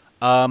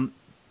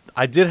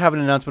 I did have an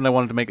announcement I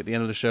wanted to make at the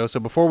end of the show. So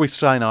before we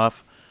sign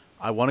off,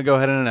 I want to go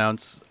ahead and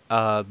announce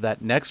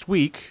that next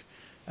week,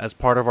 as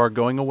part of our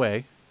going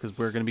away, because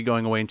we're going to be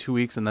going away in 2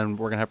 weeks, and then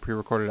we're going to have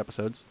pre-recorded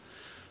episodes.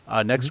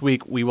 Next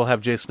week, we will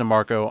have Jason and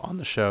Marco on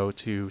the show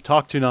to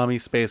talk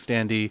Toonami, Space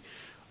Dandy,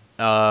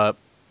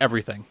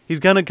 everything. He's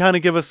going to kind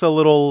of give us a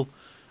little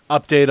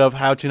update of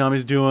how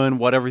Toonami's doing,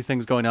 what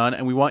everything's going on,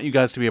 and we want you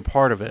guys to be a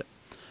part of it.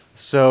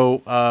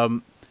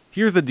 So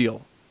here's the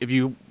deal. If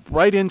you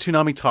write in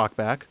Toonami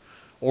Talkback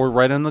or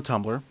write in the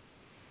Tumblr,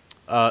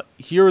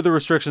 here are the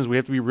restrictions. We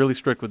have to be really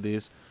strict with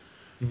these.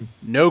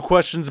 No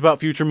questions about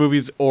future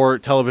movies or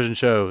television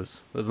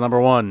shows. That's number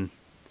one.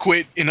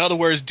 Quit. In other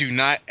words, do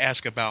not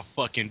ask about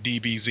fucking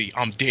DBZ.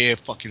 I'm dead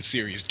fucking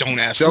serious. Don't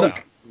ask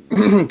about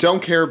it.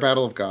 Don't care.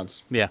 Battle of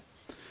Gods. Yeah.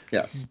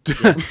 Yes.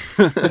 And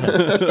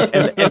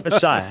Forever.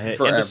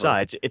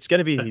 besides, it's going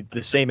to be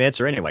the same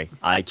answer anyway.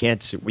 I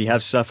can't. We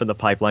have stuff in the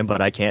pipeline,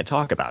 but I can't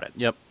talk about it.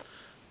 Yep.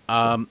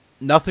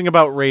 Nothing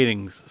about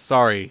ratings.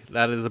 Sorry,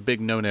 that is a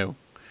big no-no.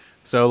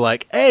 So,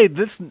 like, hey,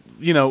 this,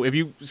 if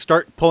you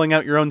start pulling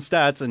out your own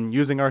stats and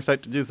using our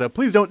site to do so,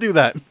 please don't do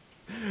that.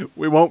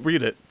 We won't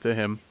read it to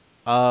him.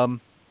 And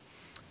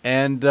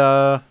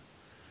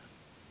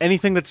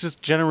anything that's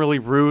just generally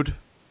rude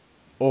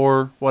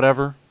or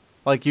whatever,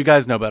 like, you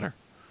guys know better.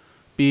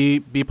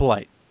 Be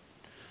polite.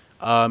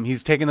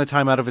 He's taken the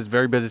time out of his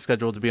very busy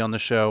schedule to be on the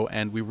show,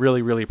 and we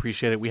really, really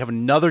appreciate it. We have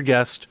another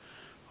guest,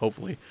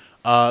 hopefully,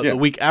 the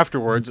week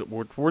afterwards.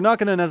 We're not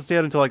going to announce it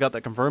yet until I got that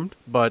confirmed,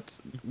 but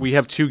we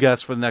have 2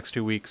 guests for the next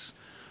 2 weeks.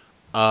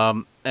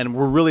 And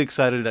we're really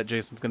excited that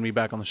Jason's going to be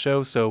back on the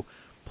show, so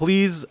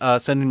please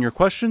send in your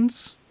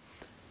questions.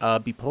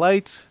 Be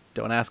polite.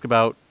 Don't ask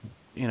about,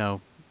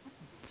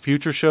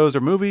 future shows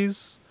or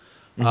movies,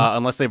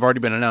 unless they've already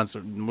been announced,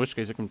 in which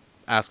case you can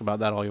ask about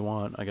that all you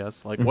want, I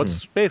guess. Like, what's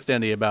Space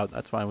Dandy about?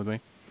 That's fine with me.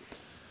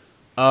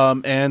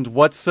 And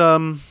what's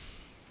ratings?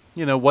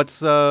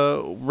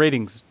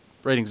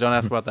 Ratings, don't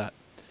ask about that.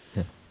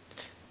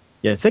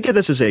 Yeah, think of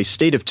this as a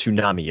State of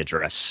Toonami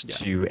address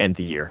to end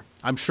the year.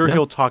 I'm sure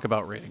he'll talk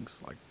about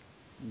ratings. Like,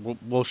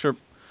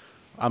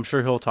 I'm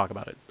sure he'll talk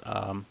about it.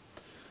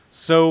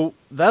 So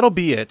that'll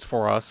be it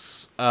for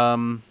us.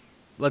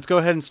 Let's go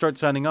ahead and start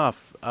signing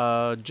off.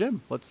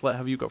 Jim,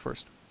 have you go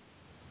first.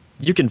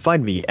 You can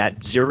find me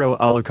at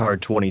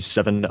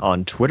ZeroAlucard27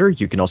 on Twitter.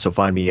 You can also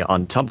find me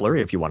on Tumblr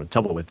if you want to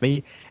tumble with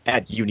me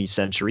at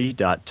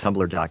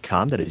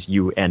unicentury.tumblr.com. That is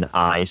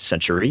UNI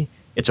Century.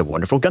 It's a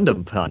wonderful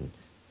Gundam pun.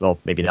 Well,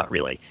 maybe not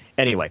really.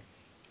 Anyway,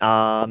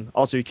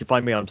 also you can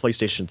find me on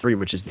PlayStation 3,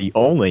 which is the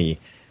only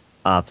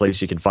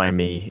place you can find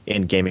me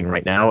in gaming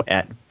right now,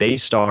 at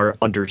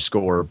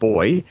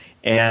Baystar_boy.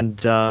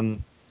 And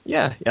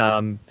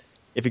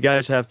if you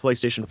guys have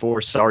PlayStation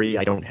 4, sorry,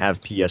 I don't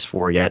have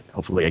PS4 yet.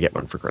 Hopefully I get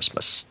one for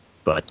Christmas.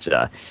 But,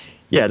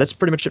 that's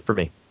pretty much it for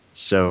me.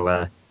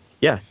 So,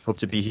 hope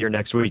to be here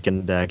next week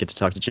and get to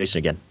talk to Jason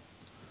again.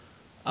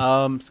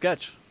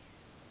 Sketch.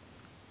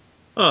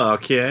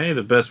 Okay,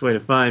 the best way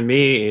to find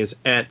me is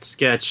at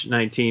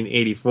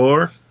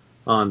Sketch1984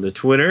 on the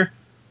Twitter.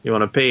 You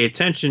want to pay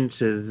attention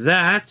to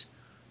that,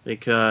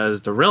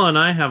 because Darrell and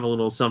I have a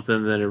little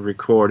something that I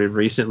recorded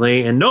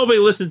recently, and nobody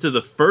listened to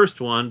the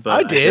first one, but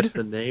I did. guess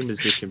the name is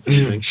just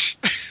confusing.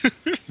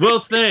 Well,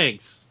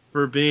 thanks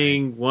for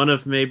being one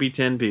of maybe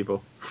 10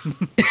 people.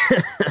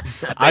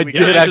 I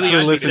did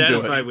actually listen to it.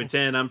 Satisfied with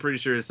 10. I'm pretty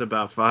sure it's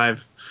about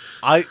 5.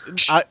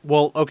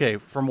 Okay,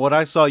 from what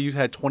I saw, you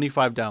had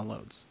 25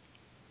 downloads.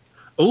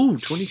 Oh,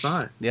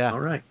 25. Yeah. All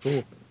right,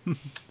 cool.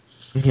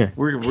 Yeah.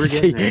 We're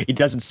getting there. He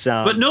doesn't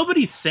sound... But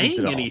nobody's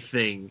saying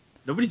anything.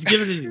 Nobody's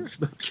giving any...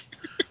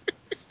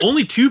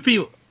 Only 2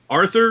 people.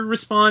 Arthur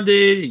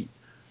responded.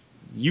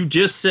 You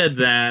just said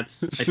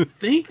that. I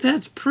think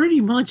that's pretty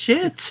much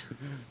it.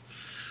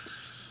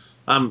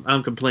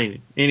 I'm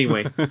complaining.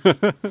 Anyway.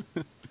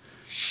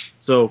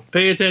 So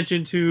pay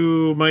attention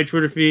to my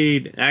Twitter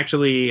feed.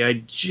 Actually,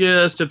 I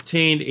just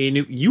obtained a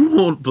new... You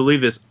won't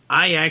believe this.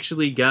 I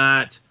actually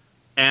got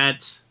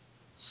at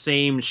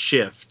same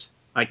shift.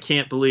 I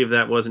can't believe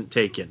that wasn't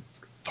taken.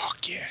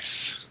 Fuck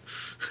yes.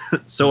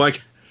 So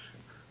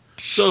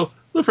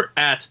look for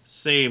at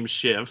same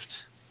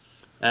shift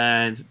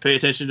and pay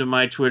attention to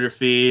my Twitter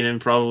feed and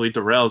probably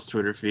Darrell's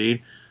Twitter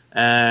feed.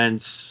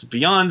 And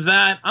beyond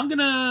that, I'm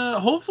gonna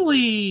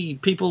hopefully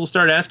people will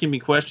start asking me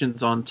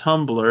questions on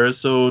Tumblr.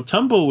 So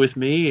tumble with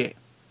me,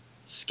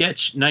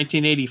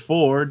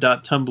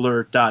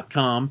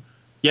 sketch1984.tumblr.com.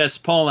 Yes,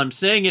 Paul, I'm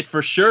saying it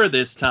for sure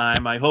this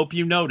time. I hope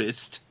you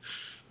noticed.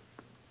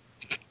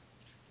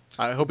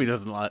 I hope he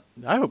doesn't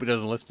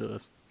listen to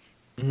this.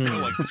 I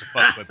don't like this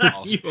fuck with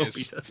boss. You hope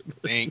he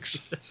doesn't. Thanks.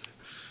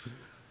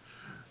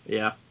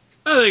 Yeah,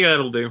 I think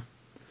that'll do.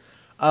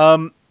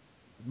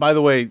 By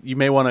the way, you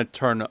may want to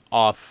turn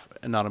off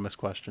anonymous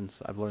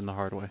questions. I've learned the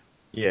hard way.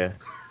 Yeah.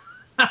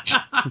 I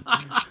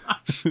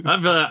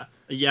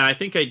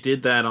think I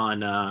did that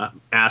on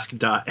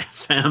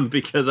Ask.fm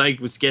because I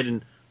was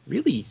getting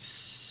really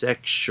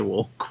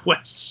sexual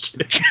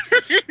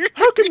questions.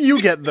 How come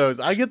you get those?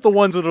 I get the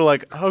ones that are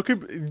like, how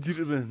come...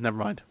 Never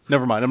mind.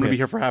 I'm going to be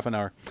here for half an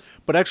hour.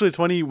 But actually, it's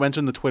funny you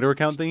mentioned the Twitter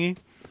account thingy,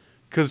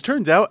 because it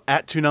turns out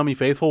at Toonami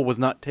Faithful was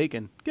not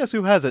taken. Guess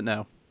who has it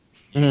now?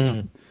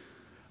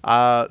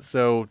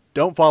 So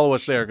don't follow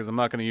us there, because I'm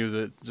not going to use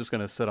it. Just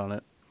going to sit on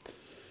it.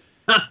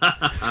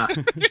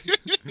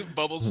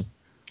 Bubbles.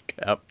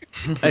 Yep.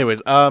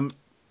 Anyways,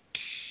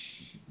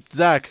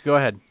 Zach, go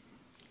ahead.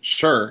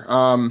 Sure.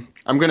 I'm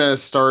going to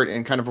start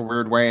in kind of a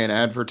weird way and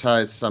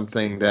advertise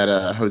something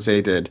that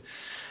Jose did.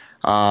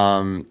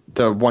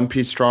 The One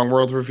Piece Strong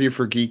World review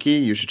for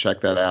Geeky, you should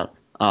check that out.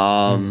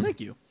 Thank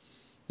you.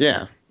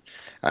 Yeah.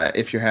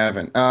 if you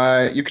haven't.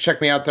 You can check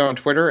me out, though, on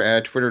Twitter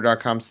at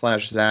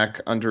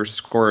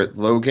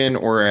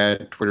twitter.com/Zach_Logan or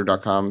at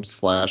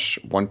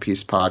twitter.com/One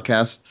Piece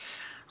Podcast.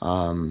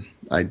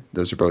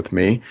 Those are both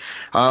me.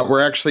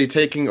 We're actually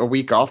taking a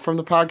week off from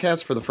the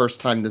podcast for the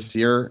first time this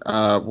year.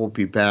 We'll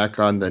be back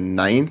on the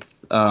 9th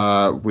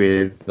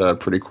with a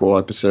pretty cool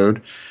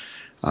episode.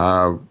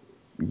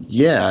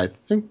 Yeah, I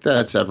think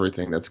that's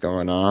everything that's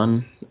going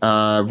on.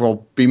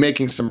 We'll be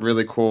making some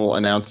really cool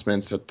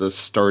announcements at the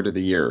start of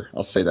the year.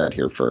 I'll say that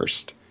here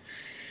first.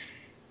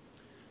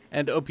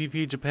 And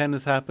OPP Japan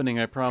is happening,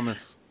 I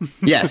promise.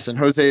 Yes, and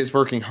Jose is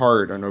working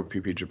hard on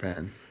OPP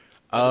Japan.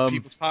 Other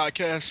people's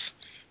podcasts.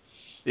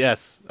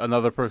 Yes,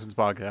 another person's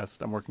podcast.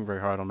 I'm working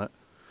very hard on it.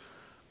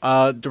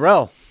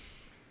 Darrell.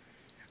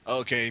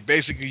 Okay,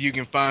 basically you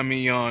can find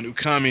me on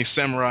Ukami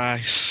Samurai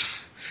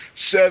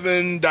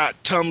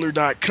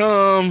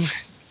 7.tumblr.com.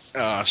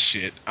 Oh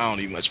shit, I don't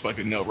even much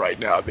fucking know right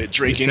now. I've been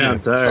drinking. You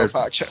sound tired.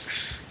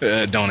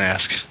 Don't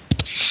ask.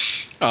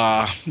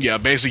 Yeah,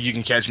 basically you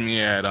can catch me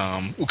at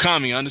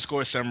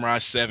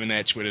Ukami_Samurai7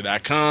 at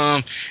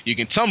twitter.com. You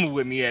can tumble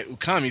with me at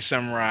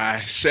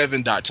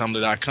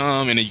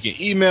ukamisamurai7.tumblr.com, and then you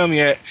can email me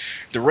at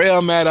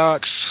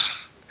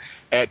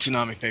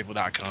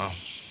TheRailMaddox@ToonamiFable.com.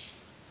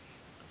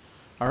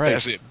 All right.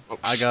 That's it,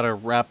 folks. I got to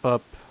wrap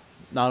up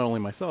not only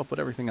myself, but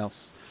everything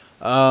else.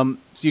 So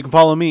you can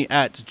follow me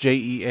at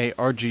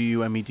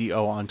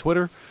JEARGUMEDO on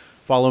Twitter.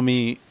 Follow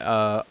me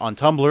on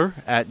Tumblr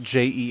at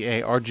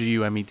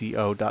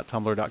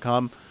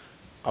JEARGUMEDO.tumblr.com.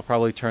 I'll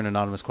probably turn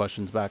anonymous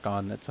questions back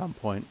on at some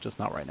point, just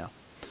not right now.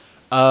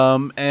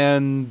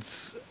 And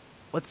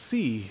let's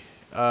see.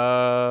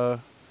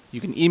 You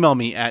can email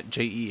me at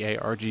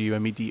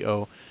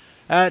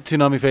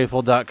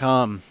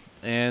JEARGUMEDO@ToonamiFaithful.com.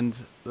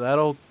 And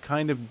that'll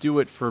kind of do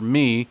it for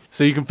me.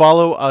 So you can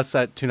follow us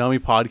at Toonami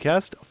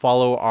Podcast.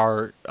 Follow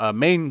our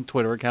main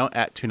Twitter account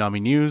at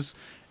Toonami News.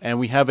 And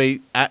we have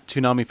a at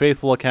Toonami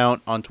Faithful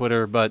account on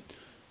Twitter, but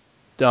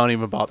don't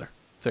even bother.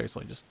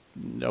 Seriously, just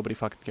nobody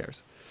fucking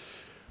cares.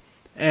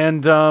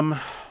 And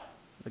I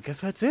guess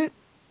that's it.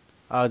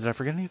 Did I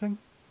forget anything?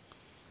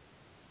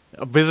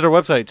 Visit our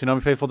website,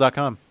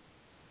 ToonamiFaithful.com.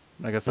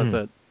 I guess that's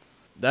it.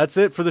 That's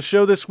it for the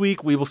show this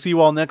week. We will see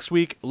you all next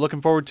week. Looking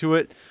forward to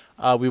it.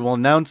 We will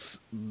announce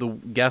the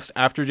guest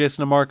after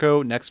Jason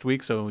DeMarco next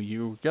week, so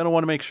you're going to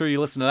want to make sure you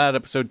listen to that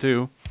episode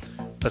too,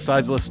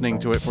 besides listening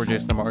to it for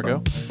Jason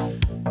DeMarco.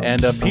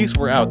 And peace,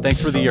 we're out.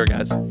 Thanks for the year,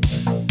 guys.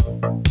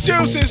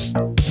 Deuces!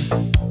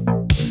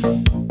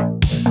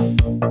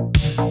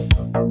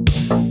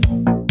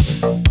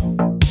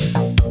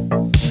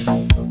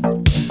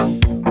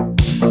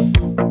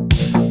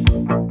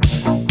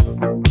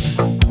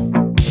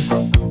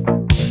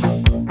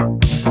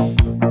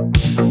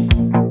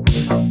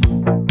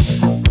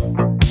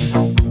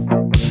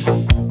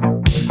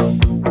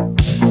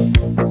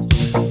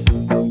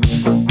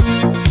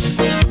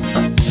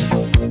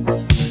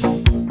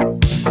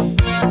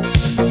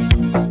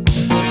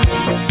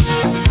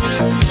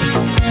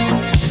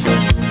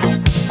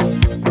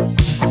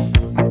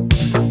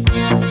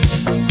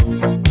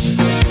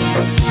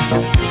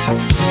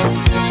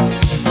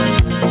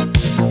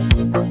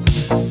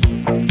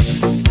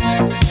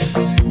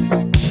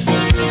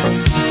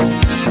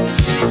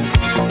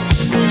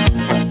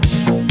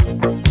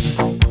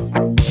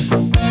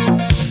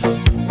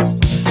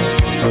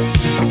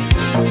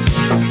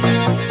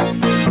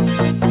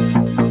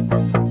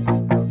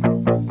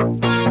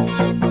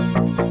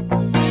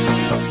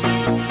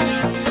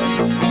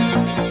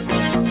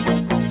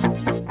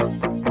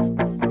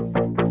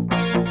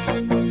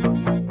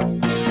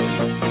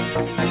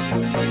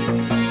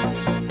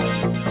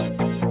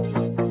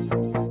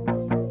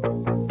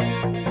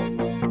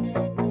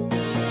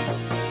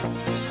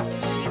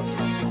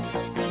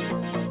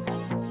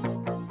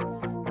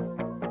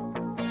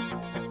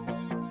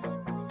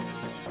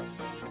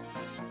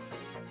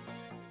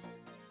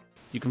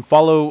 You can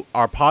follow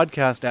our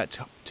podcast at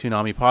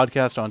Toonami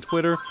Podcast on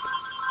Twitter.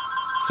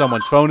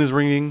 Someone's phone is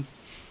ringing.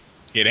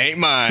 It ain't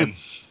mine.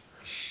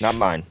 Not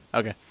mine.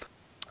 Okay.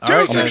 All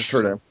right, Deuces.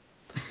 guys.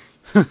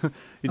 You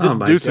did Oh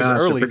my deuces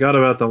gosh, early. I forgot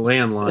about the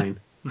landline.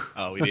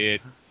 Oh, we did.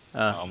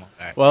 Oh, my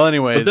bad. Well,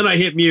 anyways. But then I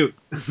hit mute.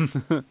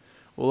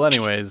 Well,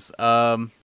 anyways.